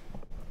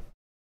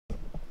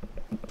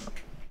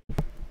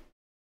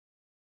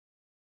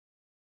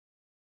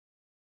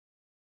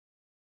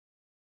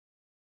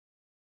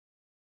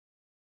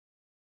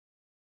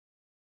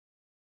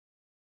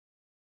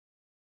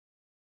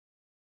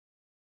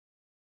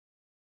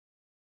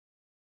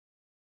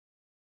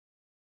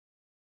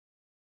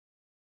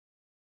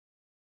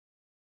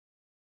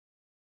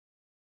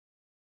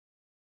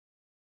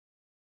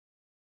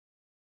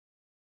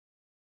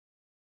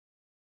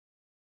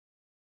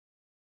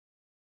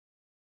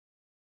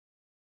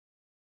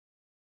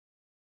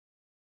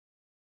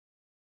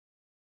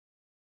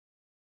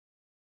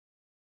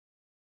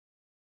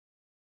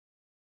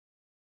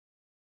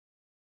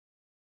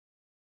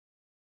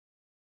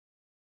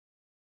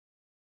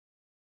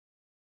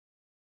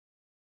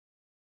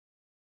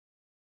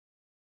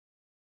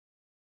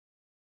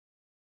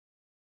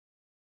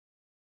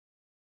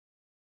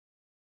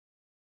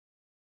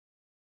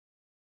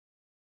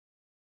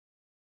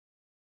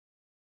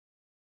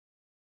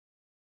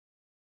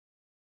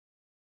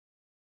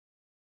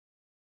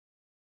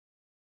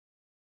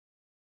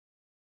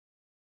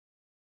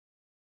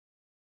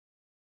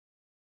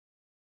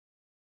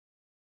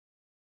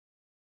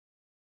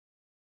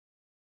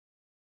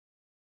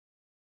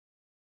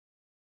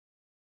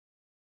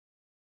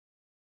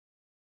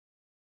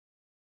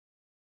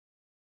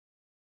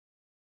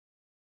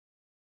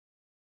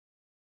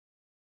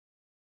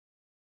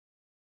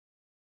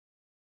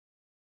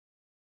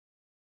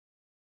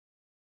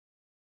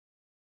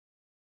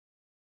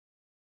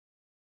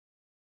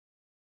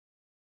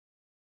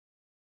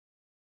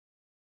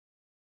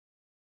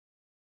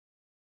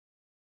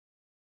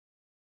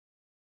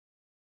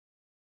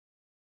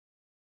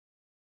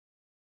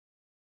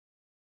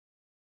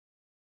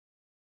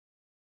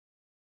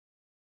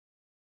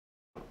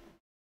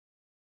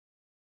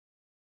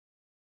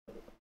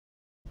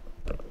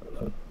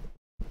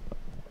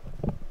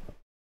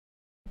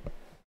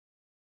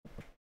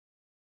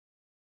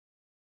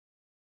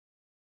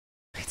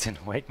 It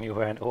didn't make me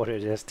wear an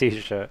Autodesk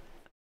t-shirt.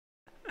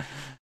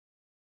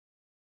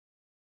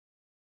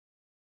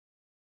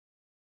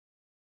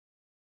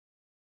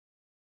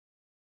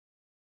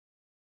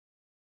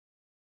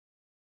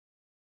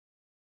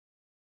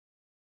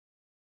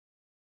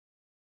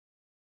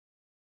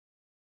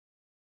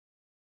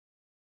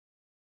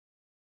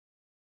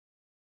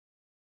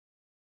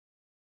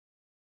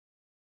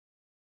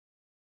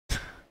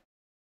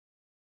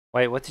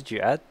 Wait, what did you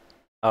add?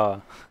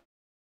 Oh.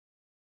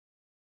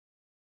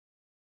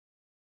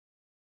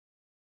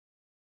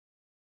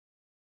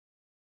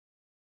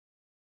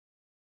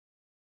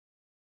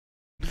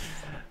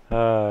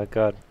 Oh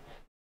god.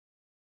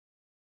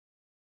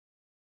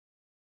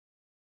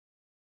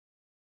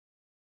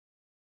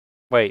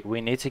 Wait,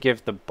 we need to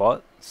give the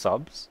bot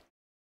subs?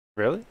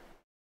 Really?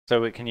 So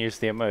we can use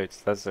the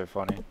emotes. That's so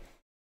funny.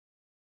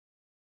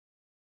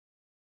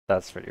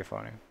 That's pretty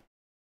funny.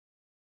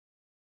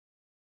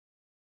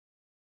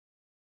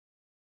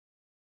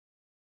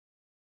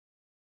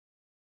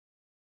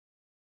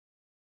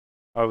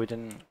 Oh, we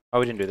didn't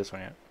do this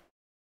one yet.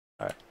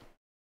 Alright.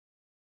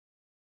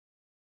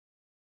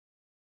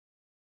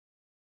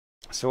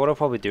 So what I'll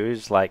probably do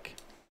is like,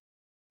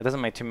 it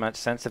doesn't make too much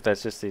sense if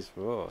there's just these,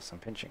 oh, some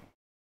pinching.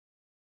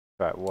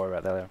 Right, we'll worry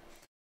about that later.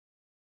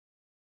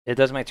 It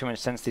doesn't make too much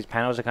sense, these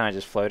panels are kind of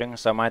just floating,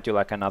 so I might do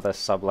like another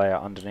sub layer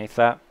underneath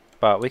that,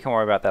 but we can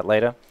worry about that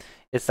later.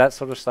 It's that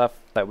sort of stuff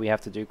that we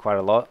have to do quite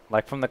a lot.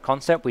 Like from the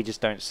concept, we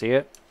just don't see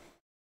it,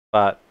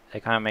 but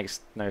it kind of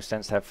makes no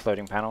sense to have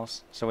floating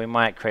panels. So we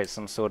might create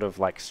some sort of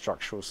like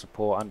structural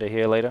support under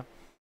here later.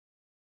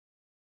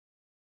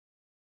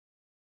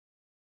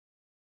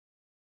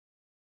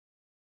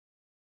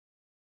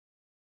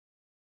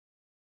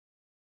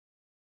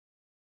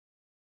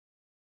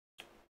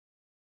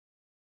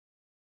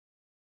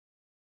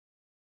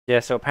 Yeah,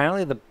 so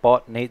apparently the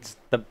bot needs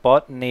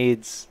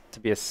to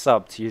be a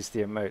sub to use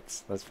the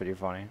emotes. That's pretty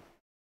funny.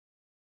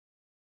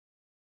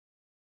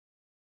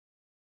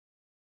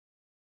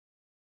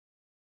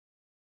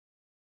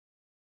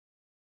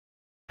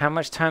 How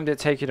much time did it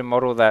take you to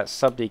model that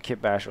subd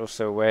kit bash?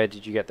 Also, where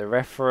did you get the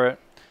ref for it?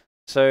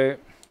 So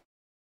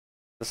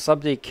the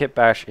subd kit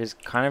bash is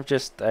kind of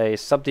just a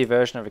subd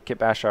version of a kit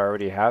bash I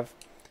already have.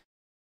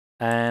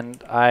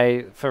 And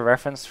for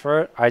reference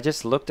for it, I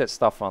just looked at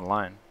stuff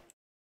online.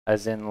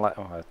 As in, like,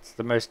 oh, it's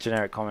the most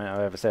generic comment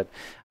I've ever said.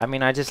 I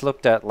mean, I just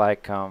looked at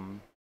like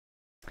you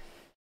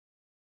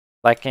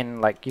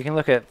can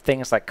look at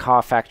things like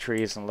car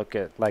factories and look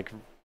at like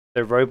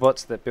the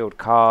robots that build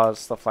cars,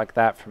 stuff like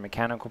that, for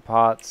mechanical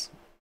parts.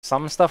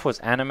 Some stuff was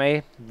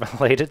anime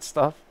related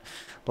stuff.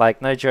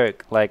 Like, no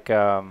joke, like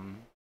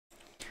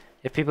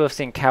if people have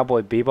seen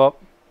Cowboy Bebop,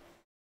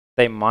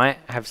 they might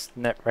have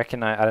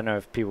recognized, I don't know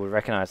if people would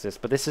recognize this,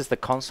 but this is the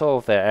console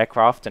of their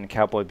aircraft in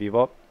Cowboy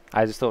Bebop.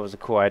 I just thought it was a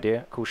cool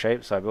idea, cool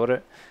shape, so I built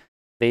it.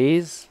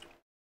 These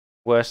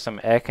were some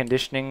air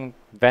conditioning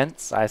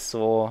vents I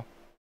saw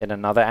in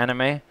another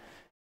anime,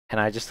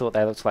 and I just thought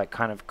they looked like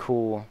kind of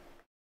cool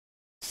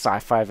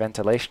sci-fi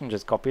ventilation,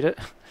 just copied it.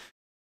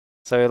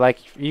 So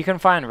like, you can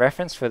find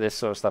reference for this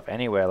sort of stuff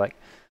anywhere. Like,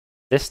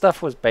 this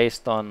stuff was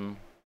based on,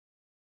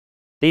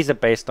 these are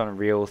based on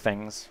real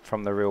things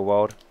from the real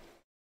world.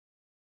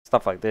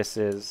 Stuff like this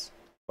is,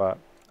 but,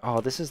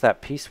 oh, this is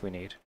that piece we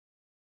need.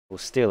 We'll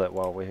steal it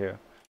while we're here.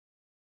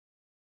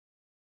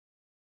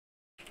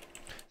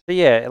 But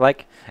yeah,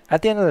 like,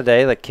 at the end of the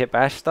day, like, kit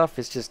bash stuff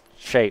is just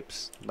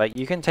shapes. Like,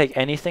 you can take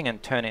anything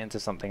and turn it into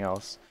something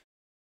else.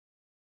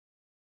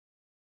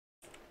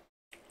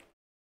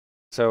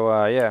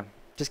 So, yeah,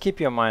 just keep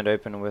your mind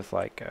open with,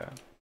 like,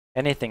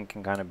 anything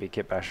can kind of be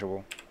kit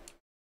bashable.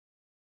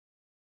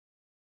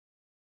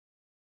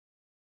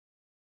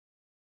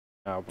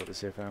 I'll put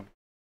this here for him.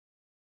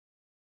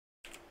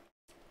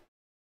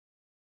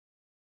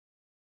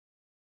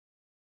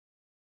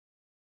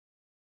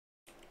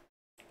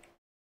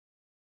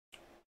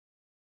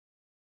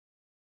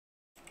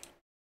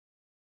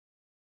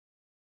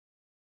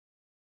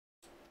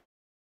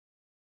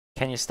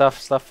 Can you stuff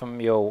stuff from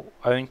your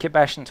own kit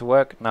bash into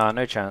work? Nah,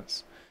 no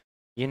chance.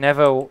 You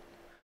never...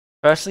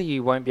 Firstly,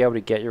 you won't be able to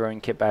get your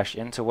own kit bash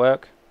into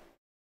work.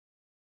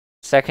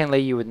 Secondly,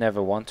 you would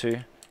never want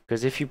to.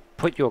 Because if you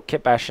put your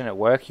kit bash in at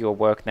work, your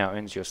work now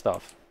owns your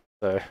stuff.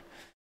 So,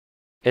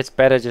 it's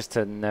better just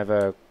to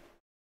never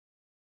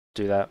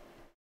do that.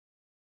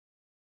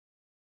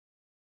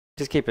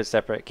 Just keep it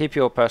separate. Keep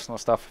your personal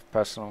stuff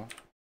personal.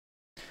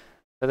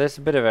 So there's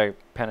a bit of a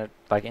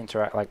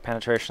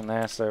penetration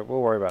there, so we'll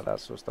worry about that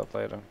sort of stuff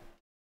later.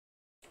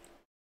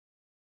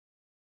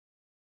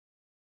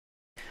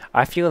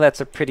 I feel that's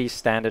a pretty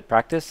standard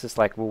practice. It's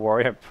like we'll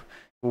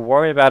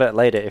worry about it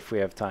later if we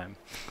have time.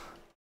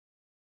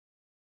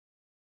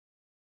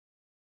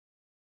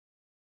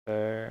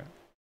 So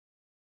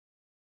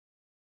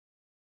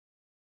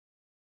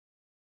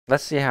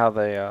let's see how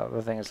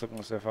the thing is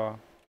looking so far.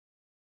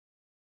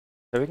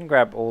 So we can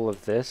grab all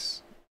of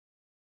this,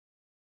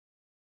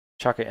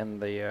 chuck it in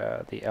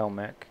the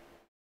LMEC.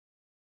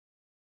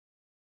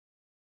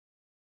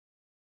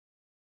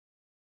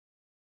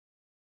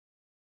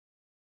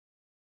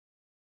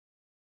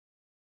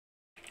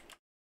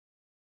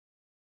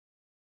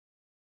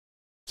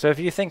 So if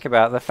you think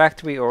about it, the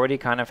fact we already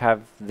kind of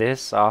have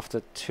this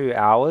after 2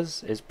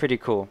 hours is pretty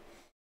cool.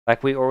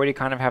 Like, we already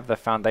kind of have the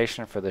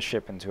foundation for the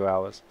ship in 2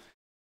 hours.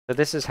 So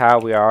this is how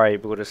we are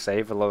able to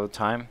save a lot of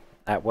time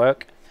at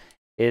work,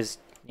 is,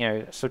 you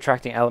know,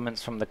 subtracting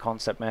elements from the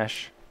concept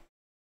mesh,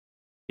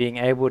 being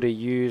able to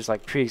use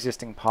like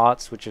pre-existing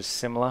parts which is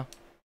similar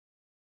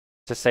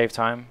to save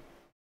time,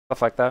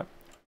 stuff like that.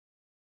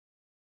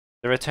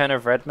 The return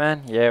of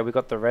Redman, yeah, we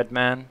got the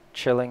Redman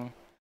chilling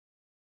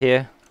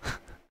here.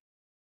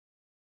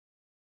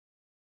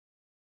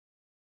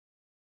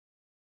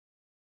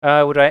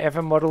 Would I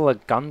ever model a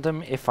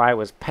Gundam if I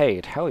was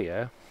paid? Hell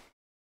yeah.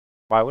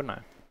 Why wouldn't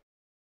I?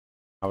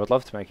 I would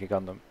love to make a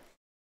Gundam.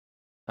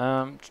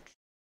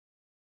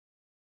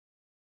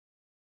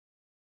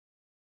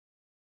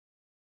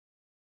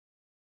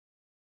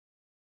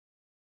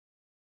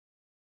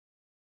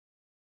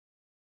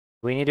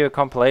 We need to do a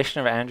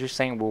compilation of Andrew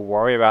saying we'll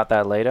worry about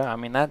that later. I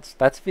mean, that's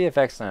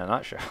VFX in a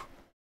nutshell.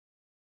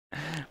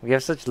 We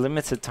have such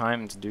limited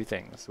time to do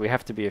things. We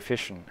have to be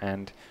efficient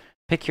and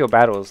pick your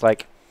battles.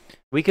 Like,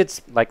 we could,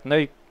 like,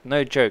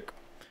 no joke,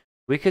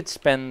 we could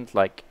spend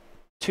like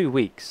 2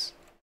 weeks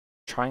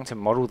trying to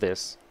model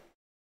this,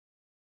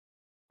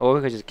 or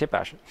we could just kit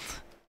bash it.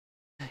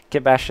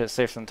 Kit bash it,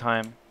 save some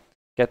time,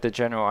 get the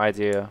general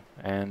idea,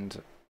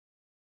 and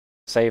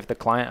save the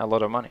client a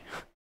lot of money.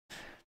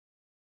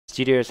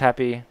 Studio is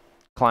happy,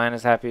 client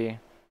is happy,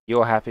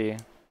 you're happy,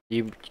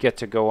 you get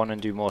to go on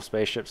and do more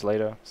spaceships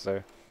later.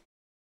 So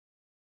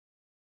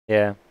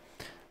yeah,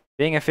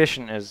 being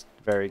efficient is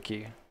very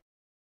key.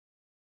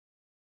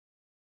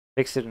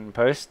 Fix it in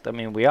post. I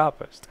mean, we are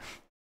post.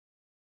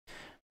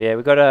 Yeah,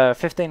 we got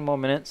 15 more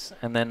minutes,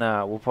 and then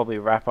we'll probably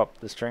wrap up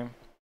the stream.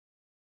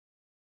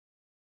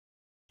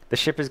 The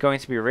ship is going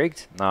to be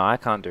rigged? No, I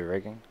can't do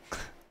rigging.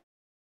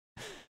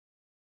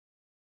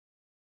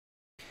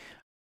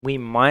 We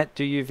might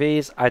do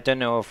UVs. I don't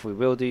know if we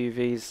will do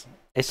UVs.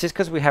 It's just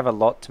because we have a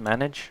lot to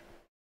manage.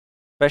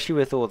 especially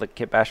with all the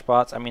kit bash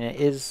parts. I mean,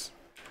 this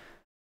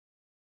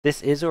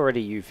is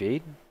already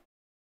UV'd.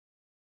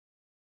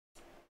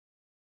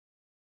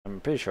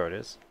 I'm pretty sure it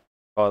is.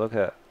 Oh, look at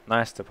that.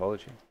 Nice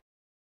topology.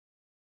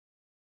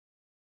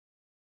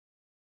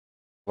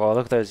 Well,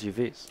 look at those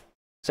UVs.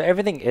 So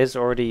everything is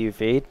already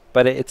UV'd,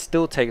 but it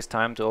still takes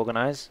time to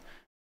organize.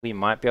 We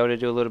might be able to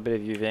do a little bit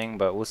of UVing,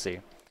 but we'll see.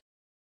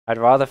 I'd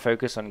rather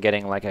focus on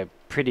getting like a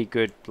pretty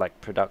good like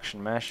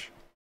production mesh.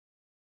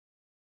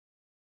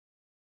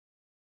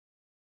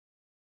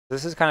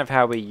 This is kind of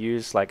how we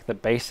use like the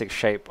basic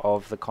shape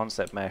of the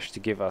concept mesh to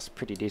give us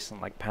pretty decent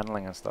like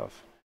paneling and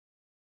stuff.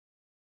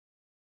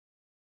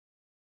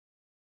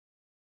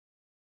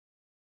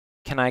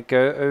 Can I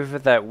go over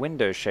that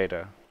window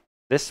shader?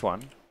 This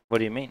one? What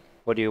do you mean?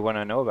 What do you want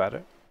to know about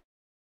it?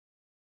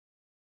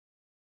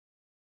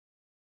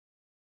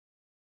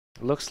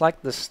 Looks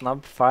like the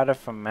snub fighter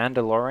from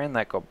Mandalorian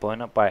that got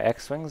blown up by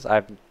X-Wings.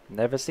 I've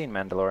never seen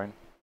Mandalorian.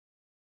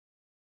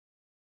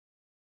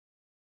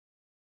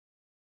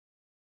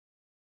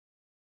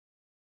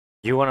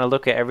 You want to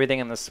look at everything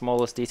in the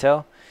smallest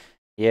detail?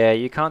 Yeah,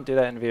 you can't do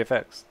that in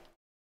VFX.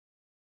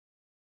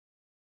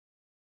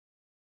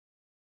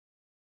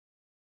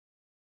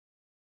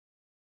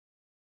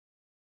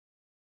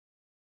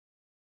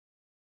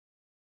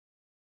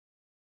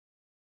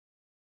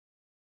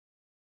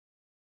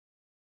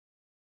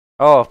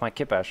 Oh, my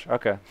kit bash.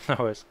 Okay, no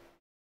worries.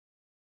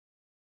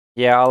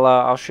 Yeah,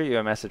 I'll shoot you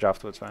a message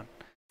afterwards, man.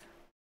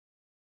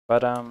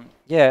 But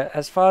yeah,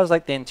 as far as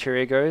like the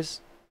interior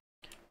goes,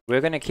 we're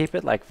gonna keep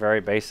it like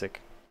very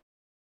basic.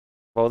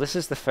 Well, this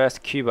is the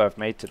first cube I've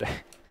made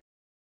today.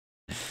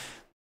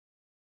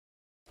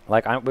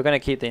 Like we're gonna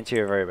keep the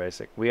interior very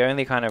basic. We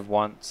only kind of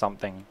want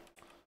something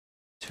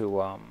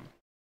to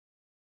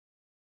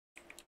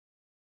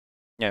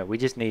yeah, we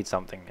just need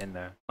something in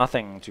there.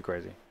 Nothing too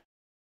crazy.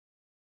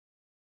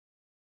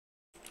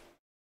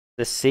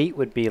 The seat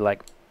would be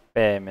like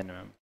bare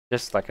minimum,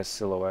 just like a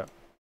silhouette.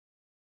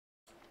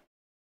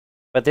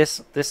 But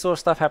this sort of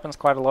stuff happens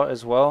quite a lot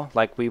as well.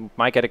 Like we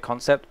might get a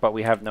concept, but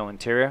we have no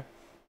interior.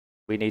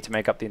 We need to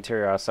make up the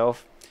interior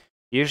ourselves.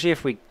 Usually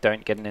if we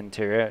don't get an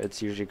interior,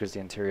 it's usually because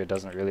the interior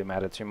doesn't really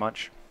matter too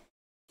much.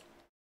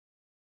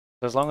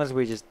 So as long as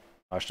we just...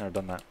 Oh, I shouldn't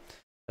have done that.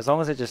 As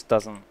long as it just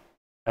doesn't...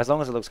 As long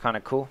as it looks kind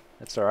of cool,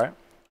 it's alright.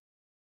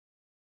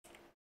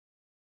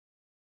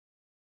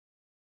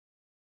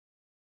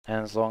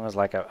 And as long as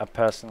like a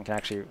person can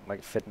actually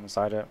like fit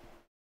inside it.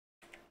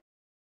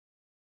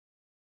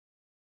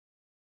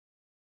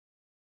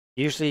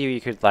 Usually you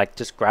could like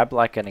just grab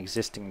like an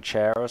existing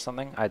chair or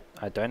something.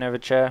 I don't have a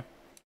chair.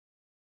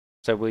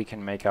 So we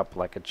can make up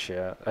like a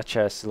chair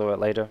silhouette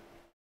later.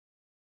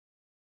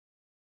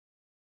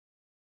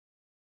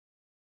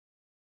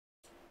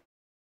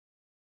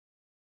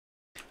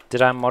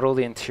 Did I model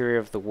the interior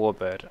of the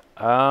warbird?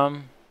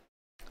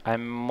 I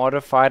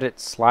modified it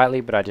slightly,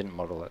 but I didn't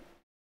model it.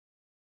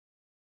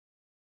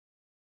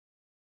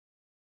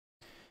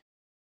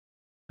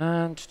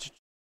 And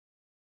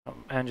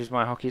Andrew's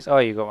my hockeys. Oh,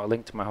 you got a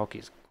link to my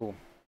hockeys. Cool.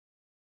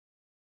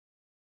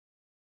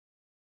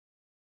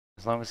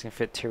 As long as you can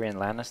fit Tyrion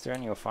Lannister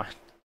in, you're fine.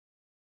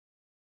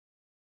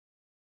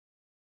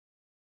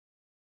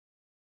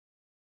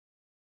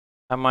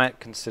 I might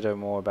consider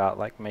more about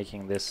like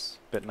making this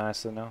a bit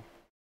nicer now.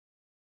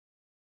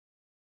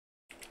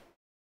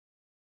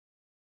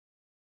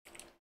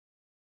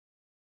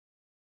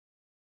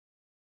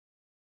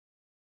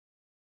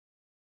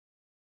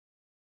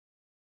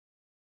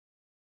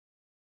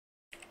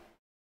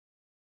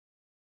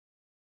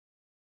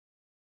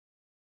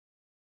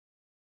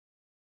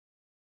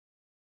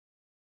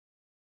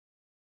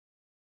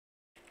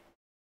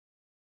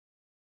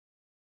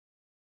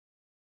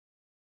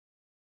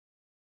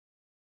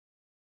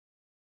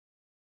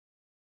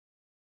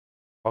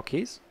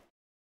 Hockeys?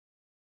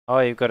 Oh,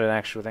 you've got an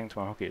actual thing to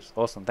my hockeys.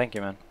 Awesome, thank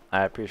you, man.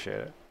 I appreciate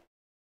it.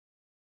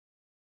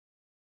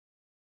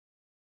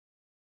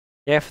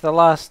 Yeah, for the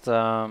last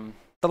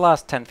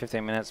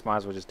 10-15 minutes, might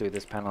as well just do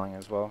this paneling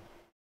as well.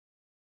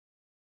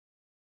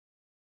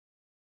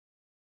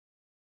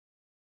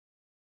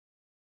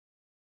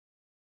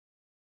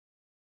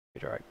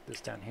 Redirect this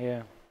down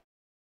here.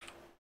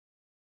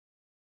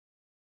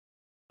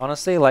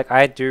 Honestly, like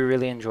I do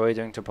really enjoy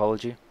doing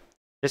topology,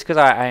 just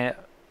because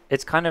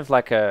it's kind of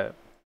like a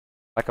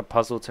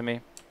puzzle to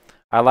me.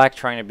 I like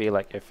trying to be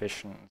like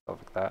efficient and stuff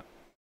like that.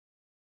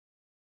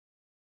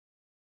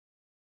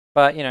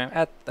 But you know,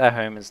 at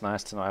home it's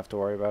nice to not have to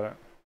worry about it.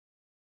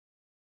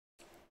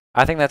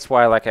 I think that's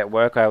why like at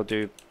work I'll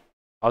do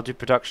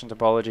production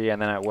topology, and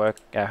then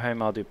at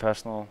home I'll do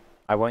personal.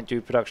 I won't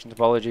do production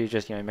topology,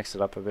 just you know mix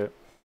it up a bit.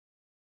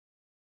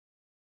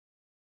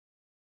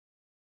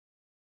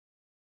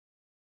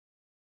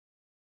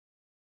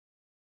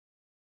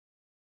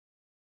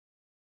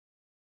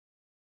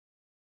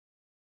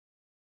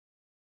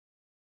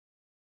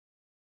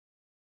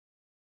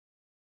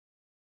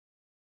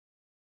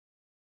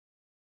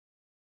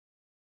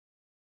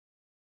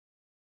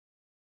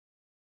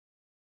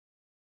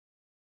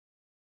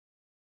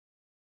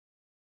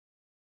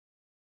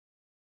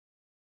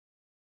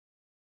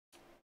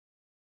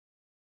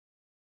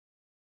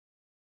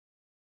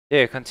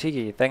 Yeah,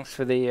 Contigi, thanks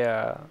for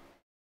the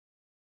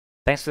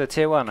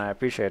tier 1, I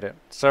appreciate it.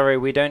 Sorry,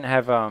 we don't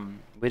have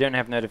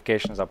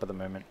notifications up at the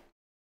moment.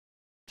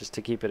 Just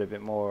to keep it a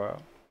bit more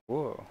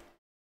whoa.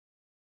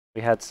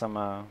 We had some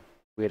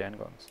weird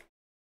endgons.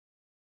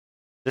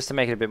 Just to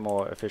make it a bit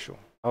more official.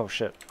 Oh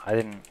shit, I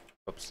didn't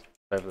oops,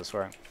 over the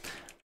swearing.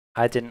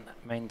 I didn't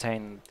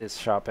maintain this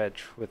sharp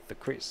edge with the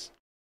crease.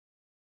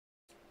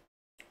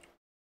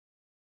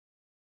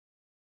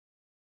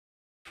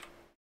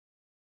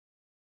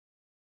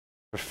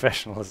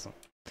 Professionalism.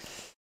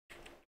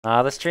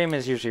 The stream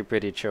is usually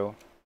pretty chill.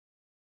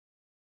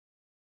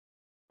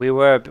 We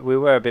were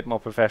a bit more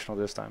professional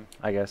this time,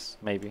 I guess,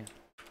 maybe.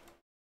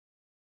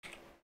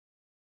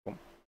 Cool.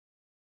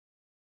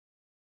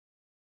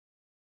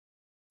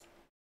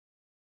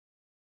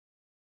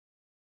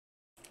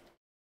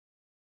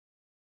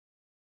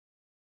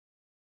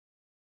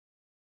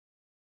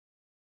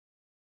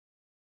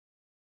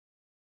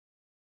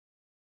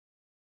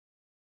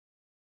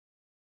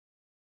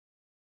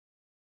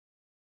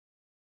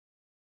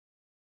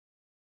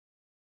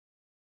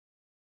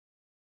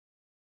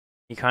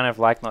 You kind of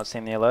like not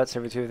seeing the alerts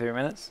every 2 or 3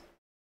 minutes?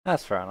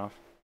 That's fair enough.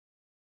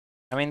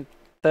 I mean,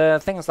 the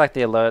things like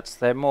the alerts,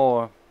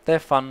 they're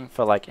fun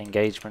for like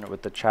engagement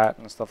with the chat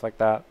and stuff like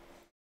that.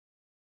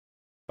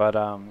 But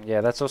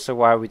yeah, that's also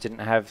why we didn't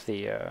have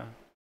the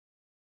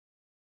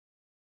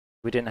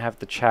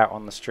chat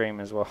on the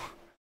stream as well.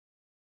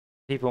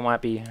 People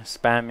might be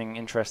spamming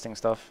interesting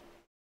stuff.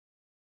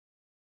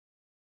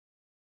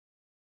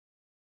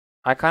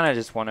 I kind of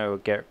just want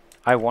to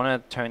I want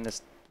to turn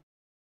this.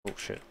 Oh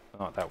shit,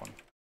 not that one.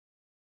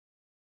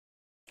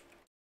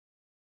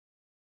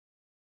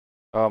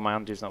 Oh, my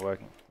undo's not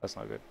working. That's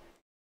not good.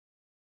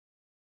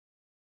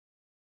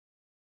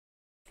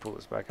 Pull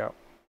this back out.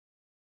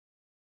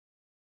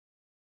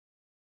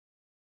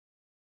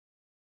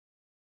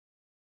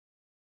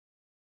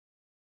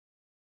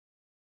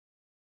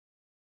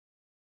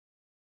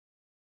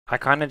 I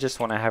kind of just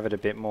want to have it a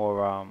bit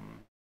more, I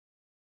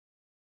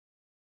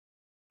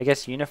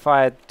guess,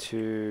 unified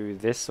to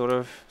this sort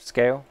of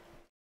scale.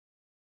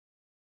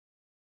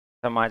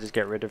 I might just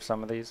get rid of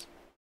some of these.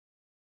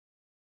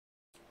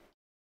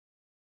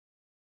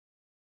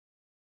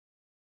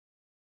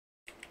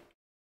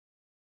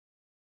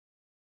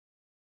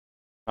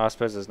 I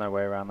suppose there's no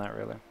way around that,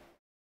 really.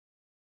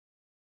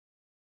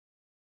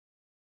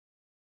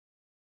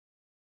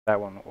 That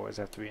one will always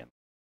have to be in.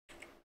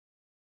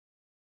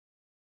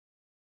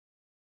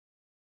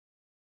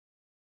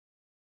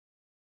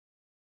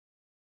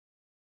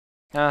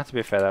 To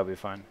be fair, that'll be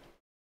fine.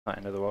 Not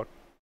end of the world.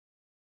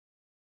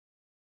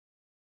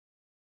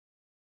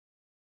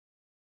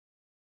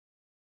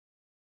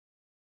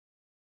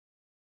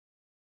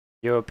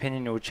 Your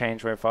opinion will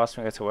change very fast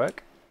when we go to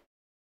work?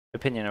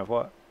 Opinion of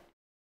what?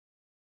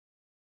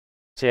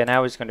 So yeah,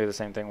 now we're just going to do the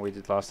same thing we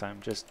did last time.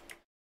 Just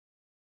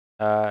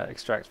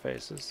extract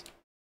faces.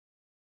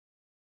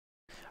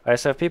 Alright,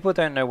 so if people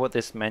don't know what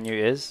this menu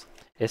is,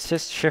 it's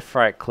just shift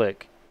right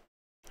click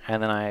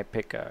and then I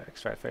pick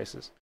extract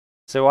faces.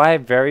 So I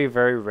very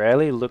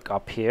rarely look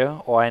up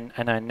here,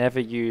 and I never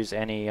use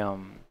any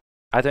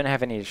I don't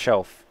have any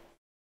shelf.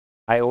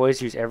 I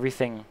always use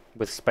everything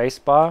with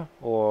spacebar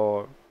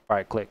or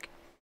right click.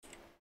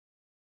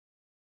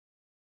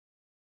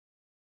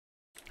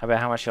 About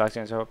how much you like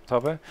doing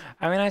topo?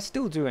 I mean, I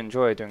still do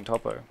enjoy doing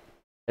topo.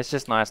 It's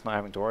just nice not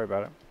having to worry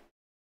about it.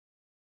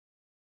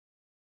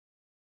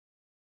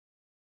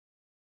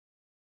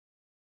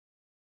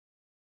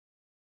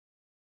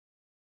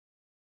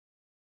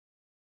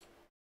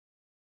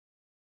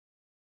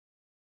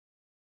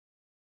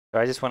 So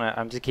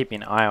I'm just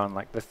keeping an eye on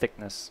like the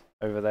thickness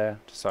over there,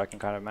 just so I can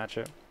kind of match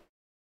it.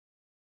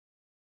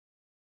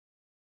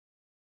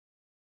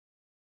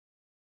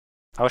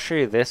 I'll show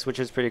you this, which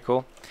is pretty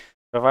cool.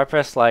 So if I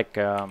press like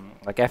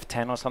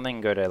F10 or something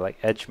and go to like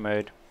edge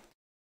mode,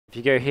 if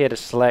you go here to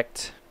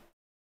select,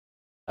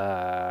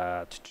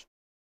 where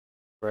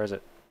is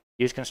it?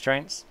 Use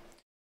constraints,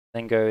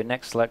 then go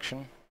next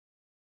selection,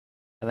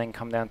 and then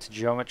come down to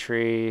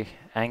geometry,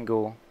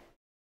 angle,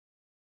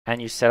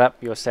 and you set up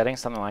your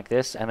settings, something like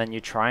this, and then you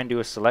try and do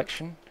a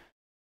selection.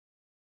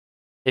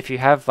 If you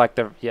have like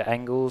your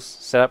angles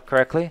set up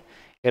correctly,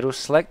 it'll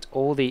select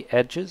all the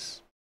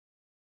edges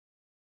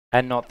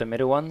and not the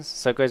middle ones,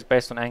 so it goes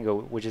based on angle,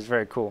 which is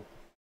very cool.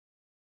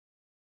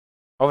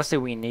 Obviously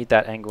we need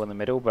that angle in the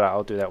middle, but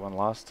I'll do that one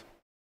last.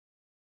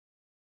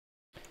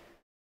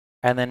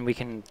 And then we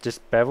can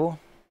just bevel.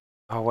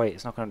 Oh wait,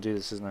 it's not going to do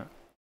this, isn't it?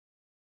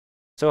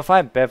 So if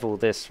I bevel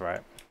this,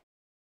 right,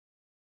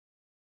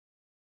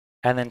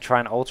 and then try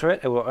and alter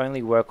it, it will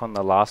only work on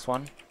the last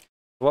one.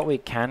 What we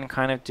can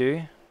kind of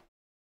do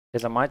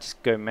is I might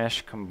just go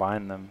mesh,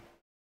 combine them,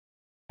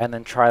 and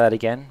then try that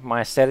again.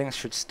 My settings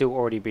should still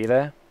already be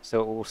there,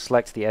 so it will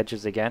select the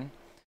edges again.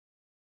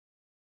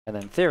 And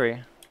then theory,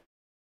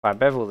 if I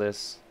bevel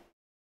this,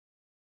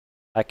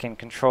 I can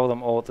control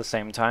them all at the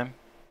same time,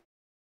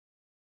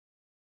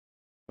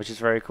 which is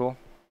very cool,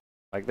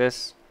 like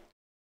this.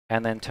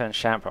 And then turn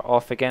chamfer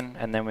off again,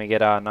 and then we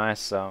get our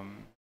nice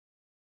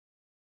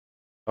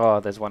Oh,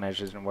 there's one edge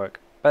that didn't work,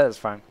 but that's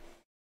fine.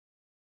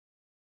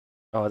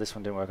 Oh, this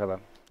one didn't work either.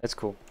 It's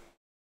cool.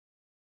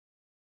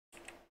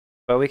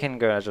 But we can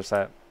go adjust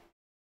that.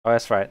 Oh,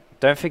 that's right.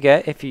 Don't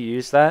forget, if you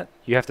use that,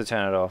 you have to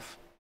turn it off.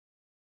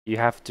 You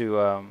have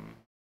to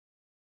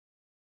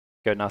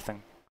go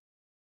nothing.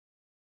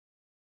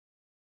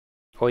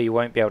 Or you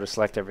won't be able to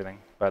select everything,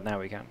 but now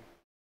we can.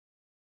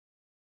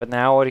 But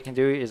now what you can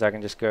do is I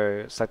can just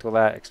go select all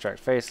that, extract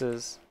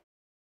faces.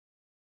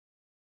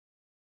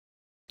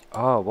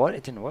 Oh, what?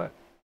 It didn't work.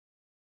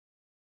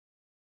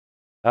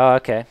 Oh,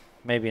 okay.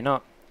 Maybe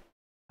not.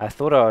 I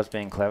thought I was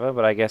being clever,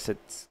 but I guess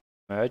it's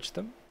merged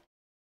them.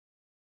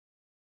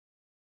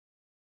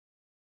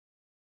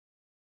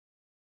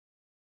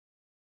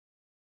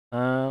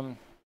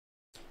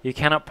 You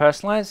cannot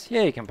personalize?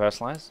 Yeah, you can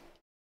personalize.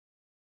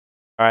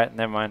 Alright,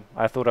 never mind.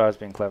 I thought I was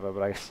being clever,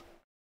 but I guess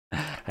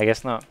I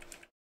guess not.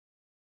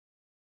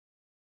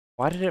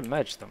 Why did it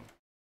merge them?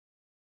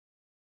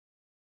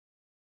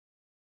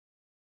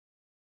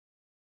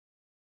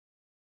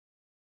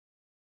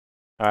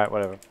 Alright,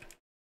 whatever.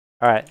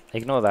 Alright,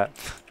 ignore that.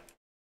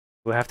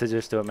 We'll have to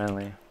just do it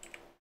manually.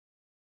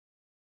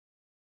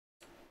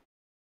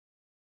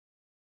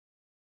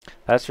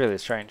 That's really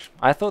strange.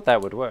 I thought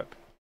that would work.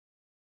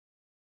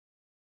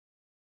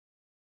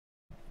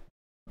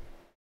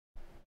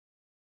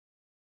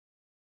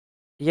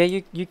 Yeah,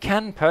 you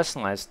can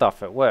personalize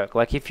stuff at work.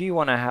 Like if you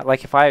want to have,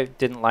 like if I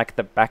didn't like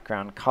the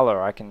background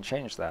color, I can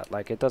change that.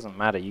 Like it doesn't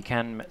matter. You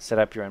can set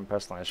up your own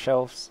personalized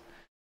shelves.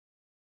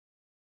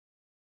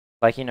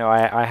 Like, you know,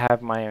 I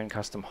have my own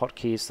custom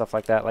hotkeys, stuff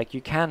like that. Like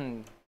you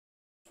can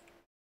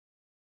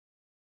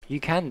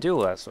do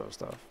all that sort of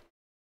stuff.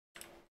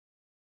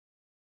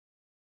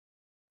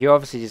 You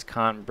obviously just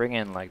can't bring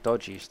in like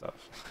dodgy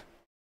stuff.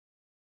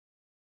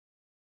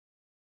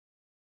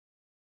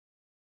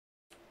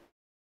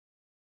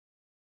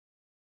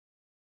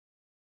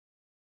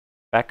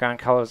 Background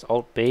colors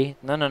Alt B?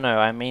 No, no, no.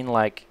 I mean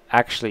like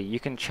actually you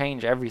can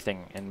change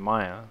everything in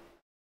Maya.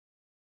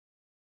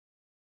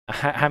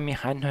 I mean,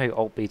 I know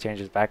Alt B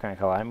changes background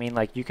color. I mean,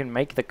 like, you can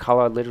make the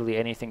color literally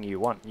anything you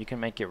want. You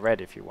can make it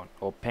red if you want,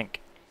 or pink.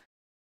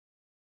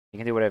 You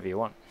can do whatever you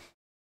want.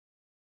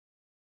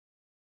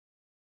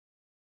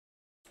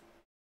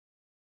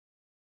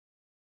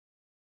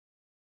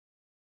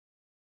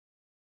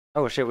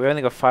 Oh shit, we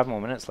only got 5 more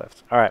minutes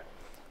left. Alright,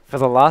 for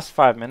the last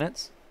 5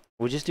 minutes,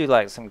 we'll just do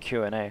like some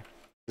Q&A.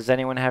 Does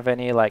anyone have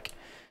any like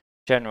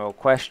general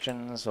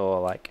questions or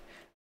like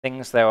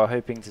things they were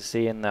hoping to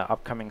see in the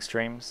upcoming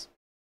streams?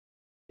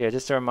 Yeah,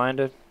 just a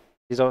reminder,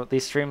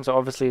 these streams are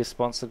obviously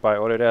sponsored by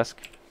Autodesk.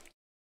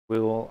 We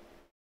will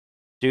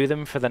do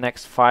them for the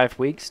next 5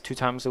 weeks, 2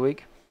 times a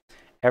week.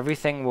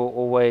 Everything will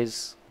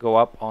always go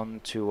up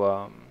onto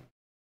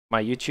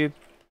my YouTube.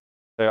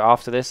 So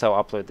after this,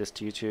 I'll upload this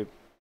to YouTube.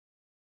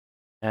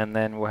 And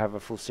then we'll have a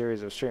full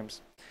series of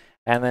streams.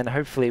 And then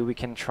hopefully we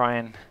can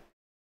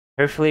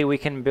hopefully we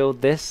can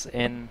build this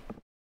in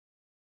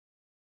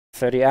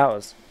 30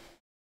 hours.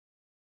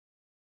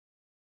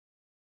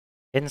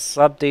 In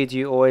sub-D, do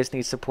you always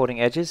need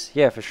supporting edges?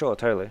 Yeah, for sure,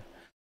 totally.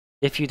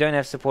 If you don't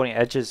have supporting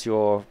edges,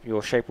 your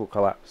shape will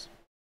collapse.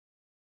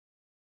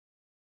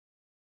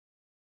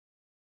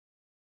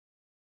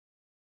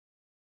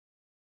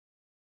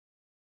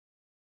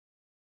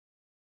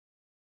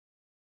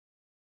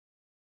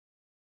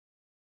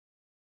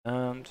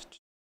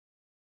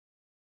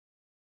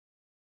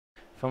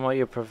 From what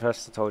your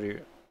professor told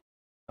you,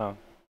 oh,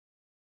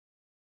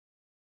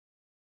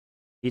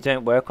 you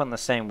don't work on the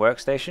same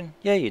workstation?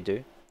 Yeah, you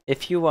do.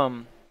 If you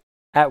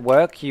at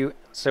work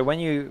so when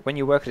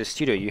you work at a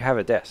studio, you have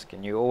a desk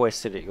and you always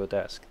sit at your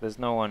desk. There's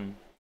no one's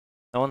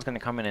going to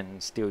come in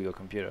and steal your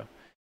computer.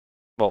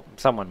 Well,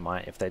 someone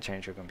might if they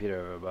change your computer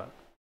over, but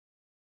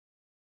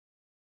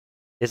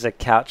is a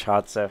couch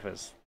hard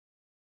surface?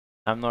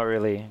 I'm not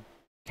really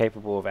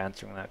capable of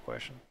answering that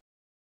question.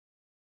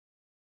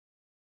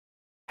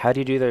 How do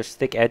you do those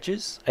thick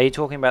edges? Are you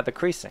talking about the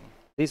creasing?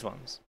 These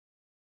ones?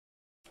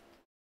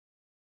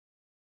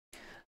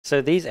 So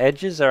these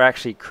edges are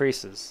actually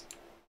creases.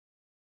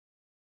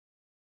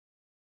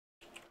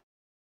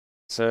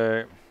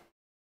 So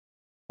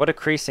what a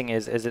creasing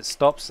is it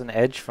stops an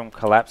edge from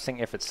collapsing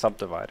if it's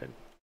subdivided.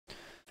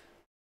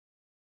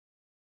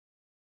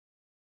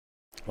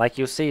 Like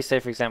you'll see, say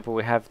for example,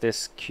 we have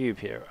this cube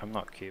here. I'm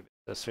not cube,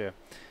 it's a sphere.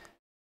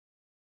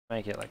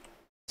 Make it like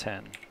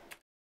 10.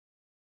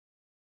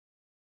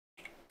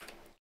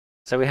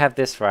 So we have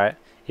this, right?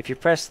 If you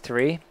press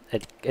 3,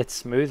 it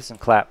smooths and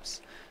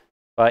claps.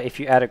 But if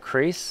you add a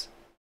crease,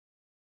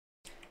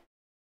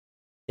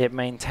 it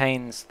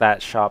maintains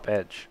that sharp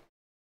edge.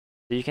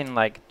 So you can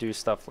like do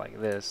stuff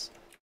like this.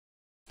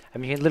 I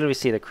mean, you can literally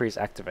see the crease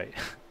activate.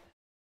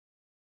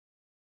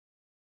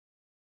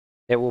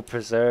 It will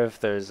preserve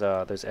those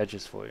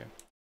edges for you.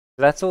 So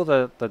that's all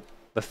the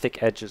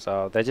thick edges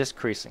are. They're just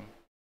creasing.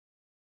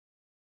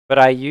 But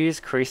I use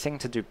creasing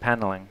to do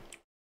paneling.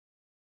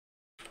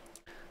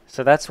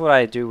 So that's what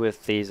I do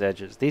with these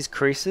edges. These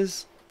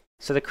creases,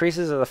 so the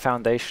creases are the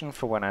foundation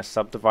for when I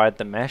subdivide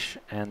the mesh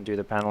and do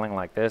the paneling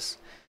like this.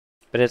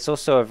 but it's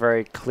also a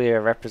very clear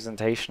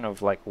representation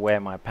of like where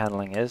my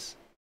paneling is.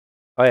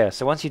 Oh yeah,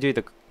 so once you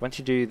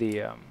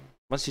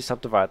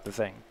subdivide the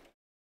thing,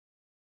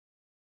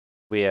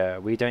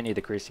 we don't need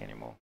the creasing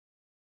anymore.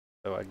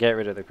 So I get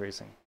rid of the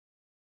creasing.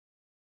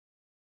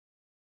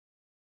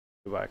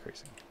 Goodbye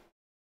creasing.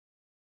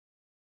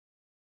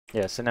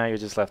 Yeah, so now you're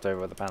just left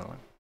over with the paneling.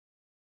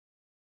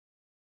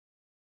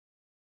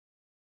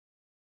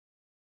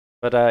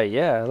 But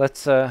yeah,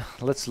 let's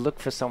look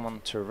for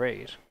someone to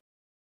raid.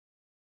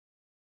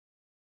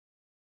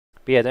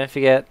 But yeah, don't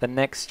forget the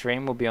next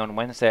stream will be on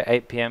Wednesday at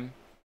 8 PM.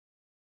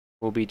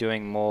 We'll be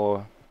doing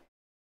more,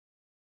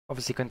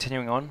 obviously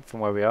continuing on from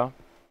where we are.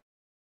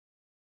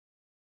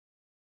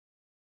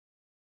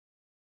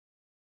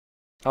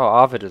 Oh,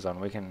 Arvid is on.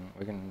 We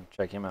can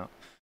check him out.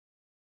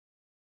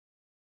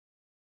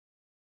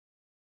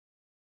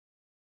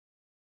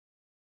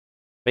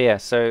 But yeah,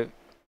 so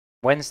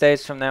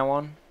Wednesdays from now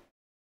on.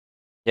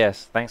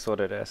 Yes, thanks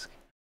Autodesk.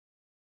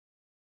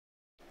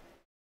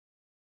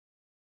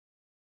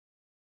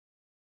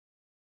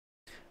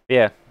 But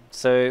yeah,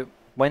 so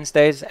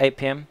Wednesdays 8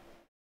 PM.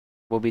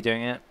 We'll be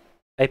doing it.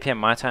 8 PM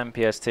my time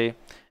PST,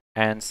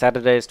 and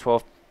Saturdays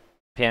 12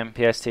 PM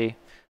PST.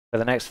 For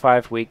the next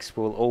 5 weeks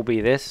will all be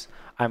this.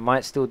 I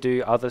might still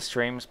do other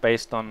streams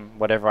based on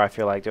whatever I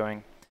feel like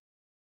doing,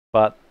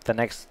 but the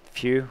next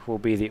few will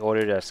be the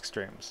Autodesk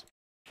streams.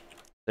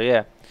 So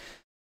yeah,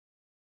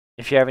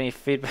 if you have any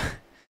feedback,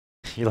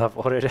 you love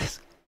Autodesk.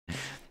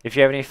 If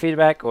you have any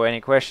feedback or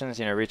any questions,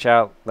 reach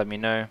out, let me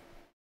know,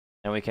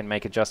 and we can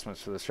make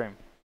adjustments for the stream.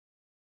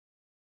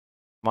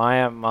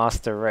 Maya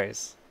Master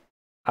Race.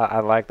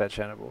 I like that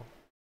channel.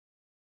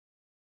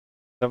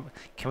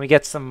 Can we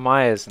get some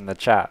Mayas in the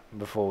chat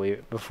before we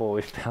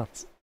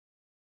bounce?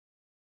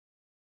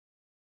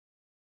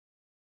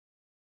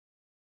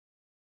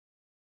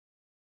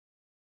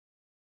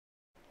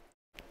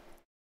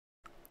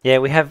 Yeah,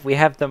 we have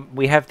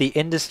the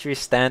industry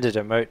standard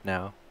emote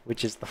now,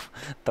 which is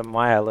the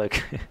Maya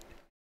look.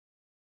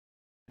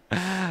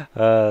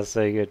 So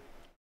good.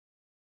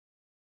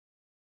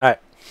 Alright.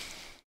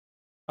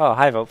 Oh,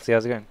 hi Volpsy,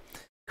 how's it going?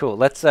 Cool.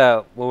 Let's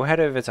we'll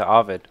head over to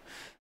Arvid.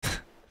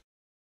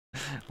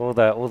 all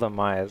the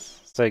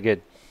Mayas. So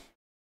good.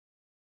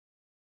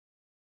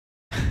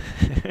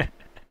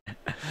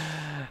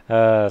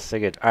 So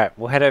good. Alright,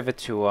 we'll head over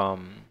to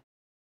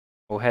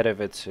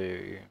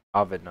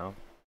Arvid now.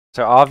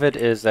 So Arvid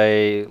is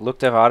a look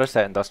dev artist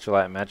at Industrial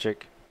Light and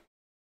Magic.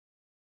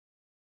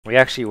 We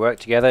actually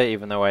worked together,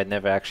 even though I'd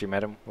never actually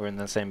met him. We're in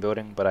the same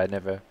building, but I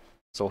never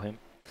saw him.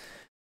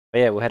 But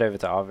yeah, we'll head over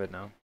to Arvid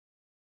now.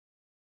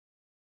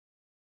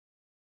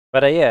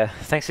 But yeah,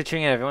 thanks for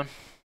tuning in, everyone.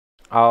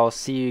 I'll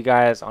see you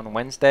guys on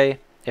Wednesday.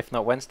 If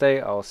not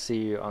Wednesday, I'll see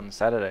you on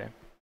Saturday.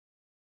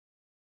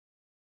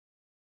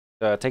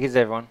 So take it easy,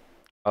 everyone.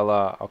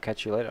 I'll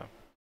catch you later.